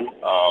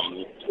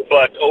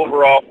 But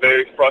overall,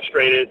 very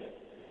frustrated.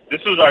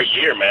 This was our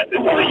year, man.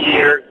 This is a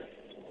year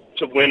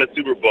to win a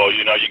Super Bowl.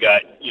 You got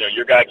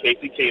your guy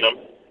Casey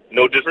Keenum.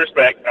 No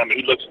disrespect, I mean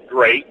he looks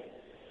great,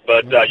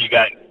 but you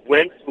got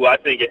Wentz, who I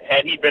think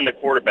had he been the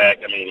quarterback,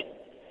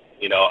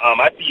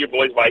 I see your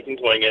boys Vikings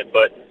winning it,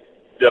 but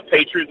the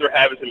Patriots are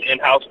having some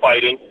in-house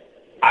fighting.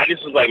 I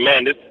just was like,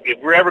 man, if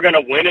we're ever going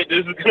to win it,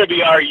 this is going to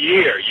be our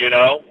year,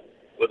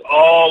 with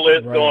all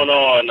this going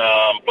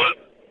on.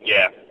 But,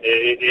 yeah,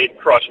 it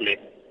crushed me.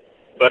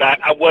 But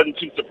I wasn't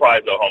too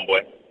surprised, though,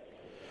 homeboy.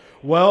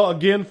 Well,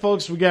 again,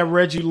 folks, we got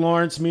Reggie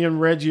Lawrence. Me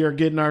and Reggie are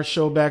getting our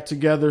show back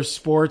together,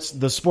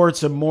 the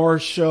Sports and More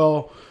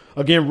show.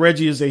 Again,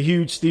 Reggie is a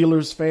huge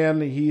Steelers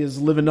fan. He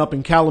is living up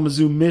in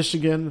Kalamazoo,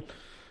 Michigan.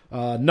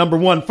 Number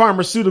one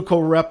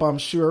pharmaceutical rep, I'm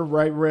sure,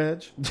 right,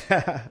 Reg?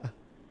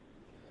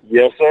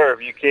 Yes, sir.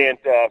 If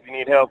you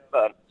need help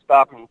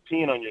stopping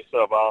peeing on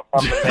yourself,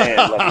 I'm the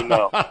man. Let me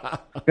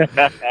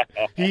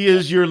know. He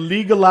is your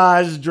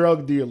legalized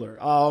drug dealer.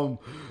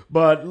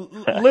 But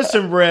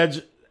listen,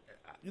 Reg,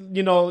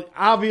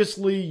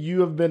 obviously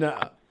you have been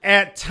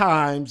at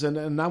times,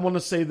 and I want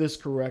to say this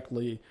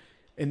correctly,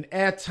 an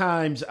at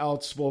times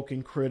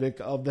outspoken critic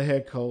of the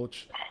head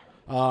coach,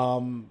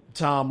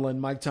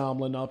 Mike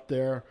Tomlin up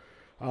there.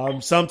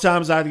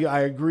 Sometimes I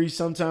agree,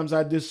 sometimes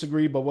I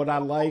disagree, but what I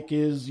like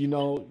is,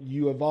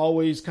 you have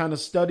always kind of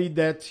studied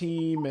that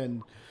team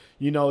and,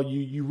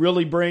 you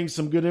really bring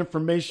some good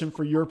information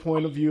for your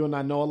point of view. And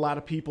I know a lot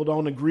of people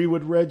don't agree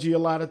with Reggie a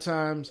lot of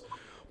times,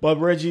 but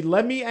Reggie,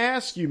 let me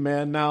ask you,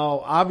 man,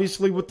 now,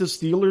 obviously with the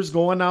Steelers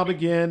going out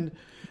again,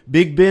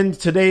 Big Ben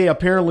today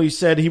apparently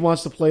said he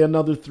wants to play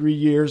another 3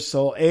 years.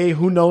 So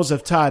who knows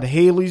if Todd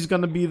Haley's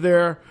going to be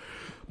there.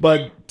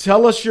 But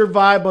tell us your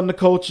vibe on the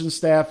coaching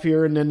staff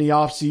here and in the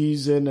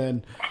offseason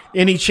and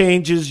any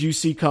changes you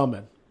see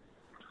coming.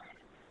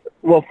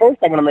 Well, first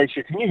I want to make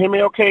sure. Can you hear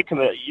me okay?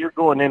 Because you're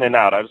going in and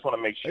out. I just want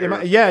to make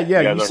sure. Yeah.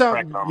 You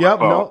sound. Yep.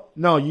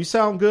 No. You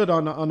sound good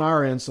on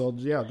our end. So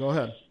yeah, go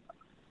ahead.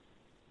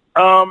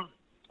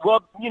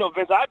 Well,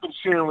 Vince, I've been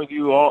sharing with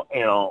you all,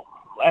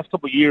 last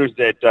couple of years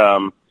that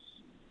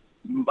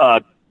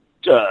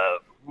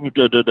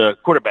the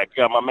quarterback,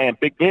 my man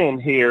Big Ben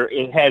here,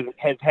 has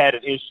had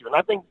an issue, and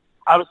I think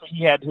obviously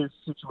he had his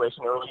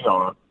situation early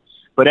on,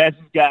 but as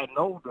he's gotten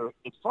older,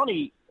 it's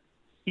funny.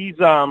 He's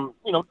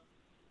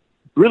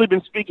really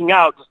been speaking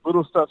out, just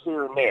little stuff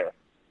here and there.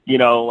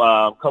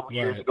 A couple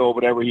years ago, or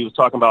whatever, he was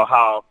talking about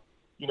how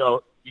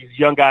these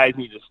young guys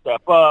need to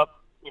step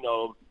up.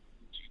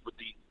 With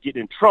the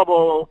getting in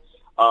trouble,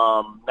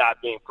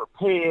 not being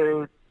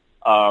prepared.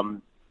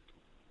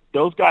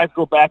 Those guys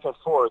go back and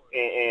forth,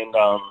 and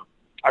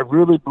I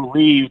really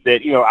believe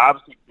that,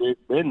 obviously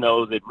Ben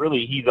knows that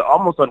really he's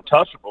almost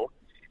untouchable,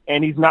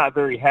 and he's not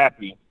very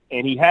happy,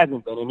 and he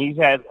hasn't been, and he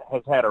has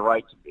had a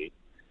right to be.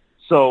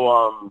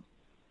 So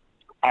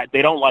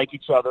they don't like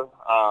each other.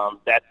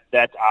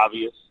 That's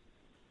obvious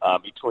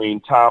between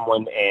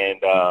Tomlin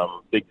and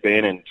Big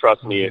Ben, and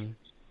trust me,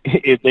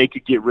 if they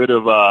could get rid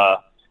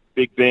of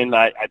Big Ben,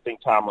 I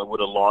think Tomlin would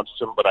have launched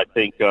him. But I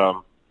think,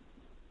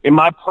 in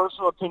my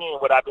personal opinion,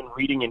 what I've been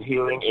reading and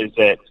hearing is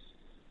that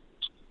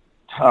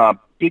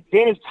Big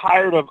Ben is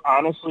tired of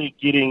honestly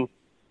getting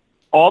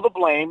all the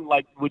blame,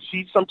 which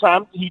he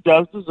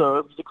does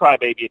deserve. He's a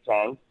crybaby at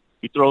times.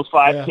 He throws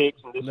 5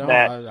 picks and this and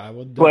that. I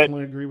would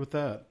definitely agree with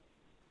that.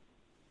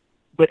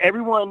 But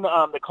everyone,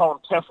 they call him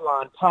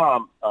Teflon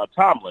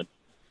Tomlin,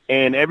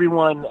 and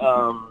everyone,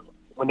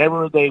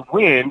 whenever they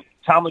win,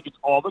 Tomlin gets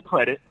all the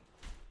credit.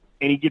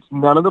 And he gets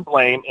none of the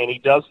blame, and he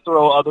does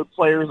throw other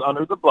players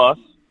under the bus.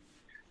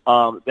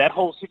 That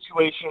whole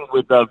situation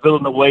with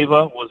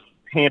Villanueva was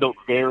handled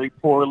very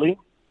poorly.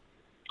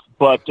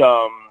 But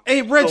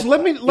hey, Reg,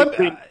 let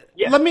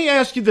me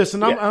ask you this,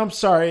 and I'm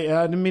sorry,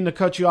 I didn't mean to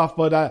cut you off,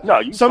 but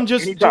some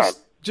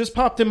just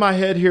popped in my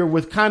head here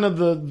with kind of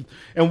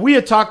and we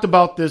had talked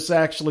about this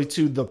actually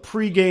too, the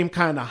pregame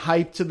kind of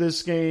hype to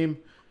this game.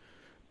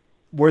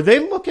 Were they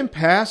looking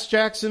past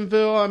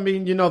Jacksonville? I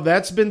mean,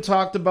 that's been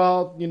talked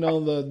about,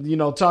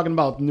 talking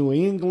about New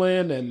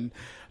England and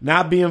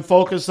not being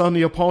focused on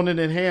the opponent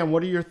in hand.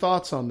 What are your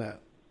thoughts on that?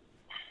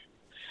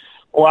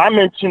 Well, I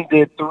mentioned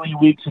it 3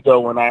 weeks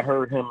ago when I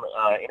heard him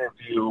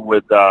interview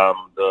with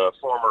the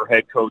former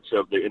head coach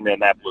of the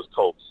Indianapolis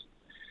Colts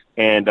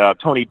and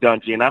Tony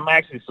Dungy. And I'm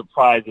actually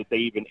surprised that they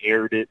even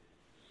aired it.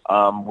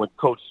 When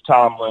Coach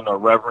Tomlin or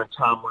Reverend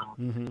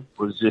Tomlin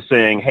was just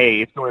saying, hey,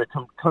 it's going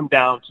to come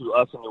down to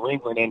us in New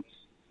England. And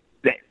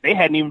they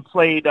hadn't even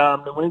played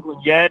New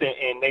England yet,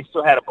 and they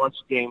still had a bunch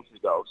of games to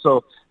go.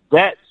 So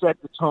that set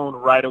the tone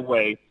right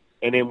away.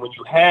 And then when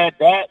you had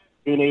that,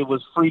 then it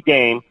was free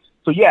game.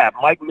 So, yeah,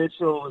 Mike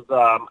Mitchell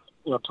was,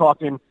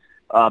 talking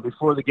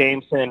before the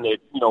game saying that,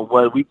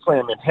 whether we play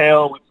them in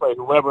hell, we play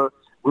whoever,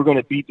 we're going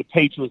to beat the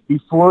Patriots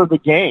before the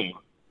game.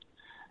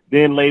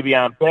 Then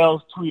Le'Veon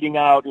Bell's tweeting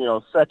out,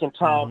 second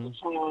time,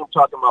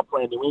 talking about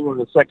playing New England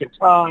the second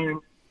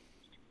time.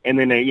 And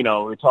then they,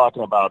 they're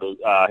talking about his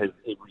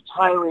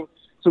retiring.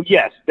 So,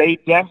 yes, they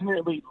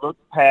definitely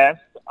looked past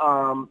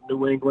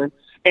New England.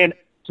 And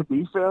to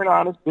be fair and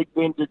honest, Big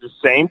Ben did the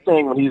same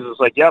thing when he was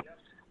like, yep,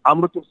 I'm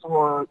looking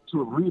forward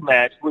to a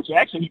rematch, which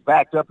actually he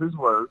backed up his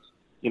words,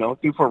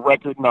 threw for a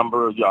record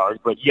number of yards.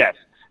 But, yes,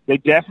 they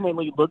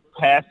definitely looked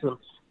past him,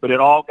 but it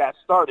all got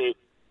started.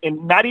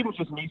 And not even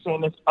just me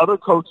saying this, other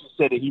coaches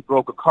said that he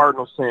broke a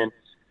cardinal sin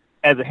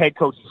as a head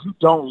coach. You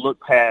don't look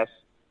past,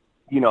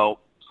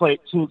 play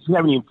teams who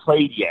haven't even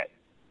played yet.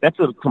 That's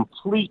a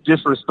complete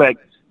disrespect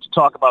to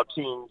talk about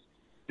teams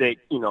that,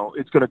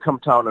 it's going to come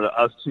down to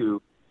us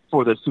two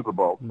for the Super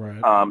Bowl.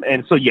 Right.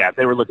 And so, yeah,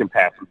 they were looking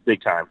past him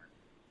big time.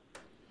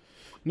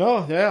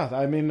 No, yeah.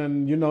 I mean,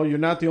 and you're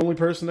not the only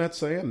person that's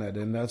saying that,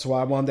 and that's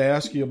why I wanted to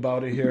ask you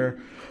about it here.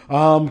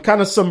 Kind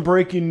of some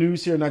breaking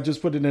news here, and I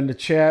just put it in the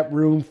chat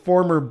room.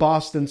 Former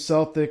Boston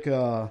Celtic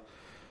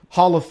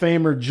Hall of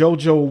Famer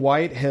JoJo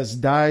White has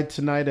died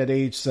tonight at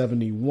age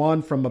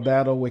 71 from a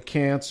battle with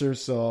cancer.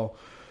 So,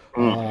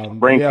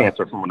 brain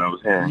cancer, from what I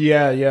was hearing.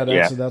 Yeah,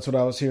 that's what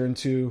I was hearing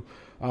too.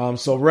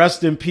 So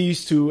rest in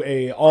peace to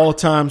a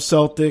all-time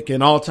Celtic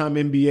and all-time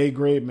NBA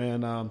great,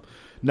 man.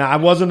 Now, I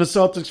wasn't a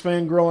Celtics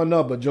fan growing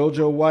up, but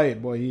JoJo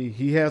White, boy,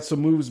 he had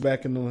some moves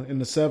back in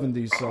the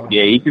 70s. So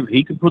yeah,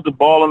 he could put the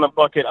ball in the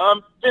bucket.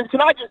 Vince,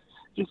 can I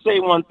just say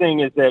one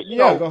thing? Is that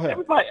go ahead.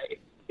 Everybody,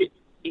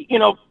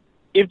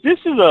 if this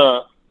is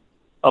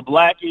a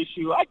black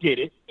issue, I get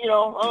it.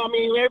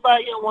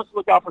 Everybody wants to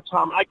look out for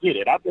Tom. I get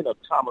it. I've been a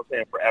Thomas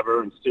fan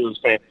forever and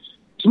Steelers fan.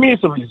 To me,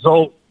 it's a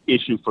result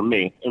issue for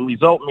me, and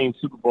result means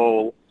Super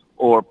Bowl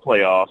or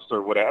playoffs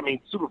or whatever. I mean,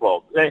 Super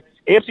Bowl,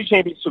 AFC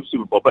Championship,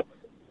 Super Bowl, but.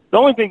 The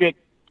only thing that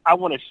I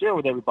want to share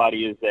with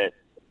everybody is that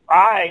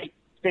I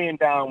stand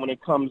down when it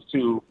comes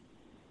to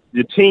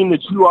the team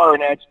that you are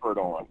an expert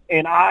on.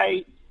 And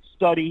I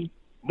study.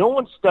 No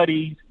one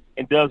studies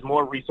and does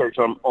more research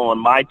on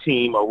my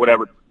team or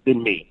whatever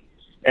than me.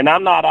 And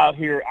I'm not out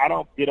here. I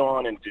don't get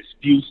on and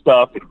dispute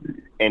stuff,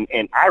 and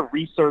I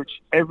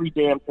research every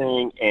damn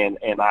thing, and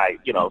I,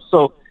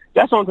 so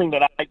that's one thing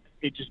that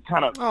it just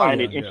kind of find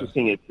it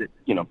interesting is that,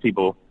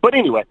 people. But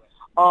anyway,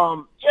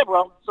 yeah,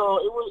 bro. So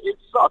it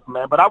sucked,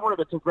 man. But I wanted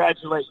to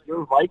congratulate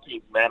your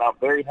Vikings, man. I'm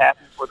very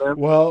happy for them.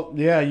 Well,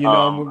 yeah,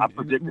 I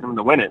predicted them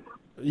to win it.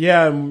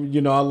 Yeah, I'm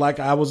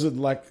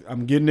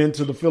getting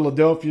into the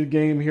Philadelphia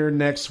game here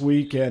next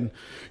week. And,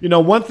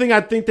 one thing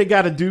I think they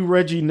got to do,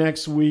 Reggie,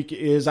 next week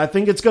is I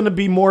think it's going to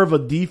be more of a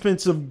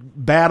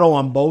defensive battle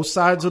on both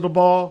sides of the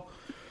ball.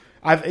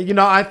 I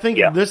think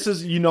this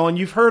is, and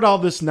you've heard all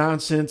this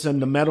nonsense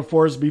and the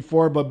metaphors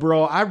before, but,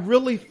 bro, I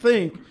really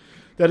think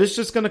that it's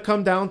just going to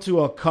come down to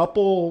a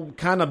couple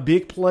kind of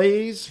big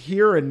plays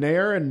here and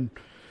there. And,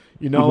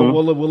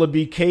 will it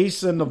be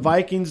Case and the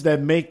Vikings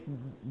that make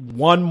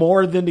one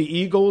more than the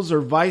Eagles or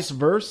vice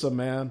versa,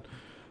 man?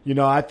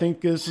 I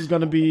think this is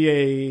going to be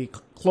a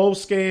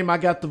close game. I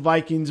got the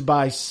Vikings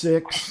by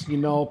 6,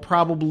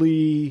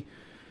 probably,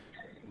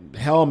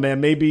 hell,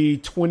 man, maybe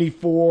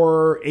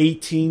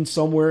 24-18,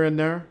 somewhere in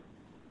there.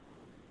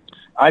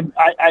 I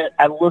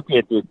look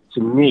at it,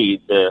 to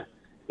me, the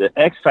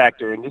X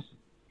factor in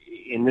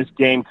this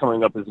game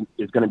coming up is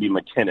going to be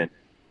McKinnon.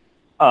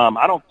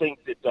 I don't think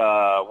that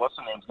what's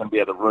the name's going to be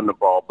able to run the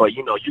ball, but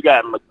you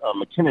got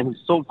McKinnon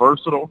who's so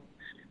versatile.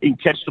 He can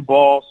catch the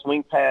ball,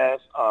 swing pass.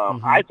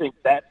 I think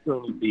that's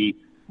going to be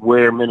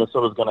where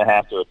Minnesota's going to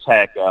have to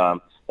attack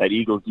that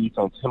Eagles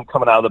defense. Him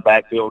coming out of the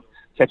backfield,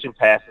 catching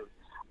passes.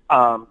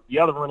 The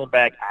other running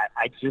back,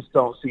 I just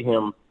don't see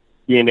him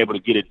being able to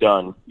get it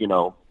done.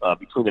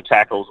 Between the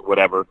tackles or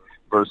whatever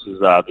versus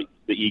the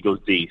Eagles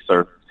D,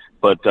 sir.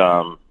 But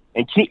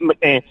Case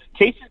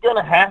is going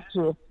to have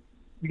to.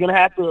 You're going to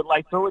have to,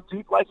 throw it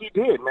deep like he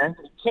did, man.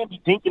 You can't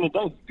be dinking and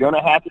dunking. You're going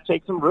to have to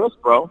take some risks,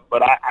 bro.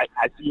 But I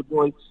see your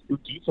boy, your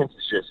defense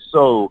is just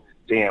so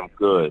damn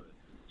good.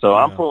 So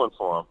I'm pulling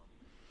for him.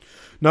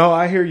 No,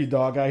 I hear you,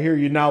 dog. I hear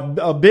you. Now,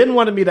 Ben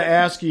wanted me to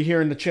ask you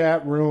here in the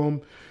chat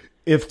room,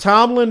 if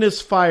Tomlin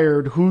is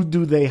fired, who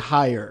do they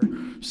hire?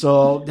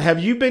 So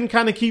have you been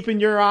kind of keeping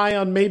your eye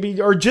on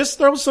maybe, or just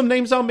throw some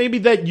names out maybe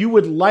that you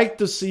would like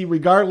to see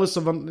regardless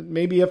of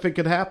maybe if it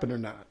could happen or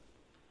not?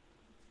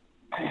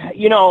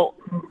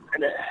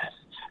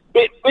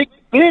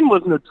 Ben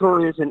was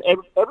notorious, and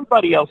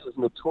everybody else is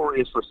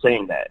notorious for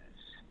saying that.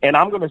 And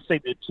I'm going to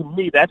say that, to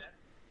me, that's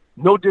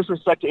no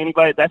disrespect to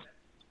anybody. That's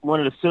one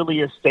of the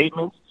silliest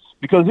statements,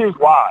 because here's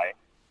why.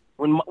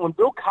 When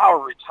Bill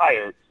Cowher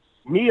retired,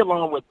 me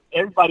along with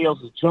everybody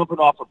else is jumping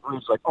off a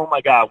bridge like, oh,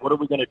 my God, what are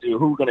we going to do?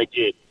 Who are we going to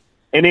get?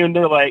 And then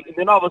they're like, and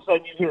then all of a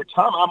sudden you hear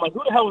Tomlin. I'm like,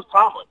 who the hell is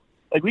Tomlin?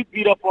 Like, we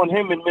beat up on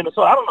him in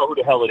Minnesota. I don't know who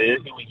the hell it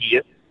is, who he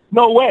is.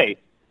 No way.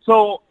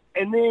 So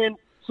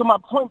my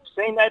point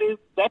saying that is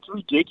that's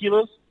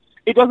ridiculous.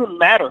 It doesn't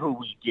matter who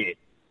we get,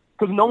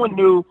 because no one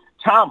knew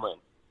Tomlin.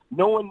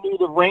 No one knew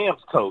the Rams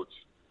coach,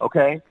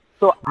 okay?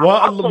 So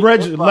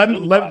Reggie,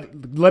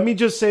 let me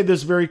just say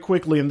this very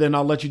quickly, and then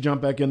I'll let you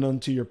jump back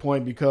into your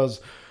point,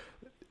 because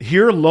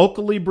here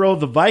locally, bro,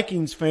 the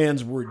Vikings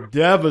fans were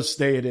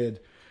devastated.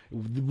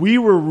 We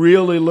were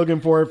really looking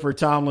forward for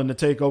Tomlin to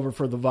take over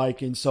for the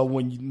Vikings. So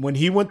when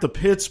he went to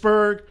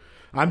Pittsburgh,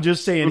 I'm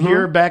just saying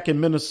here back in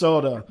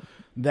Minnesota,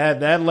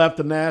 that left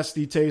a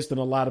nasty taste in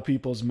a lot of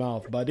people's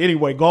mouth. But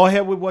anyway, go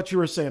ahead with what you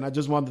were saying. I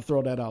just wanted to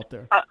throw that out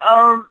there.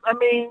 I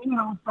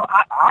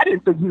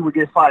didn't think he would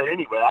get fired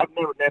anyway. I've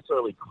never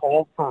necessarily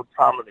called for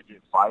Tomlin to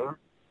get fired.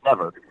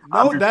 Never.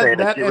 No,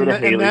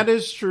 that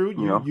is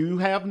true. You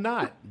have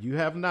not. You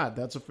have not.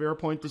 That's a fair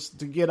point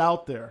to get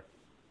out there.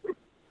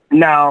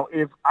 Now,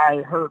 if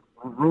I heard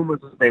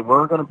rumors that they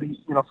were going to be,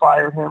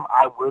 fire him,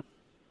 I would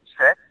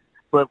check.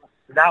 But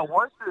now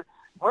once they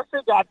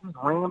got this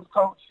Rams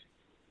coach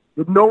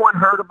that no one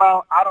heard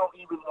about, I don't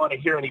even want to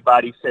hear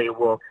anybody say,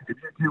 well, if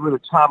you get rid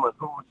of Tomlin,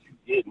 who would you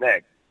get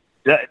next?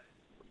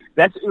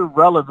 That's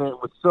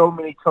irrelevant with so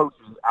many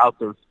coaches out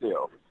there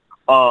still.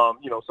 So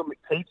many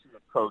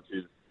Patriot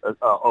coaches,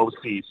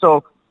 OC.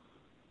 So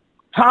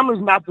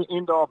Tomlin's not the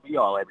end-all,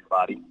 be-all,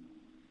 everybody.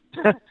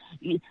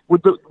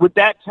 With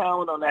that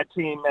talent on that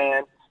team,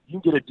 man,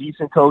 you can get a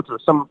decent coach or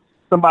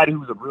somebody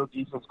who's a real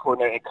defense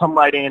coordinator and come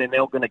right in, and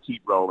they're going to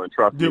keep rolling.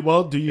 Trust me.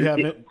 Well, do you have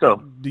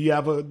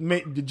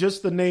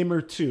just the name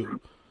or two?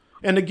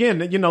 And again,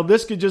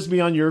 this could just be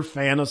on your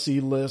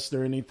fantasy list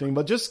or anything,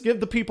 but just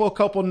give the people a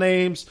couple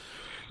names,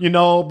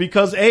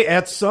 because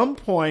at some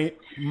point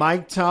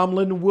Mike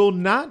Tomlin will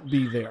not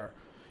be there.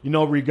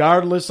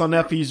 Regardless on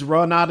if he's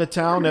run out of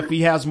town, if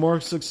he has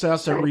more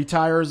success and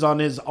retires on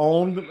his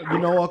own,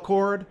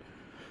 accord.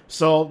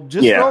 So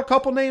just throw a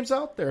couple names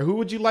out there. Who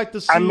would you like to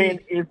see? I mean,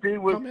 if he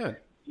was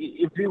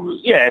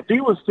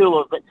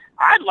still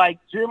I'd like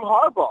Jim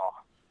Harbaugh.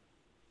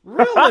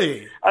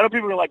 Really? I know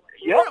people are like,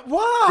 yeah.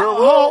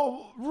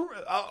 Wow.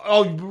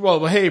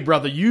 Well, hey,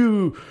 brother,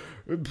 you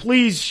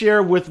please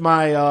share with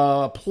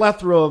my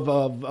plethora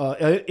of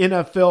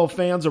NFL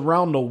fans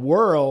around the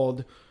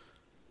world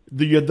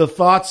the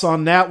thoughts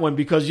on that one,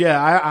 because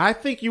I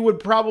think you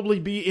would probably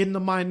be in the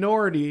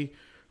minority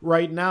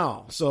right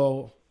now.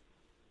 So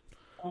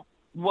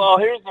Well,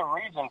 here's the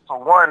reason. For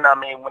one, I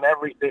mean, when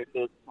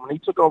he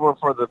took over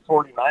for the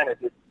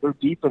 49ers, their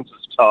defense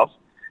was tough.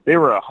 They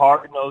were a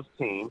hard-nosed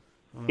team.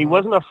 Mm-hmm. He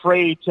wasn't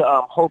afraid to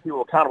hold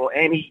people accountable,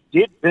 and he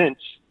did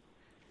bench,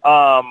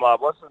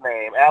 what's his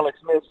name, Alex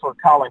Smith for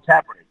Colin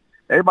Kaepernick.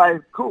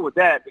 Everybody's cool with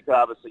that because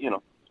obviously,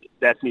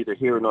 that's neither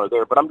here nor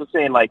there. But I'm just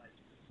saying, like,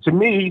 to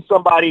me, he's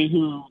somebody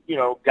who,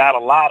 got a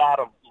lot out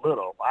of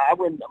little. I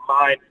wouldn't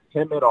mind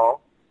him at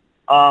all.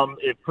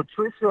 If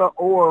Patricia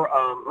or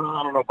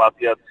I don't know about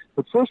the other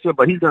Patricia,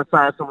 but he's going to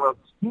sign someone.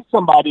 He's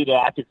somebody that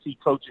I could see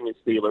coaching the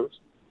Steelers.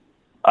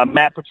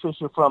 Matt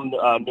Patricia from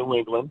New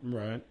England.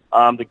 Right.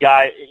 The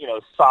guy,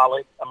 is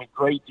solid. I mean,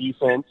 great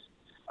defense.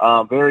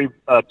 Very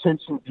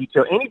attention to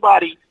detail.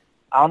 Anybody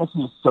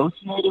honestly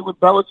associated with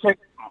Belichick,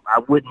 I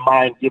wouldn't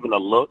mind giving a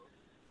look.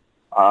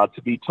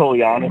 To be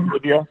totally honest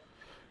with you.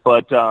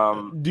 But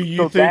do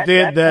you think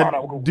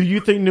do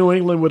you think New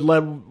England would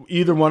let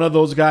either one of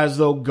those guys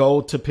though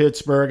go to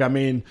Pittsburgh? I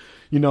mean,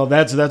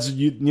 that's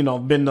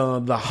been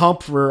the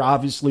hump for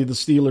obviously the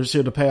Steelers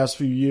here the past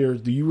few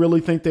years. Do you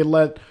really think they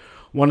let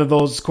one of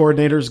those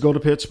coordinators go to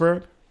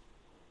Pittsburgh?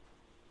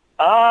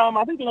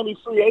 I think they're gonna be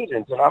free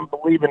agents, and I'm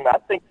believing. I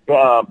think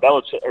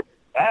Belichick.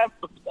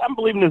 I'm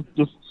believing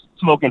this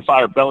smoke and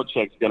fire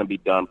Belichick's gonna be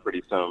done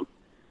pretty soon.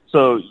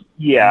 So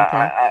yeah,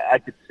 okay. I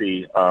could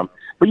see. But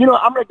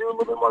I'm going to do a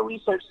little bit more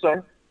research,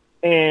 sir,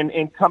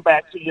 and come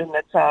back to you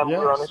next time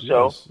we're on the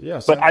show.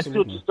 Yes, but absolutely. I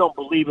still just don't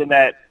believe in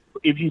that.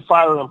 If you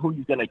fire him, who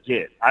you're going to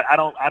get? I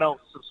don't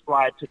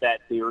subscribe to that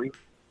theory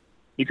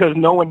because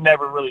no one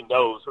never really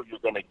knows who you're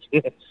going to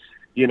get.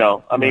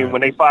 I mean,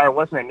 when they fired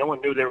Westman, no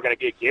one knew they were going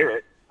to get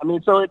Garrett. I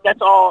mean, so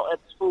that's all.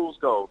 That's fool's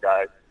gold,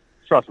 guys.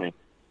 Trust me.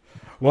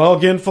 Well,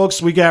 again,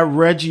 folks, we got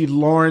Reggie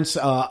Lawrence,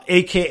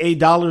 a.k.a.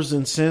 Dollars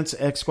and Cents,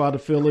 X-Squad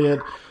affiliate.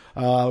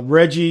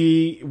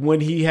 Reggie, when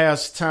he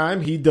has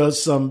time, he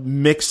does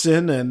some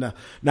mixing, and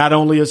not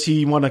only is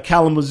he one of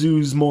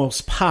Kalamazoo's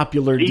most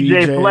popular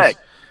DJs. Flex.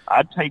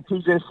 I'd take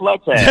TJ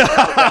Flex at.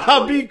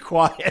 I'll be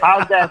quiet.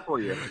 How's that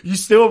for you? You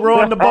still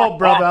rowing the boat,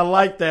 brother. I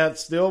like that.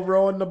 Still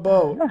rowing the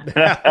boat.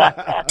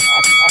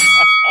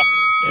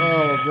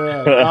 Oh,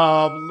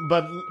 man.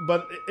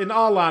 But in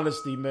all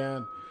honesty,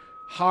 man,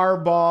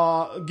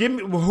 Harbaugh,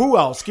 who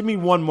else? Give me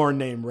one more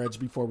name, Reg,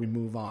 before we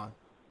move on.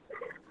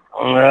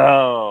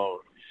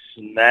 Oh,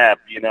 snap.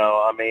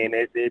 I mean,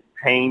 it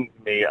pains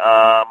me.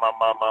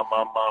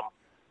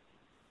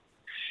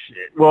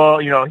 Shit. Well,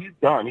 he's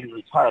done. He's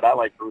retired. I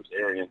like Bruce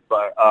Arians,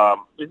 but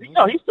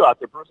he's still out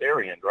there. Bruce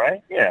Arians,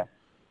 right? Yeah.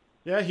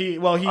 Yeah, he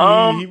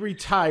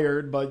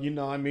retired, but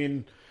I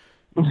mean,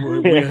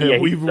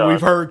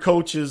 we've heard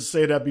coaches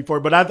say that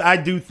before, but I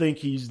do think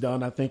he's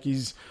done. I think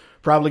he's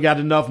probably got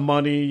enough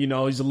money.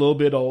 He's a little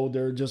bit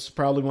older, just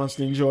probably wants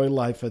to enjoy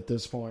life at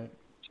this point.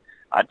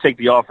 I'd take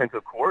the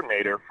offensive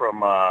coordinator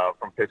from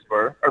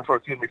Pittsburgh,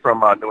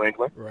 from New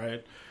England.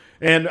 Right.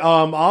 And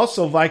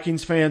also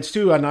Vikings fans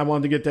too, and I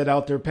wanted to get that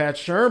out there. Pat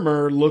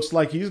Shurmur looks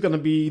like he's going to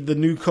be the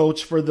new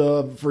coach for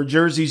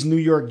Jersey's New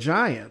York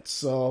Giants.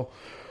 So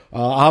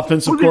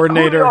offensive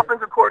coordinator. Who's the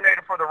offensive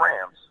coordinator for the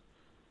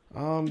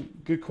Rams?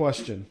 Good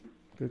question.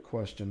 Good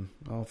question.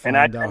 I'll find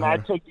out. And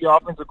I'd take the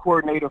offensive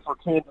coordinator for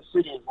Kansas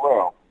City as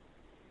well.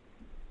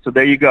 So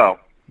there you go.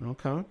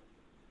 Okay.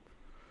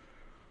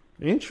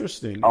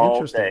 Interesting.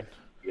 Day.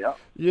 Yeah.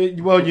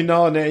 Well,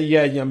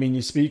 I mean,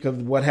 you speak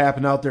of what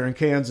happened out there in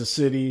Kansas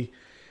City.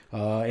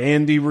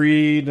 Andy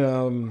Reid,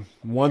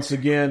 once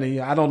again,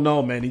 I don't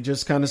know, man. He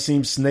just kind of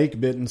seems snake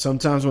bitten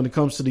sometimes when it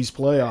comes to these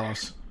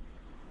playoffs.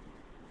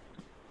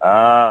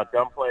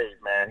 Dumb plays,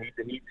 man. He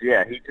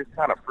just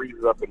kind of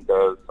freezes up and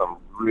does some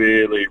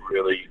really,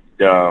 really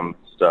dumb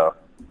stuff.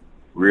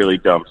 Really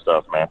dumb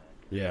stuff, man.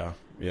 Yeah.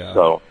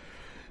 So,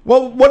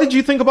 well, what did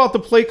you think about the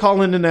play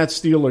calling in that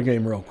Steeler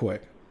game, real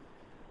quick?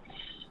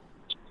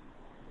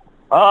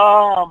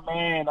 Oh,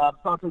 man, I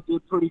thought they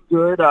did pretty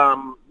good.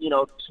 To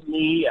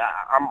me,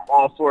 I'm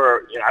all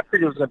for I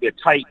figured it was going to be a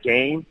tight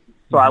game,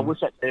 so I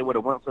wish that they would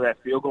have went for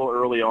that field goal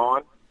early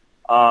on.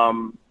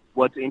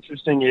 What's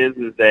interesting is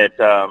that,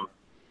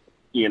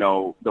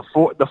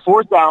 the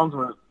fourth downs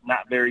were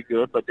not very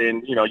good, but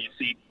then, you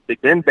see,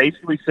 Ben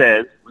basically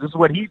says, this is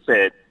what he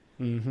said.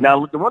 Mm-hmm.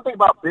 Now, the one thing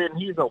about Ben,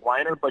 he's a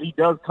whiner, but he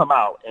does come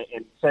out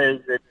and says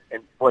it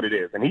and what it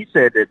is. And he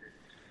said that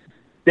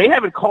they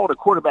haven't called a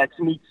quarterback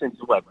sneak since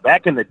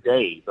back in the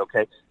days,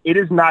 okay? It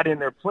is not in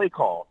their play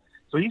call.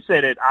 So he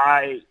said that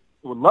I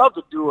would love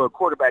to do a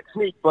quarterback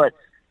sneak, but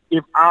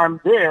if I'm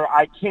there,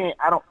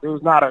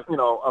 there's not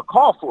a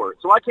call for it.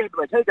 So I can't be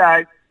like, hey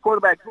guys,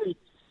 quarterback sneak,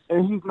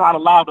 and he's not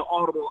allowed to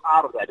audible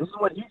out of that. This is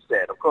what he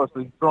said. Of course,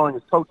 he's throwing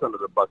his coach under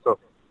the bus. So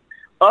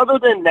other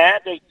than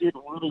that, they did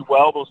really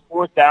well. Those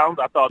fourth downs,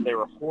 I thought they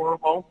were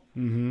horrible.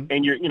 Mm-hmm.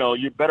 And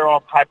you're better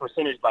off high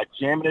percentage by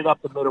jamming it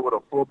up the middle with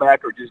a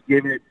fullback or just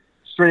giving it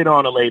straight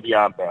on to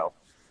Le'Veon Bell.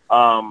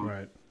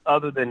 Right.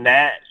 Other than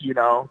that,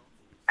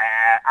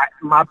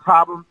 my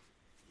problem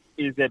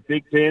is that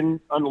Big Ben,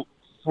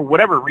 for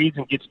whatever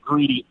reason, gets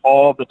greedy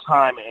all the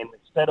time. And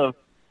instead of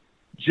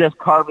just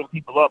carving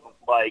people up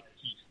like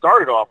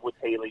started off with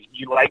Haley,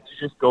 he liked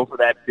to just go for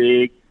that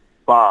big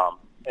bomb,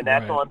 and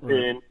that's on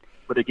Ben.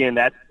 But again,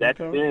 that's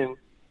Ben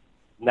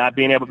not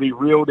being able to be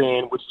reeled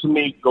in, which to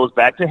me goes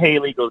back to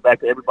Haley, goes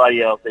back to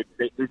everybody else.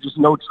 There's just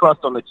no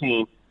trust on the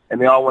team, and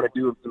they all want to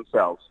do it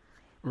themselves.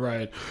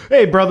 Right.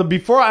 Hey, brother,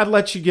 before I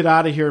let you get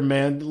out of here,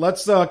 man,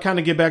 let's kind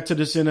of get back to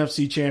this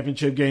NFC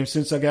Championship game.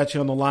 Since I got you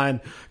on the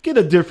line, get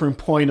a different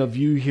point of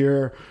view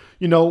here.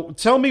 You know,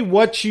 tell me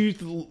what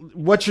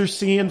you're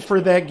seeing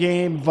for that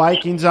game.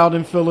 Vikings out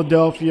in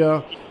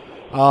Philadelphia.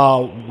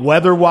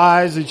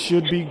 Weather-wise, it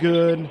should be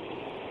good.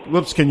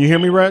 Whoops, can you hear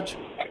me, Reg?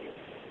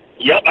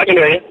 Yep, I can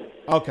hear you.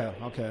 Okay.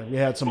 We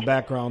had some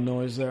background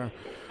noise there.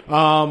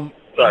 Sorry,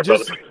 brother.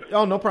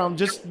 Oh, no problem.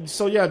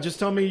 Just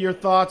tell me your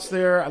thoughts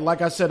there.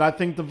 Like I said, I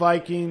think the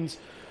Vikings,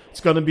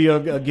 it's going to be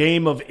a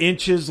game of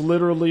inches,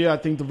 literally. I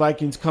think the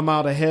Vikings come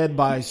out ahead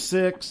by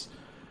 6.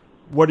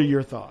 What are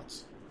your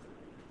thoughts?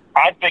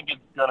 I think it's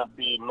going to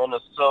be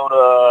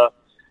Minnesota.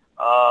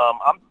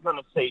 I'm going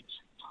to say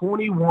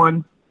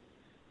 21-17.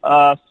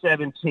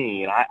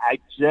 I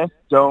just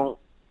don't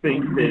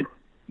think that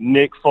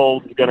Nick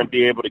Foles is going to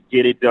be able to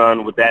get it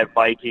done with that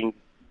Viking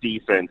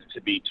defense,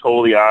 to be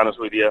totally honest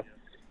with you.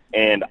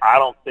 And I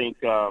don't think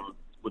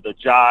with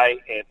Ajayi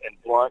and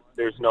Blunt,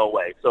 there's no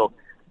way. So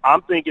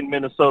I'm thinking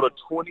Minnesota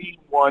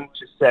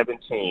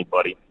 21-17,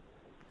 buddy.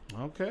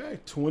 Okay,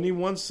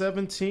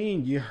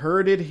 21-17. You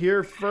heard it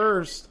here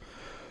first.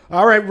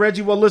 All right,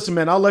 Reggie. Well, listen,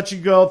 man, I'll let you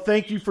go.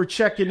 Thank you for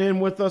checking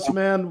in with us,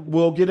 man.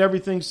 We'll get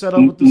everything set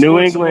up with the New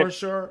England.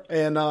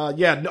 And,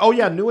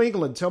 New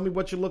England. Tell me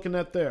what you're looking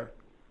at there.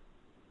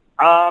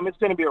 It's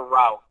going to be a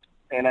rout.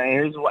 And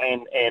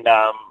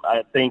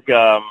I think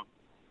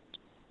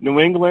New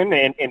England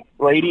and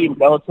Brady and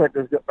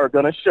Belichick are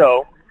going to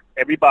show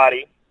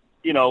everybody,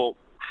 you know,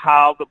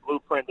 how the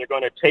blueprint. They're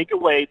going to take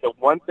away the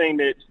one thing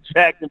that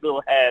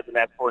Jacksonville has, and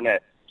that's Fournette.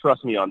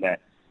 Trust me on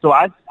that. So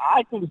I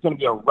think it's going to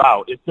be a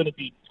rout. It's going to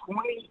be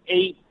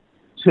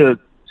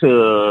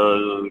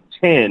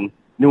 28-10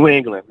 New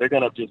England. They're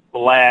going to just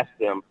blast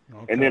them.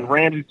 Okay. And then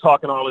Ramsey's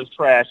talking all his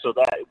trash, so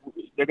that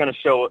they're going to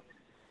show it.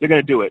 They're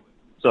going to do it.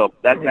 So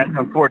that's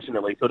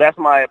unfortunately. So that's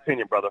my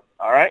opinion, brother.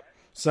 All right?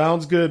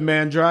 Sounds good,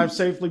 man. Drive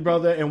safely,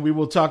 brother, and we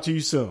will talk to you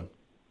soon.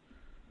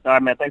 All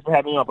right, man. Thanks for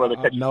having me on, brother.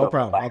 No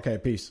problem. Bye. Okay,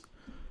 peace.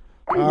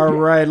 All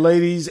right,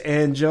 ladies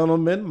and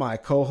gentlemen, my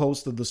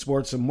co-host of the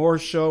Sports and More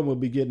Show, we'll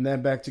be getting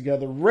that back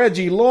together,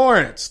 Reggie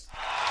Lawrence.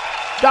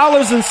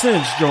 Dollars and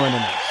Cents joining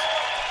us.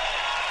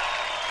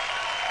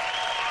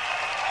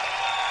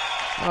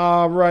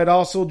 All right,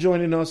 also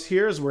joining us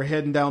here as we're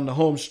heading down the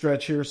home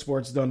stretch here,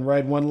 Sports Done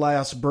Right. One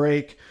last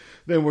break.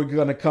 Then we're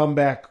going to come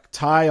back,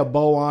 tie a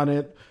bow on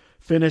it,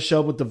 finish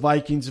up with the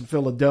Vikings in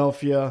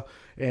Philadelphia,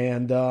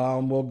 and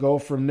we'll go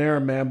from there,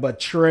 man. But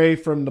Trey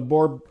from the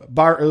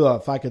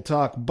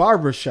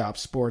Barbershop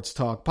Sports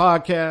Talk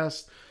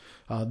podcast,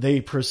 they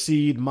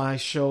precede my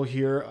show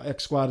here,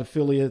 X Squad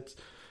affiliate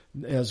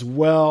as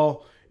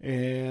well.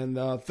 And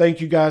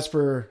thank you guys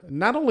for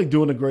not only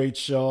doing a great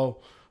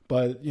show,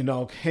 but, you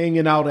know,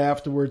 hanging out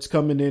afterwards,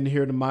 coming in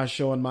here to my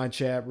show and my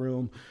chat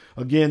room.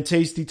 Again,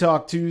 Tasty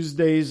Talk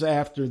Tuesdays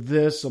after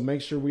this, so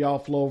make sure we all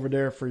flow over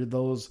there for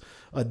those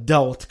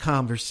adult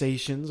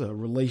conversations,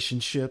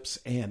 relationships,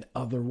 and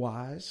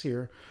otherwise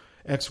here,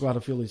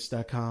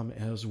 xsquadaffiliates.com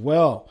as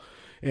well.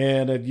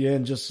 And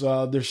again, just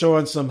they're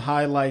showing some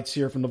highlights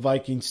here from the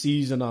Viking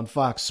season on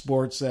Fox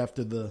Sports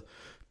after the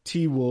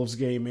T-Wolves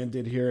game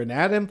ended here. And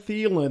Adam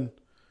Thielen,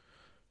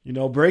 you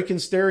know, breaking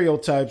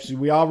stereotypes.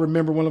 We all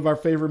remember one of our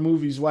favorite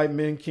movies, White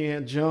Men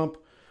Can't Jump.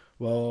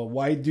 Well,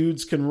 white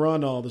dudes can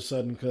run all of a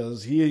sudden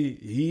because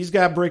he's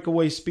got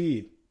breakaway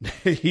speed.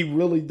 He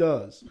really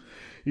does.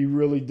 He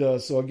really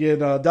does. So, again,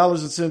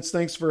 Dollars and Cents,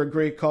 thanks for a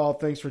great call.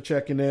 Thanks for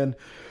checking in.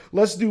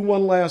 Let's do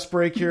one last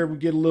break here. We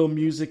get a little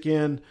music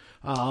in.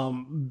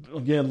 Again,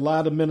 a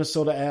lot of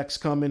Minnesota acts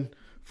coming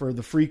for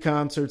the free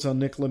concerts on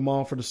Nicolet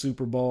Mall for the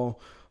Super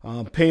Bowl.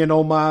 Paying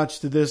homage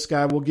to this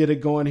guy. We'll get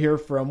it going here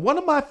from one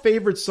of my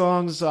favorite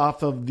songs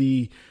off of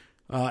the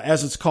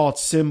as it's called,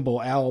 Symbol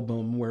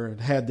album, where it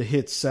had the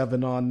hit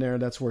 7 on there.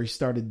 That's where he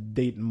started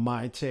dating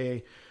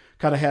Maite.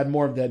 Kind of had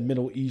more of that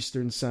Middle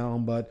Eastern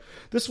sound, but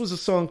this was a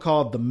song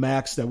called The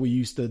Max that we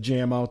used to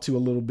jam out to a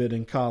little bit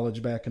in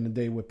college back in the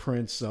day with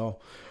Prince. So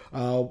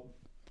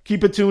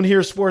keep it tuned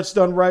here, Sports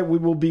Done Right. We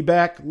will be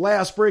back.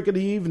 Last break of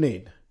the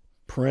evening.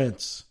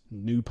 Prince,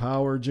 New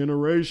Power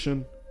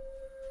Generation.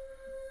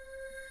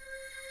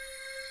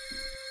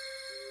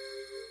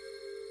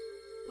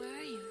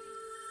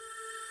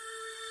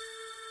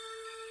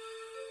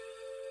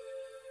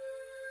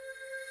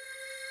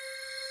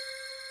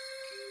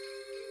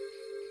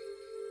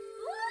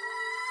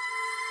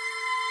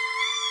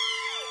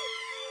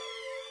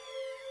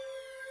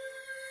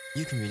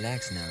 You can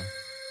relax now.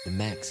 The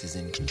Max is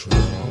in control.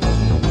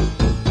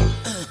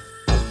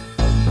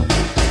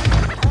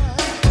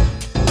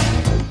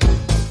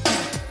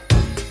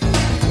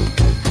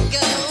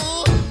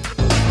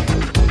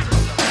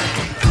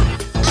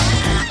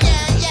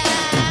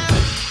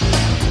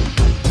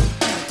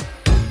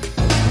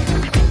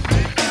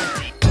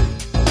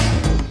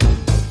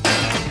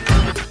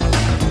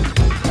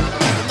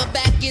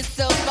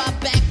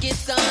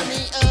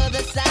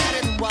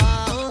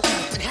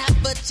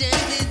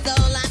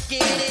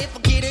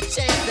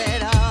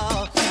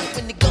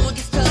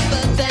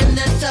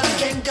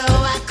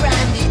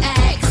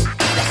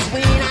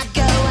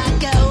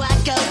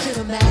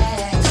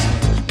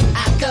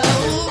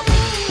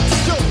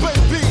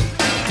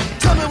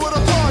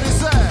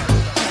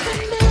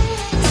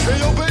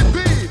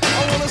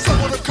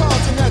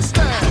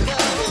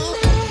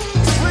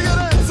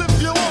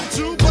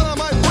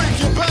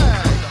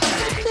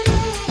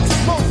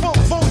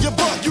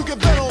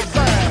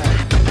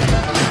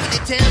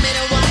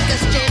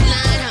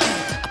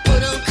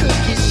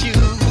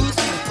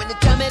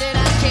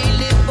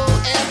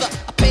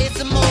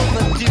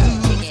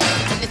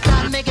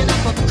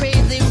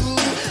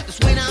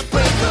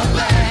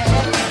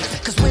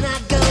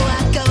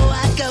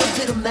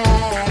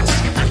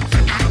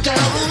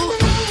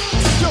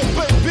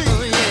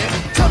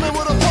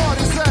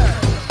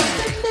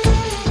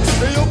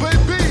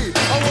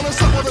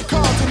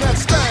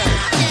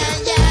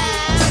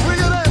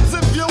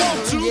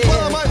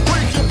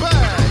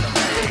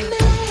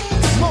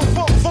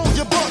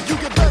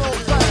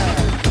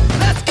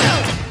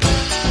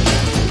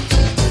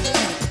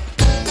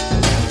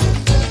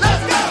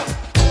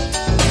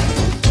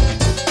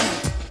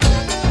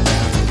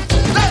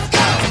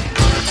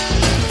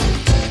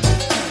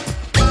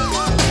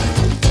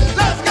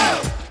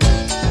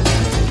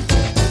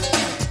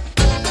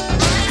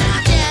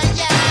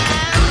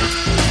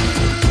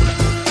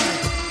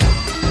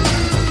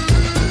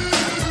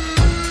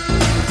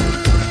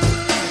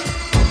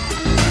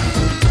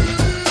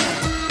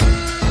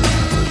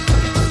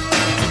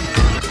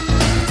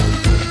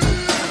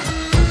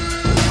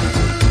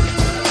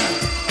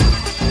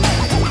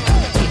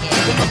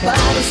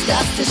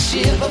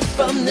 shiver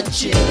from the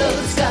chill of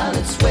the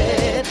scarlet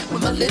sweat.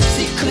 When my lips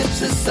eclipse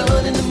the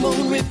sun and the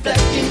moon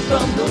reflecting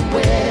from the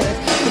west.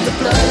 When the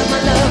blood of my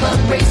love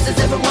embraces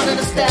every one of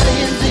the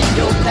stallions in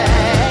your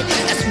pack.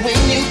 That's when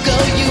you go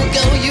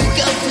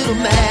to the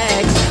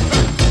max.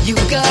 You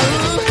go.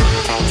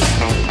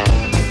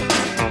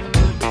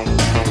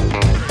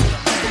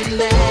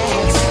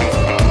 Relax.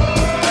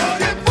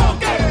 Get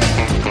funky.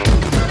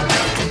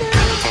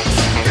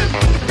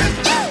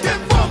 Get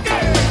funky.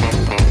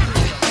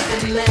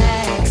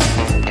 Relax.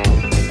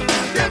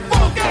 Get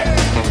funky.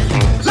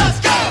 Let's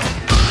go.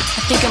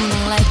 I think I'm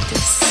gonna like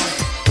this.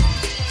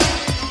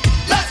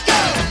 Let's go.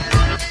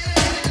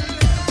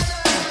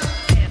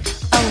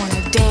 I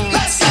wanna dance.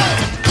 Let's go.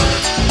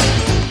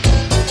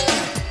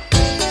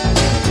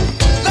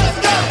 Let's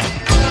go.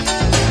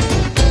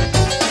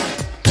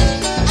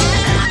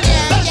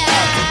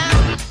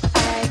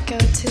 I go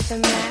to the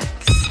max.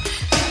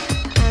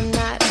 I'm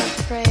not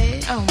afraid.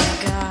 Oh my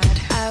god.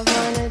 I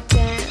wanna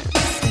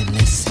dance. And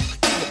listen.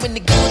 When the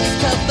going is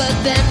tougher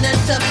than the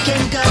tough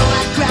can go,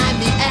 I grind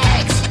the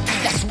axe.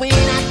 That's when I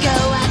go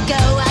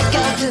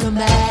to the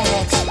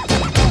max.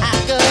 I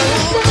go.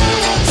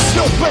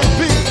 Yo,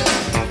 baby,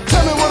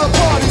 tell me where the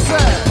party's at.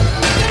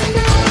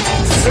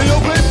 Hey, yo,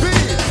 baby,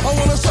 I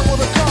wanna shuffle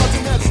the cards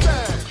in that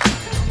stack.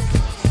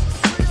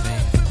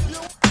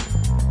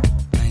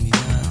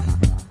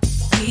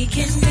 We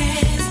can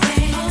dance,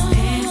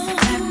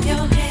 clap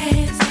your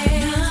hands,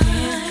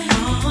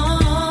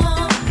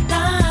 all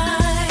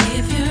night.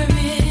 If you're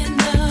in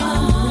the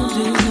mood,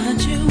 do what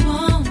you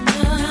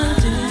wanna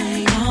do,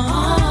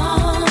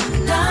 all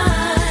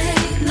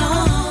night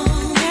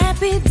long.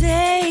 Happy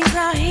days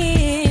are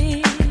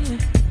here,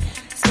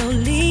 so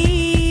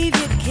leave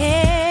your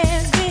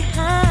cares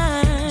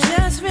behind.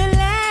 Just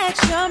relax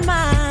your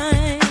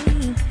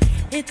mind.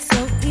 It's so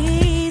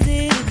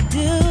easy to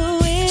do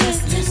it.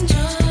 Just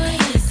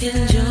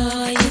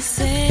enjoy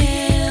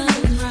yourself,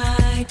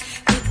 right?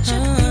 Get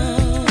your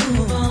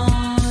groove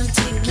on.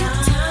 Take your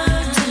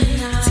time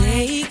tonight.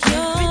 Take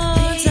your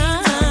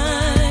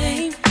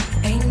time.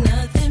 Ain't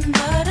nothing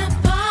but a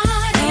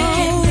party.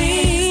 Oh, we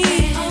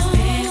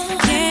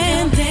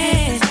can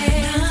dance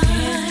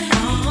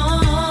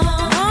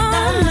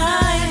all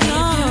night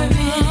long.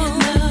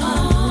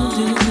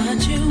 Do what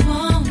you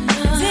want.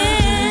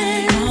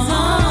 Dance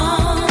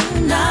all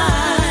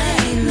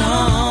night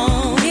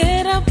long.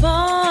 Get up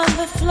on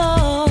the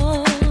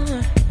floor.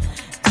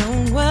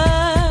 Don't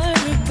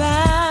worry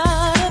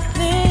about a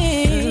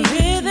thing. The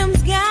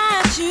rhythm's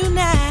got you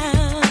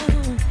now.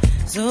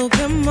 So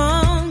come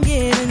on,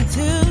 get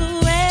into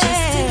it.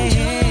 Just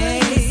enjoy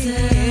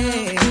yourself.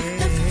 If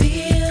the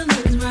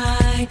feeling's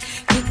right,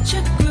 get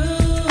your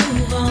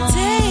groove on.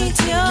 Take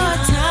your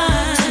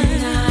time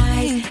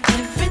tonight.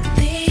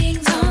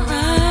 Everything's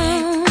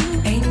alright.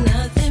 Ain't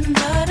nothing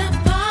but a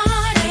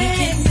party. We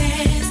can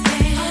dance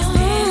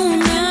all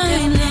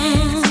night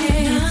long.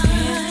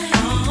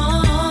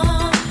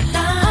 All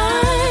night.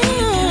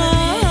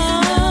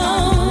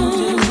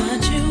 Do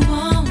what you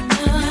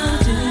wanna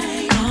do.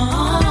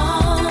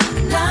 All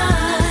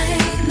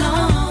night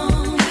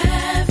long.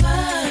 Have a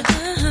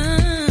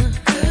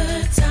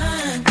good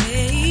time.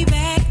 Lay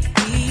back,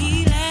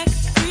 relax,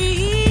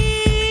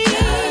 free.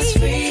 Just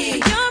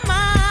free your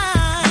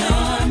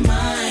mind.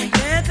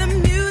 Let the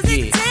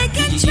music take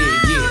control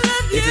of you.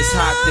 If it's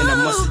hot, then I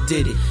must have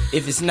did it.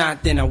 If it's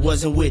not, then I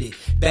wasn't with it.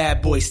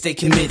 Bad boy, stay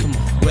committed.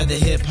 Whether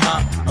hip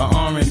hop or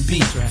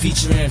R&B,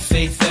 featuring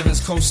Faith Evans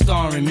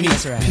co-starring me.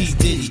 P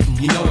Diddy,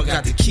 you know I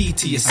got the key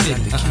to your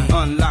city.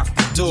 Unlock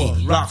the door,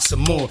 rock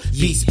some more,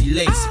 beats be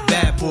laced.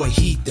 Bad boy,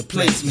 heat the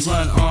place. We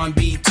run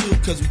R&B too,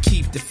 cause we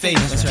keep the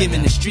faith.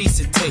 Giving the streets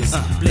a taste,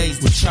 blaze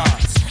the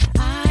charts.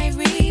 I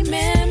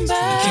remember.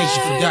 In case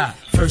you forgot,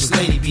 First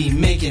Lady be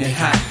making it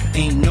hot.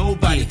 Ain't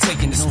nobody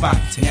taking the spot.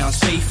 Now it's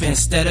Faith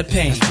instead of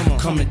pain.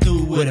 Coming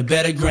through with a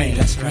better grain.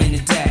 In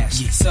the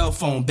dash, cell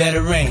phone,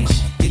 better range.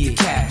 Get the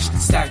cash,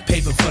 stack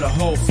paper for the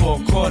whole 4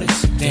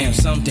 quarters. Damn,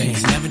 some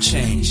things never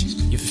change.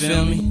 You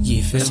feel me?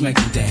 Yeah, let's make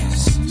it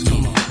dance.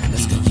 Come on,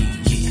 let's go.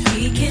 Yeah.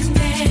 We can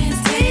dance,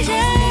 DJ,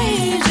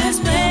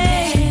 just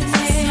play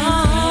the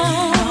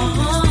song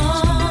all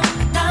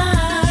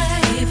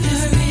night. If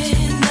you're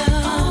in the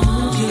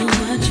mood, do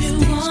what you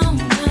wanna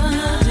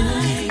do,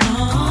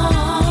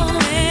 all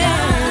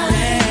night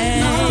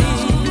long.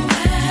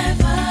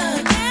 Have a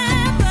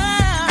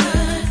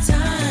good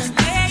time.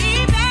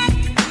 Lay back,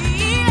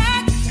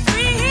 relax,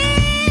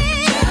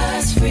 free.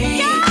 Just free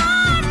your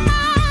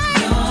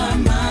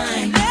mind.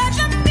 Let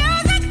the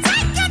music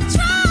take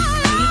control.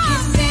 We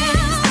can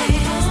dance,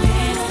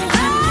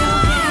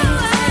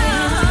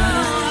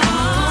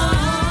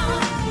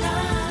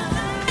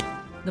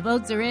 The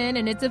votes are in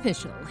and it's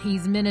official.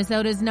 He's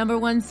Minnesota's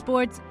 #1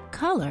 sports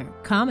color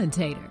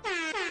commentator.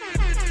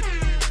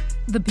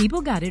 The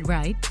people got it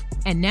right,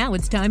 and now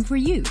it's time for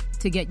you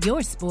to get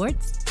your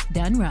sports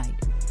done right.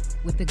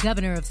 With the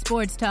governor of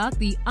sports talk,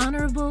 the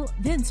Honorable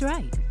Vince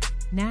Wright.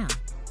 Now,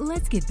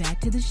 let's get back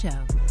to the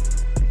show.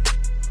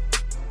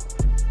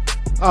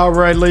 All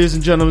right, ladies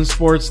and gentlemen,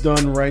 sports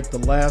done right. The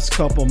last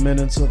couple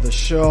minutes of the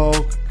show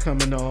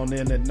coming on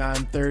in at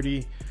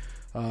 9:30.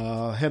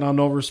 Head on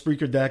over to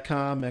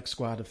Spreaker.com,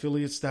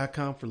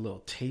 XSquadAffiliates.com for a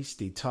little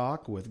tasty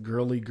talk with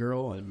Girly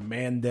Girl and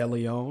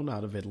Mandeleon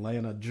out of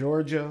Atlanta,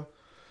 Georgia.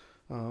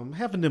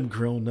 Having them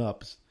grown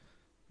up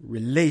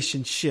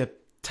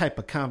relationship type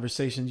of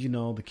conversations. You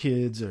know, the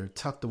kids are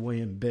tucked away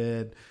in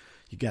bed.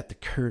 You got the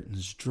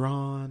curtains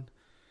drawn.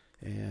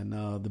 And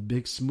the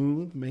Big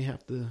Smooth may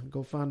have to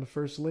go find the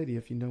first lady,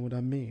 if you know what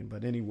I mean.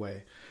 But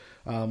anyway,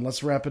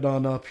 let's wrap it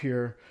on up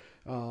here.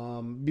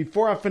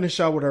 Before I finish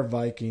out with our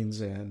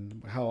Vikings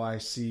and how I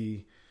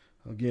see,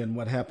 again,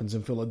 what happens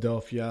in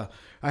Philadelphia,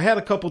 I had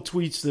a couple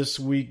tweets this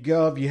week.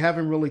 Gov, you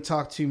haven't really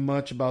talked too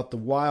much about the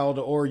Wild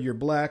or your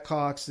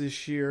Blackhawks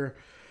this year.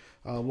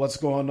 What's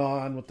going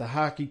on with the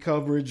hockey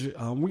coverage?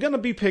 We're going to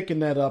be picking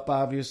that up,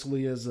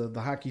 obviously, as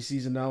the hockey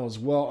season now is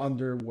well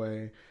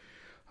underway.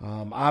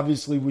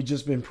 Obviously, we've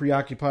just been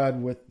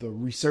preoccupied with the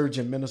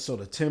resurgent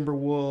Minnesota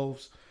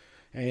Timberwolves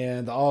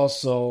and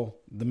also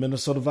the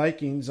Minnesota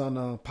Vikings on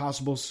a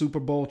possible Super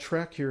Bowl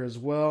trek here as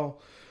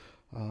well.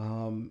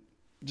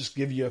 Just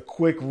give you a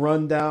quick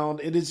rundown.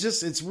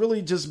 It's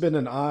really just been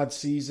an odd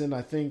season.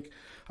 I think,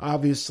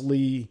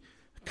 obviously,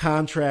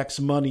 contracts,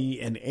 money,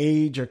 and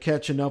age are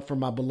catching up for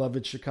my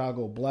beloved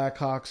Chicago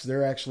Blackhawks.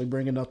 They're actually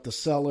bringing up the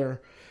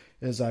cellar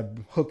as I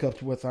hook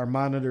up with our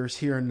monitors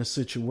here in the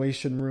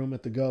Situation Room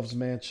at the Gov's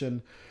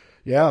Mansion.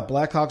 Yeah,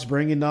 Blackhawks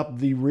bringing up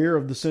the rear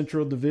of the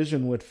Central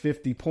Division with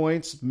 50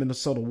 points.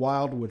 Minnesota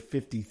Wild with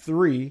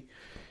 53.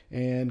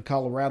 And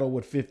Colorado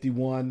with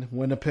 51.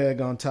 Winnipeg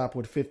on top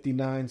with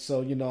 59.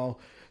 So,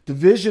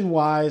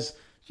 division-wise,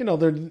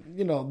 they're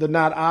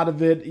not out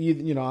of it.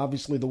 Either,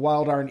 obviously the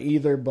Wild aren't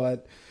either,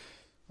 but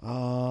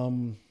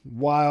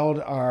Wild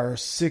are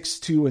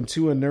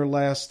 6-2-2 in their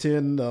last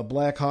 10. The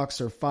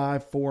Blackhawks are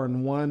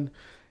 5-4-1.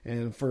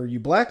 And for you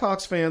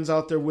Blackhawks fans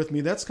out there with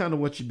me, that's kind of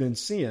what you've been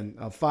seeing.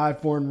 A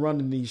 5-4 run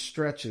in these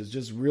stretches.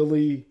 Just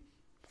really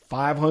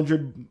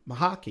 500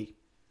 hockey.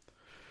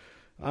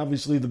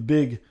 Obviously the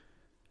big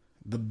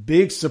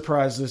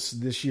surprise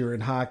this year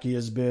in hockey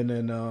has been,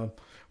 and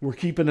we're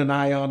keeping an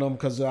eye on them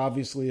because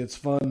obviously it's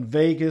fun.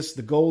 Vegas,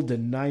 the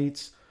Golden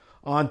Knights,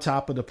 on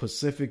top of the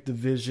Pacific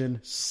Division,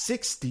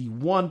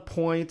 61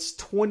 points,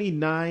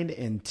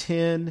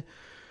 29-10,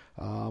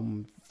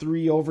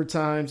 3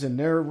 overtimes in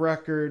their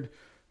record.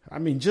 I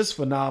mean, just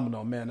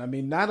phenomenal, man. I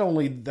mean, not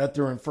only that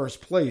they're in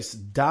first place,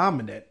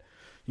 dominant.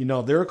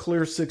 They're a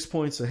clear 6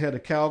 points ahead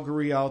of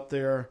Calgary out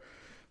there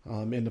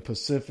in the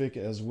Pacific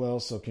as well.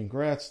 So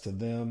congrats to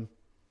them.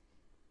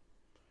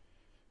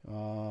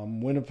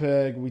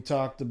 Winnipeg, we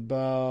talked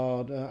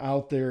about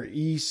out there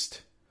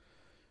east.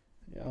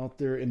 Out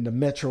there in the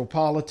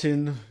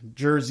Metropolitan,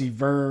 Jersey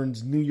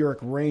Verns, New York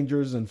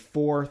Rangers in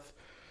fourth,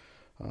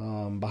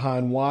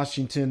 behind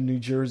Washington, New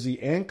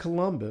Jersey, and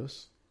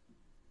Columbus.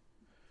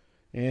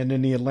 And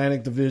in the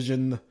Atlantic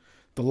Division,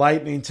 the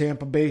Lightning,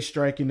 Tampa Bay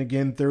striking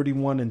again,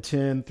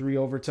 31-10, 3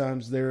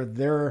 overtimes there.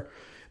 They're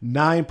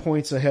 9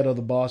 points ahead of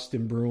the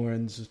Boston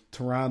Bruins.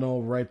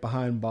 Toronto right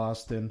behind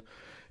Boston.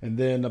 And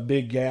then a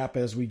big gap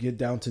as we get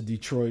down to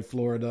Detroit,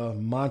 Florida.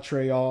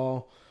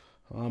 Montreal,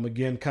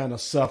 again, kind of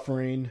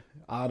suffering.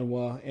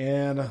 Ottawa,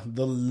 and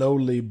the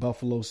lowly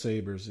Buffalo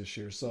Sabres this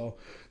year. So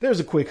there's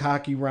a quick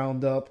hockey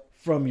roundup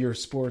from your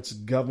sports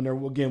governor.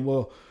 Again,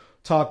 we'll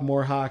talk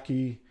more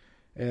hockey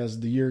as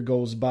the year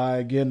goes by.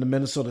 Again, the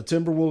Minnesota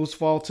Timberwolves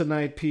fall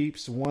tonight,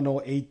 peeps,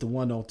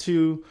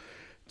 108-102.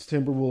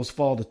 Timberwolves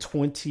fall to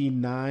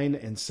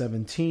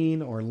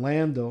 29-17.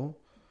 Orlando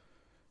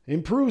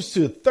improves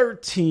to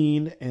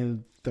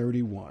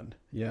 13-31.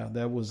 Yeah,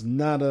 that was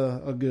not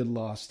a good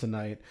loss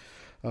tonight.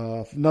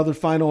 Another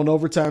final in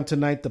overtime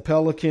tonight. The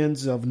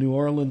Pelicans of New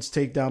Orleans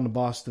take down the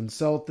Boston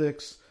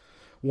Celtics.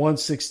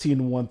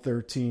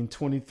 116-113.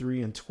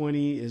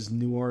 23-20 is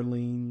New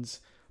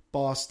Orleans.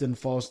 Boston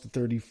falls to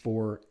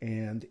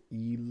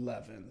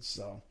 34-11.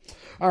 So,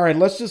 all right,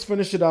 let's just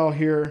finish it out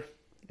here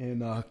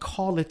and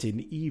call it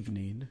an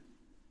evening.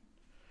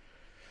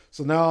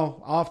 So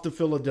now off to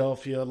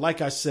Philadelphia.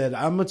 Like I said,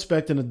 I'm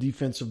expecting a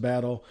defensive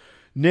battle.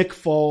 Nick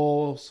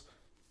Foles,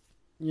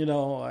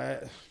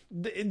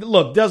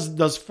 look,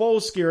 does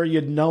Foles scare you?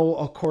 No,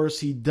 of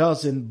course he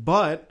doesn't.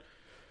 But,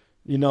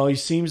 he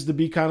seems to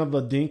be kind of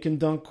a dink and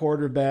dunk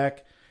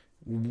quarterback,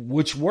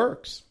 which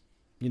works.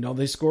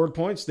 They scored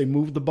points. They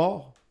moved the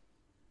ball.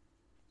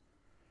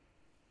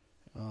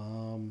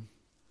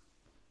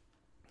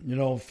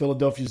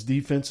 Philadelphia's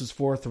defense is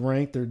fourth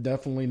ranked. They're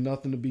definitely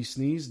nothing to be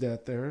sneezed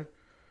at there.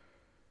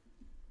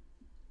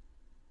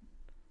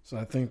 So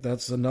I think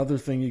that's another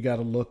thing you got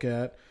to look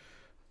at.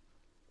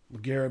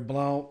 Garrett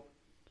Blount,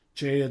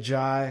 Jay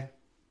Ajayi,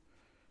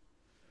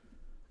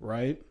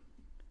 right?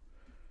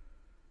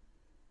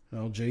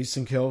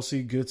 Jason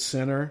Kelsey, good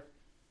center.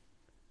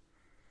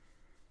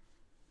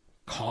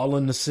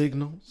 Calling the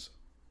signals.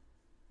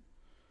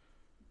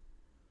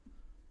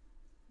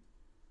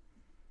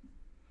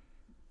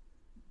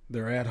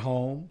 They're at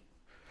home.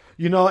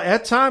 You know,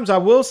 at times, I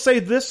will say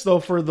this, though,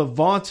 for the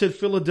vaunted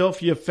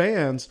Philadelphia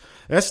fans,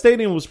 that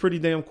stadium was pretty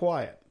damn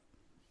quiet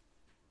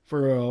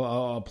for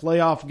a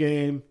playoff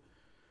game.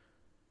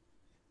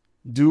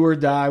 Do or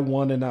die,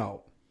 1 and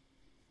out.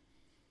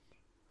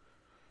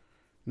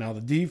 Now,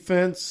 the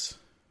defense,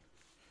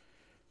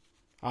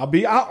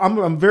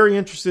 I'm very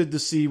interested to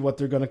see what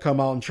they're going to come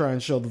out and try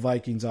and show the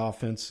Vikings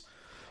offense.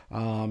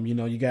 You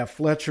know, you got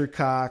Fletcher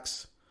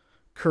Cox,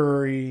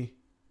 Curry,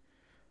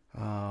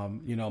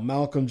 you know,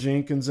 Malcolm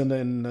Jenkins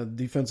in the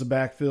defensive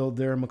backfield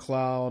there,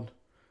 McLeod,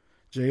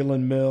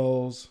 Jalen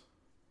Mills.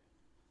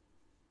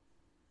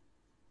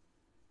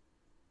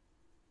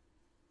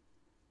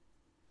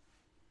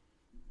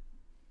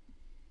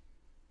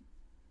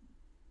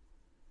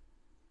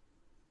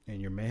 And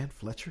your man,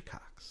 Fletcher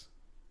Cox.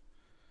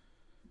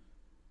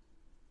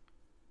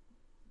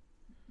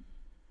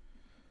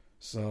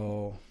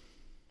 So,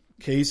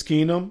 Case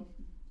Keenum,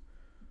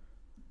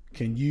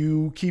 can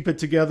you keep it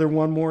together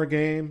one more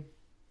game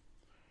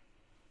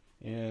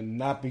and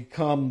not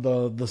become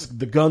the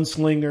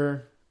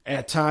gunslinger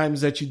at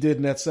times that you did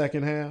in that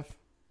second half?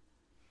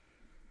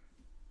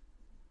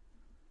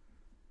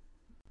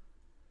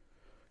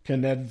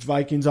 Can that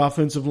Vikings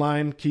offensive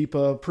line keep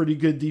a pretty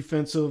good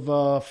defensive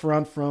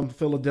front from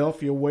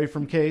Philadelphia away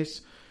from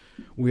Case?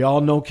 We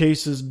all know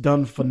Case has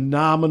done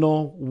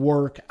phenomenal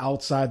work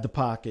outside the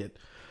pocket.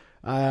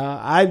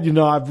 I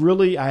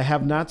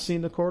have not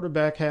seen the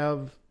quarterback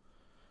have,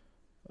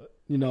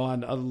 you know,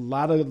 a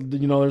lot of,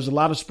 you know, there's a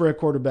lot of spread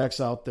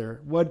quarterbacks out there.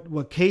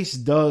 What Case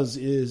does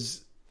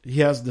is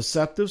he has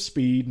deceptive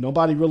speed.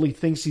 Nobody really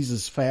thinks he's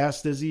as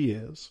fast as he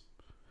is.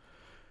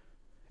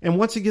 And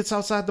once he gets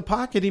outside the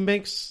pocket, he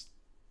makes,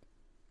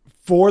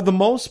 for the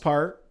most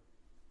part,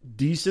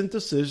 decent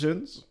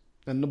decisions,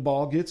 and the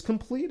ball gets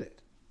completed.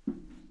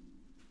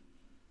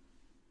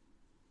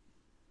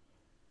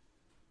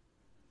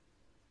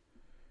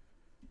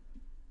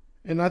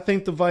 And I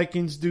think the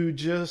Vikings do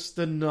just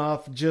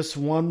enough, just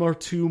 1 or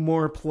 2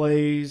 more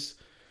plays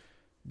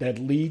that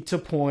lead to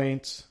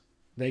points.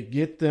 They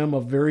get them a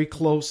very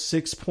close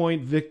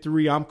 6-point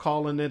victory. I'm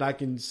calling it. I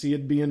can see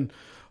it being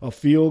a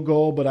field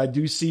goal, but I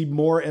do see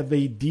more of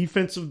a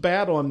defensive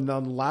battle, and a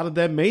lot of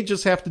that may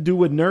just have to do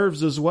with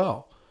nerves as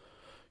well.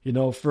 You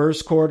know,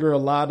 first quarter, a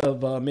lot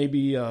of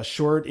maybe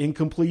short,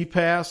 incomplete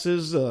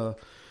passes.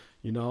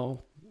 You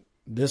know,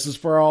 this is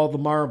for all the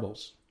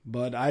marbles.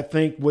 But I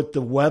think with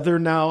the weather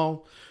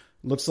now,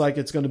 looks like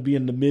it's going to be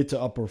in the mid to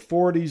upper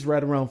 40s,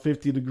 right around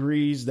 50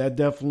 degrees. That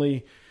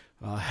definitely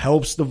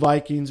helps the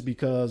Vikings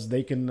because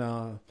they can,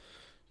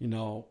 you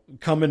know,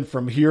 coming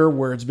from here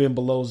where it's been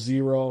below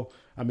 0.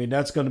 I mean,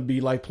 that's going to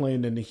be like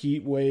playing in the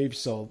heat wave.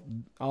 So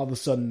all of a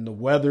sudden the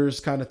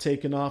weather's kind of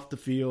taken off the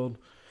field.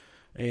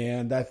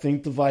 And I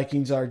think the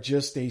Vikings are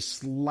just a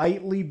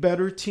slightly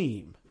better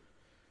team.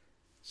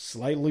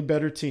 Slightly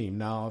better team.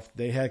 Now, if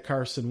they had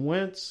Carson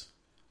Wentz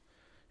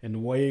and the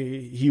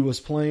way he was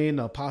playing,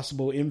 a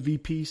possible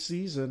MVP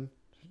season,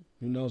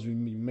 who knows, we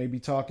may be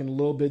talking a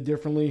little bit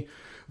differently.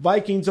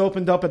 Vikings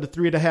opened up at a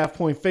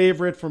 3.5-point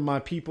favorite for my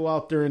people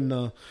out there in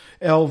the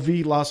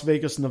LV, Las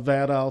Vegas,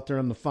 Nevada, out there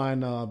in the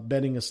fine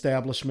betting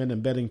establishment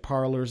and betting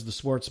parlors, the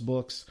sports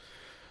books.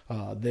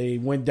 They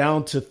went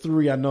down to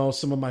 3. I know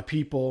some of my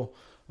people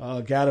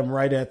got them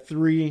right at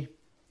 3.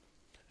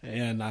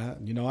 And, I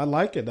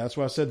like it. That's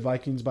why I said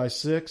Vikings by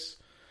 6.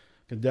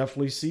 Can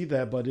definitely see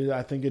that. But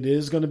I think it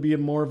is going to be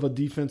more of a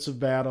defensive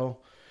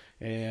battle.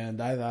 And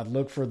I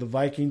look for the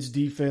Vikings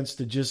defense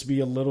to just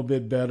be a little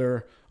bit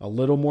better, a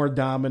little more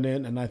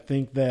dominant. And I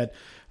think that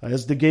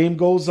as the game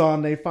goes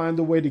on, they find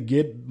a way to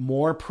get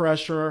more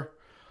pressure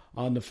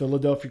on the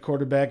Philadelphia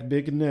quarterback,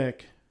 Big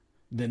Nick,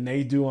 than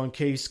they do on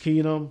Case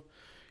Keenum.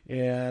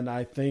 And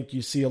I think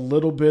you see a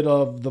little bit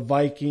of the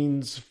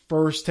Vikings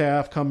first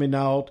half coming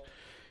out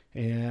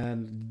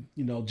and,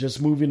 you know,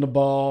 just moving the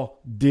ball,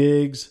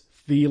 Diggs,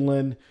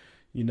 Thielen,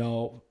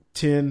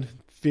 10,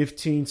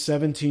 15,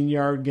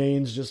 17-yard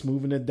gains, just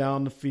moving it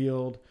down the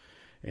field.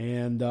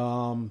 And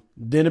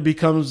then it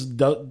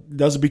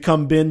does it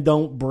become bend,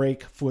 don't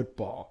break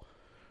football,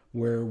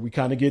 where we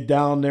kind of get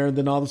down there and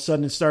then all of a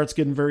sudden it starts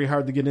getting very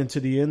hard to get into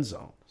the end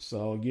zone.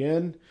 So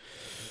again,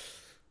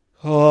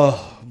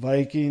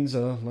 Vikings,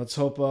 let's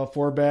hope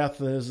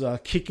Forbath is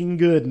kicking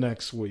good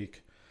next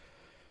week.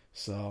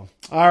 So,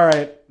 all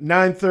right,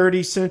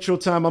 9:30 Central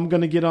Time. I'm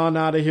going to get on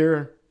out of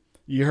here.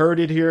 You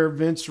heard it here,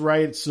 Vince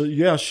Wright. So,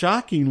 yeah,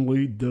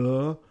 shockingly,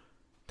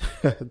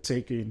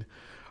 taking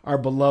our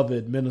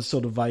beloved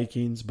Minnesota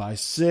Vikings by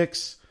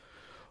 6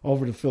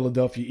 over the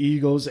Philadelphia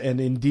Eagles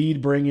and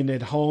indeed bringing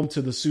it home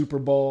to the Super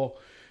Bowl.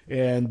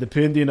 And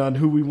depending on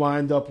who we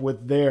wind up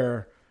with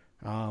there,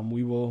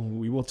 we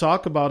will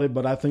talk about it.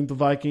 But I think the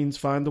Vikings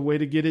find a way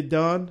to get it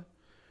done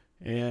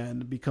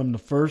and become the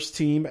first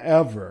team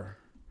ever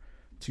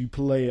to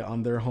play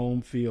on their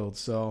home field.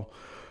 So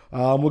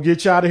we'll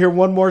get you out of here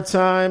one more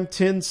time.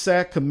 10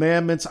 Sack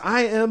Commandments.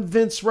 I am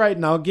Vince Wright.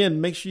 Now,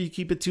 again, make sure you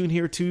keep it tuned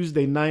here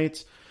Tuesday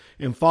nights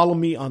and follow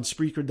me on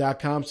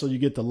Spreaker.com so you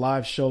get the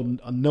live show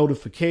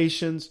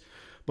notifications.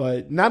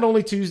 But not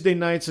only Tuesday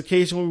nights,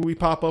 occasionally we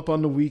pop up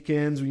on the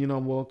weekends.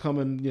 We'll come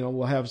and,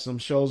 we'll have some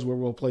shows where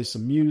we'll play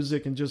some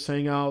music and just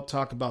hang out,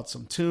 talk about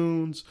some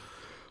tunes.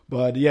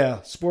 But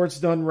yeah,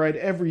 Sports Done Right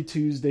every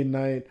Tuesday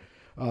night.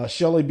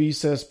 Shelly B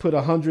says, put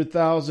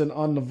 100,000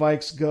 on the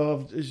Vikes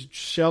Gov.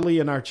 Shelly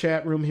in our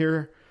chat room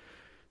here.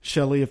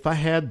 Shelly, if I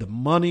had the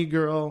money,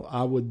 girl,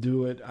 I would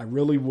do it. I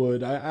really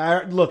would.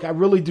 Look, I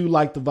really do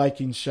like the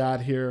Vikings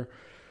shot here.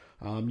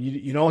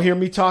 You don't hear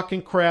me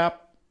talking crap.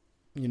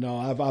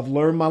 I've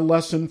learned my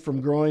lesson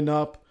from growing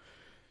up,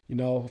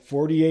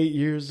 48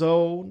 years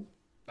old.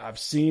 I've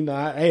seen,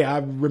 I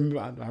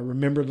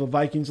remember the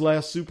Vikings'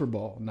 last Super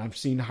Bowl, and I've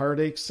seen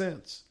heartache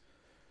since.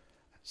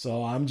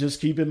 So I'm just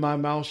keeping my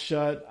mouth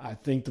shut. I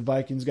think the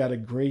Vikings got a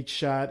great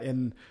shot,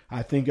 and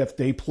I think if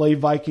they play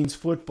Vikings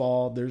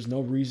football, there's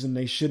no reason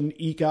they shouldn't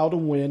eke out a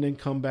win and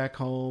come back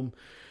home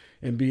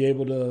and be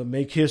able to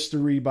make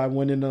history by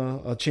winning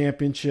a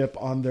championship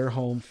on their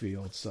home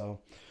field. So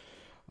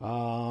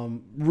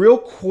real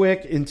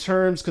quick in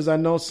terms, because I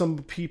know some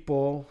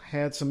people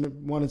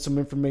wanted some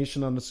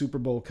information on the Super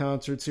Bowl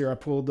concerts here. I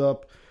pulled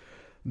up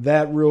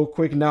that real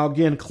quick. Now,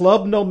 again,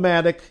 Club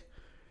Nomadic,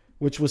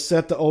 which was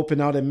set to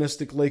open out at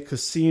Mystic Lake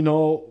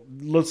Casino,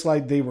 looks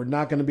like they were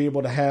not going to be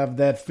able to have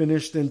that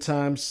finished in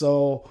time.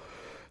 So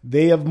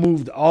they have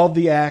moved all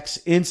the acts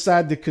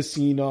inside the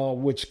casino,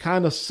 which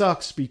kind of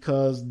sucks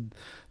because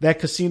that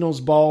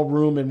casino's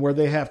ballroom and where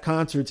they have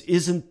concerts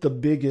isn't the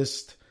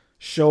biggest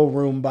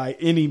showroom by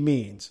any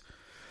means.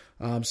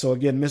 So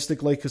again,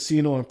 Mystic Lake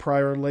Casino in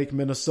Prior Lake,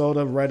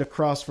 Minnesota, right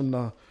across from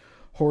the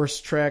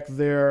horse track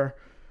there,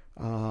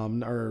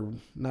 or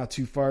not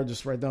too far,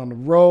 just right down the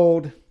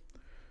road.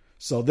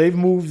 So they've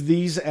moved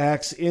these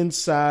acts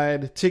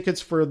inside.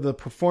 Tickets for the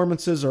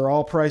performances are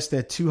all priced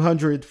at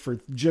 $200 for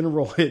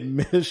general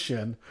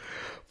admission,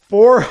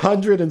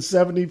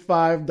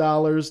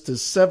 $475 to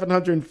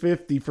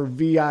 $750 for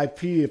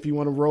VIP if you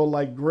want to roll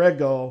like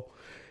Grego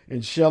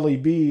and Shelly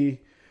B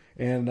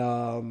and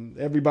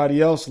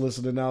everybody else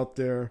listening out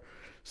there.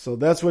 So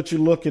that's what you're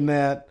looking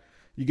at.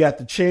 You got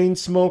the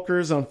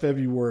Chainsmokers on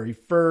February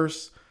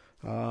 1st,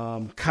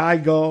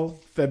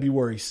 Kygo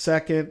February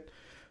 2nd,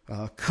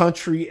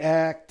 country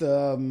act,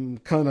 kind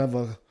of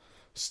a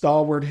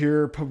stalwart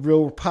here,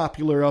 real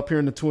popular up here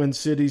in the Twin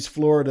Cities,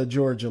 Florida,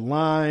 Georgia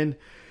Line.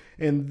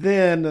 And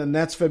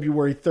that's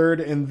February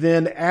 3rd. And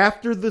then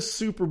after the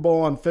Super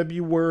Bowl on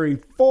February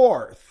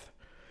 4th,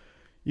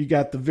 you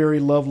got the very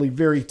lovely,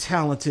 very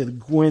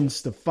talented Gwen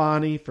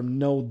Stefani from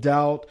No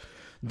Doubt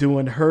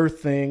doing her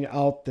thing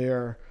out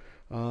there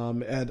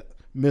at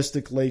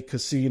Mystic Lake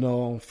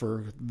Casino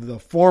for the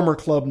former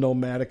Club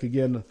Nomadic.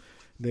 Again,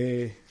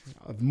 they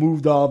have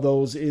moved all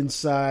those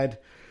inside.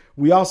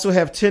 We also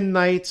have 10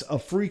 nights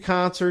of free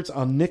concerts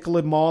on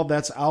Nicollet Mall.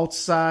 That's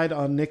outside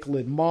on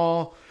Nicollet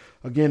Mall.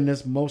 Again,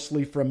 this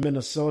mostly from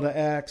Minnesota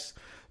acts.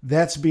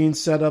 That's being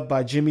set up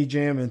by Jimmy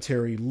Jam and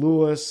Terry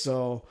Lewis.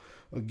 So,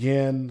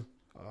 again,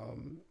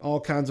 all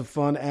kinds of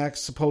fun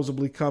acts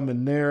supposedly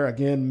coming there.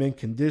 Again, Mint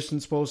Condition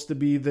supposed to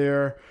be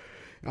there.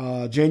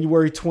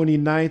 January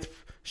 29th,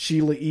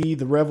 Sheila E.,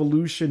 The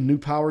Revolution, New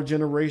Power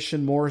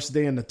Generation, Morris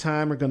Day and The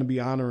Time are going to be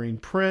honoring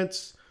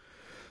Prince.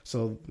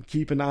 So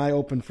keep an eye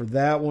open for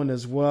that one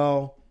as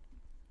well.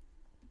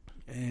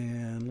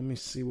 And let me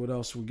see what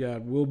else we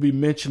got. We'll be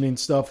mentioning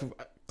stuff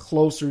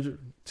closer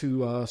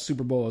to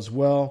Super Bowl as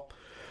well.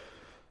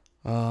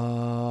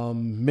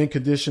 Mint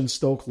Condition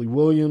Stokely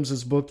Williams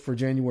is booked for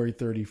January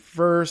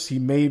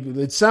 31st.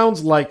 It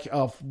sounds like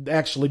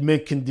actually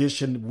Mint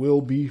Condition will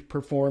be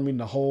performing,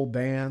 the whole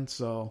band.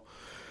 So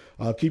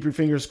keep your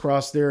fingers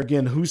crossed there.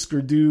 Again,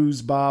 Husker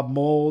Du's Bob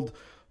Mould,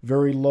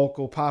 very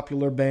local,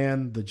 popular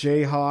band. The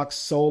Jayhawks,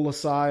 Soul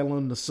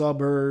Asylum, The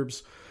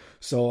Suburbs.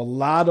 So a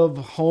lot of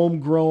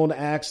homegrown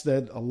acts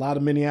that a lot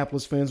of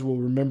Minneapolis fans will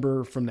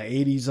remember from the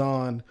 80s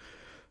on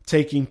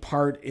taking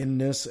part in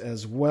this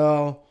as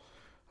well.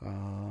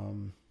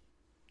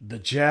 The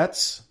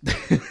Jets,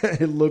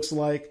 it looks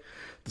like.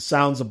 The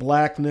Sounds of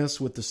Blackness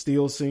with the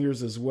Steel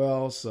Singers as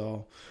well.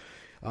 So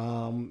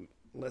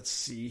let's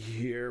see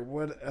here.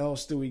 What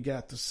else do we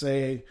got to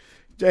say?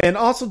 And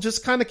also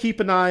just kind of keep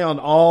an eye on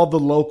all the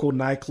local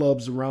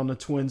nightclubs around the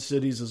Twin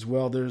Cities as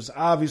well. There's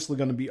obviously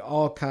going to be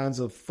all kinds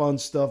of fun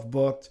stuff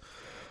booked.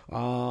 A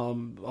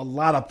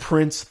lot of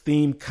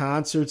Prince-themed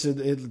concerts.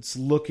 It's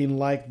looking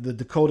like the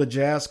Dakota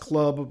Jazz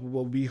Club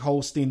will be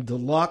hosting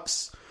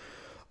Deluxe,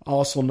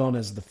 also known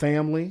as The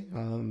Family.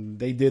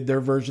 They did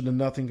their version of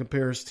Nothing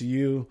Compares to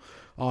You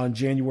on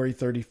January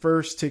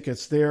 31st.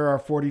 Tickets there are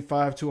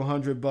 $45 to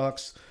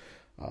 $100.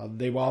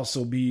 They will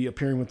also be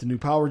appearing with the New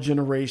Power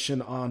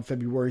Generation on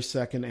February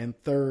 2nd and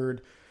 3rd.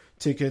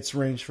 Tickets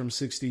range from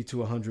 $60 to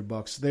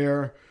 $100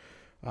 there.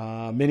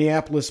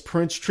 Minneapolis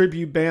Prince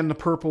tribute band, The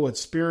Purple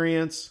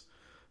Experience.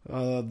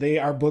 They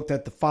are booked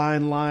at the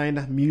Fine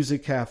Line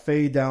Music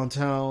Cafe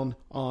downtown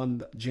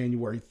on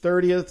January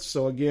 30th.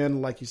 So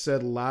again, like you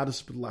said, a lot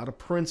of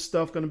Prince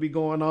stuff going to be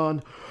going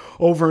on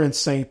over in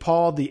St.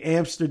 Paul. The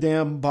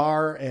Amsterdam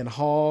Bar and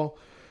Hall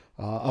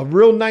A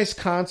real nice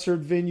concert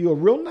venue, a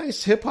real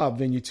nice hip-hop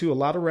venue, too. A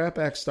lot of rap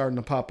acts starting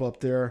to pop up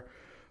there.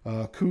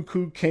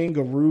 Cuckoo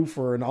Kangaroo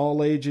for an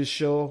all-ages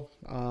show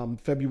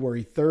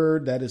February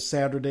 3rd. That is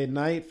Saturday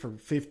night for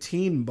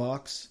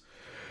 $15.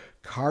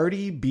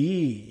 Cardi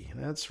B,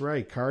 that's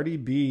right, Cardi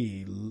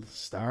B,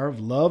 star of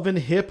Love and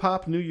Hip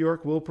Hop New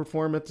York, will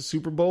perform at the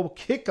Super Bowl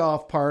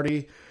kickoff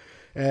party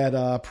at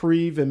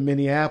Preve in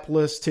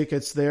Minneapolis.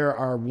 Tickets there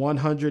are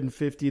 $150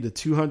 to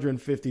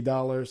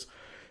 $250,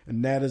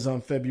 and that is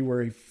on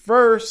February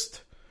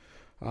 1st.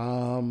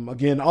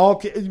 Again,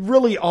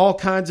 all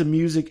kinds of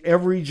music,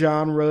 every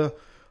genre.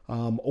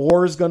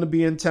 Or is going to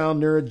be in town.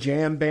 They're a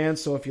jam band,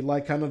 so if you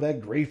like kind of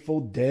that Grateful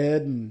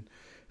Dead and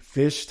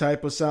Fish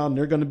type of sound,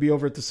 they're going to be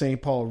over at the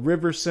St. Paul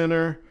River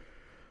Center.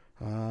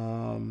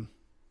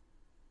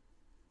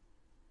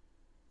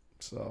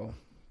 So,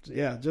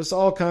 yeah, just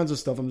all kinds of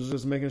stuff. I'm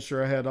just making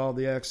sure I had all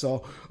the acts.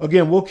 So,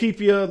 again, we'll keep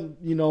you,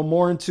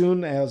 more in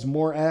tune as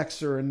more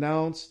acts are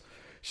announced.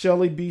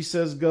 Shelly B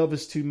says Gov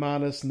is too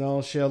modest.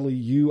 No, Shelly,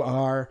 you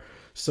are.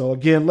 So,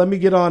 again, let me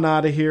get on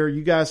out of here.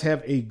 You guys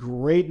have a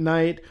great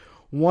night.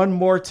 One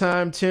more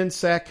time, 10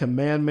 Sack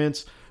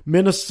Commandments.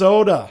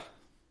 Minnesota,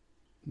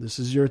 this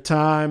is your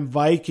time.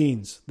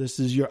 Vikings, this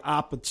is your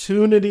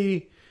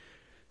opportunity.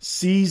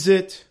 Seize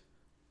it.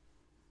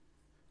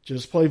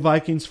 Just play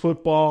Vikings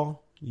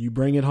football. You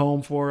bring it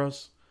home for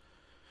us.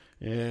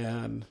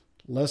 And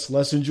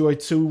let's enjoy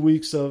 2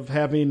 weeks of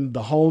having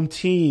the home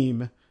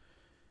team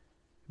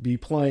be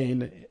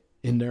playing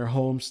in their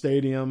home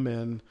stadium.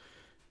 And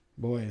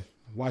boy,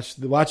 watch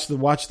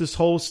this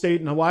whole state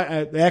and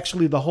Hawaii,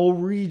 actually the whole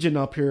region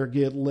up here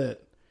get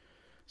lit.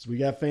 So we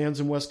got fans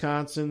in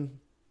Wisconsin,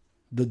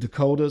 the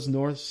Dakotas,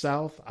 north,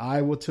 south,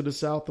 Iowa to the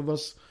south of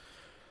us.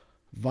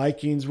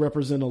 Vikings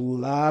represent a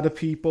lot of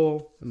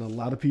people, and a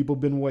lot of people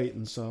been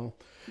waiting. So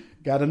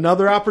got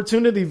another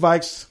opportunity,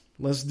 Vikes.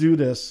 Let's do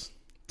this.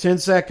 10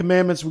 Sack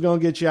Commandments. We're going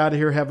to get you out of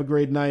here. Have a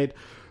great night.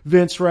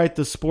 Vince Wright,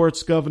 the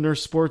sports governor,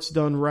 Sports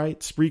Done Right,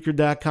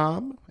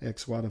 Spreaker.com,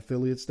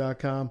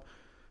 XWATaffiliates.com.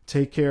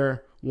 Take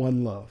care.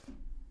 One love.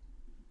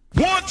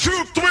 1, 2,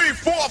 3,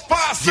 4,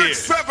 5, 6,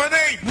 7,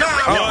 8,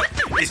 9.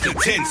 It's the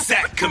 10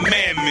 Sack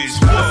Commandments.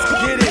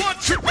 Get it. 1,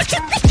 2,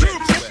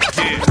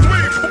 3,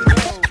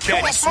 4,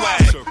 Caddy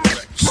Swag,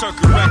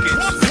 Circuit Records.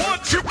 1,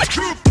 2,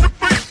 3,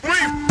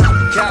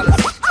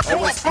 Dallas,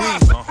 OSP.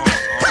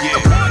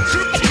 Yeah.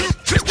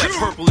 It's that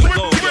purple and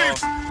gold, y'all.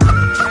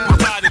 I'm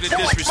tired of the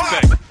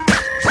disrespect.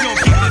 We gon'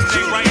 keep this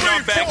thing right in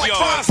our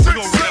backyard. We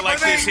gon' run it like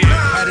this here.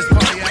 At his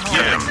party at home.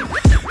 Yeah.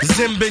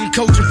 Zim been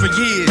coaching for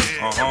years.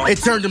 It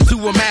turned him to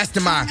a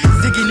mastermind.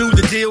 Ziggy knew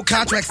the deal,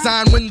 contract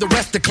signed when the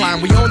rest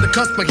declined. We on the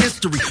cusp of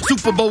history,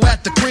 Super Bowl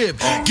at the crib.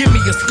 Give me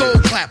a skull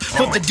clap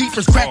for the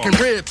defense cracking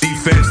ribs.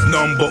 Defense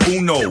number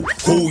uno,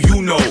 who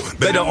you know,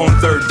 better on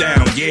third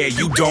down, yeah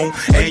you don't,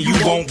 and you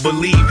won't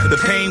believe the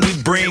pain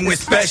we bring,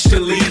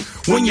 especially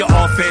when your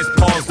offense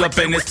paws up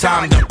and it's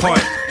time to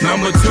punt.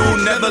 Number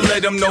 2, never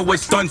let them know what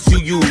stunts you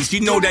use.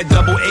 You know that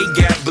double A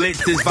gap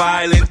blitz is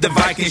violent. The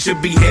Vikings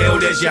should be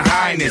hailed as your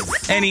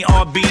highness. Any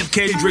RB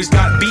Kendricks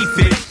got beef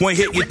it, when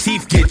hit your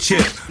teeth get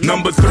chipped.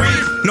 Number 3,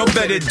 no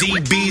better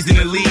DBs in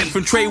the league.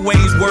 From Trey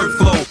Wayne's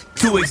workflow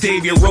to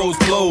Xavier Rose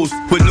close.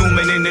 With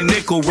Newman in the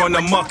nickel, run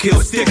amok,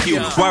 he'll stick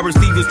you. Wide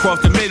receivers cross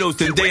the middles,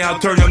 then they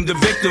out turn them to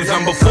victims.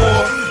 Number 4,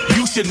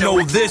 you should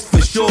know this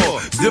for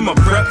sure. Zimmer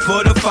prep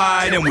for the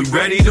fight, and we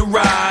ready to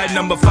ride.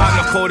 Number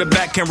 5, no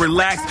quarterback can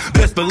relax.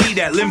 Best believe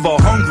that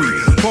Limbaugh hungry.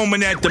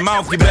 Foaming at the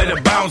mouth, you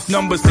better bounce.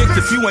 Number 6,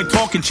 if you ain't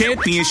talking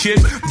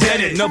championships, dead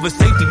it. Another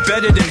safety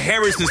better than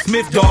Harrison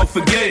Smith, dog,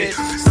 forget it.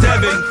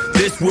 7,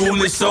 this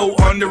rule is so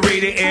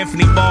underrated.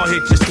 Anthony Ball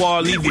hit your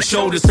squad, leave your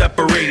shoulders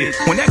separated.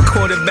 When that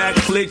quarterback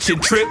glitch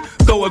and trip,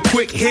 throw a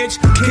quick hitch,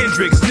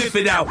 Kendrick sniff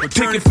it out,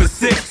 pick it for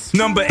 6.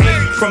 Number 8,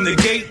 from the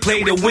gate,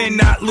 play to win,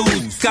 not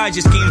lose. Sky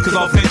just schemes cause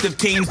offensive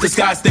teams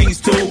disguise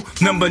things too.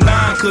 Number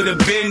 9 could have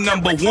been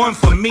number 1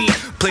 for me.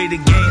 Play the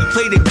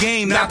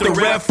game, not the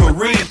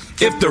referee.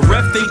 If the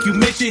ref think you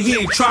mention, he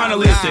ain't trying to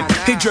listen.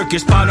 He jerk your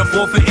spot on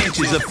 4 for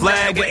inches, a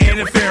flag of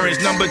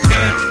interference. Number 10,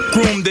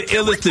 groom the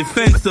illest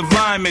defensive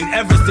lineman.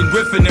 Everson,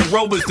 Griffin, and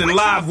Robertson,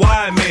 live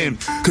wide men.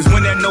 Cause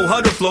when that no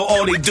huddle flow,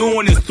 all they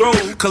doing is throw.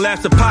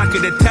 Collapse the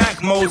pocket,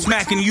 attack mode,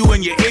 smacking you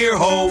in your ear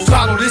hole.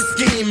 Follow this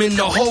scheme and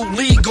the whole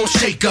league gon'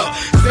 shake up.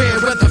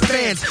 Fair weather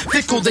fans,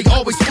 fickle, they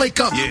always flake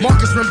up. Yeah.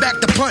 Marcus run back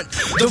the punt,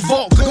 the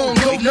vault gon'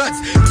 go nuts.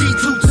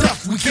 T2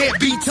 tough, we can't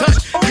be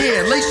touched.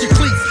 Yeah, lace your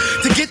cleats.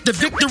 To get the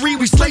victory,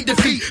 we slay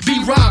defeat.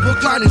 B-Rob,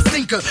 hook, line, and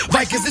sinker.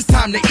 Vikings, it's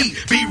time to eat.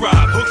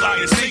 B-Rob, hook, line,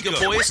 and sinker.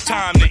 Boy, it's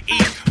time to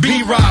eat.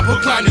 B-Rob,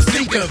 hook, line, and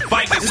sinker.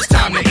 Vikings, it's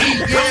time to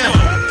eat. Yeah.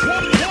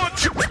 1,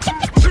 2,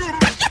 3,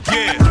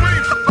 yeah.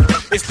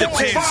 It's the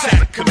 10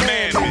 Sack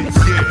Commandments.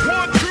 Yeah.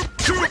 1, 2,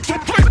 3.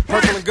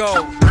 Purple and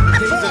gold.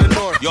 Kings of the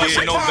North. Y'all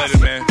should know better,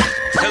 man.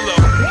 Hello.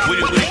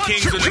 We're the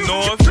Kings of the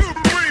North.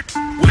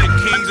 We're the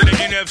Kings of the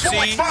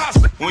NFC.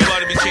 We about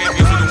to be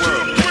champions of the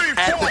world.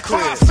 At the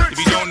crib. If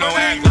you don't know,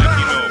 act like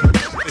you know.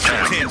 It's the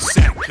 10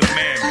 Sack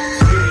Commandments.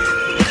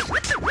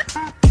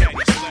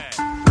 Caddy Swag.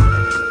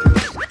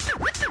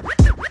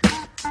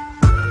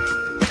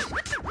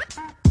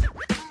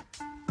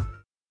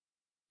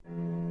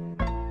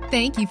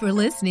 Thank you for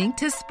listening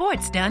to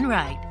Sports Done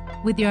Right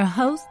with your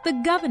host, the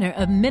governor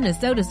of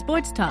Minnesota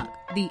Sports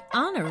Talk, the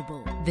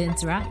Honorable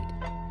Vince Wright.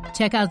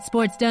 Check out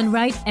Sports Done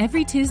Right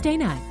every Tuesday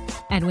night.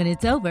 And when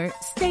it's over,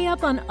 stay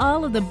up on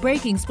all of the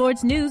breaking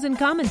sports news and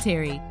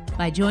commentary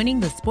by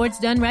joining the Sports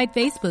Done Right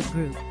Facebook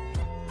group.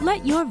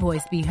 Let your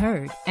voice be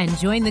heard and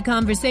join the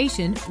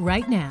conversation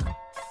right now.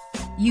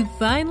 You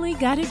finally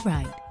got it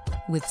right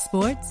with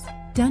Sports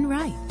Done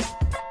Right.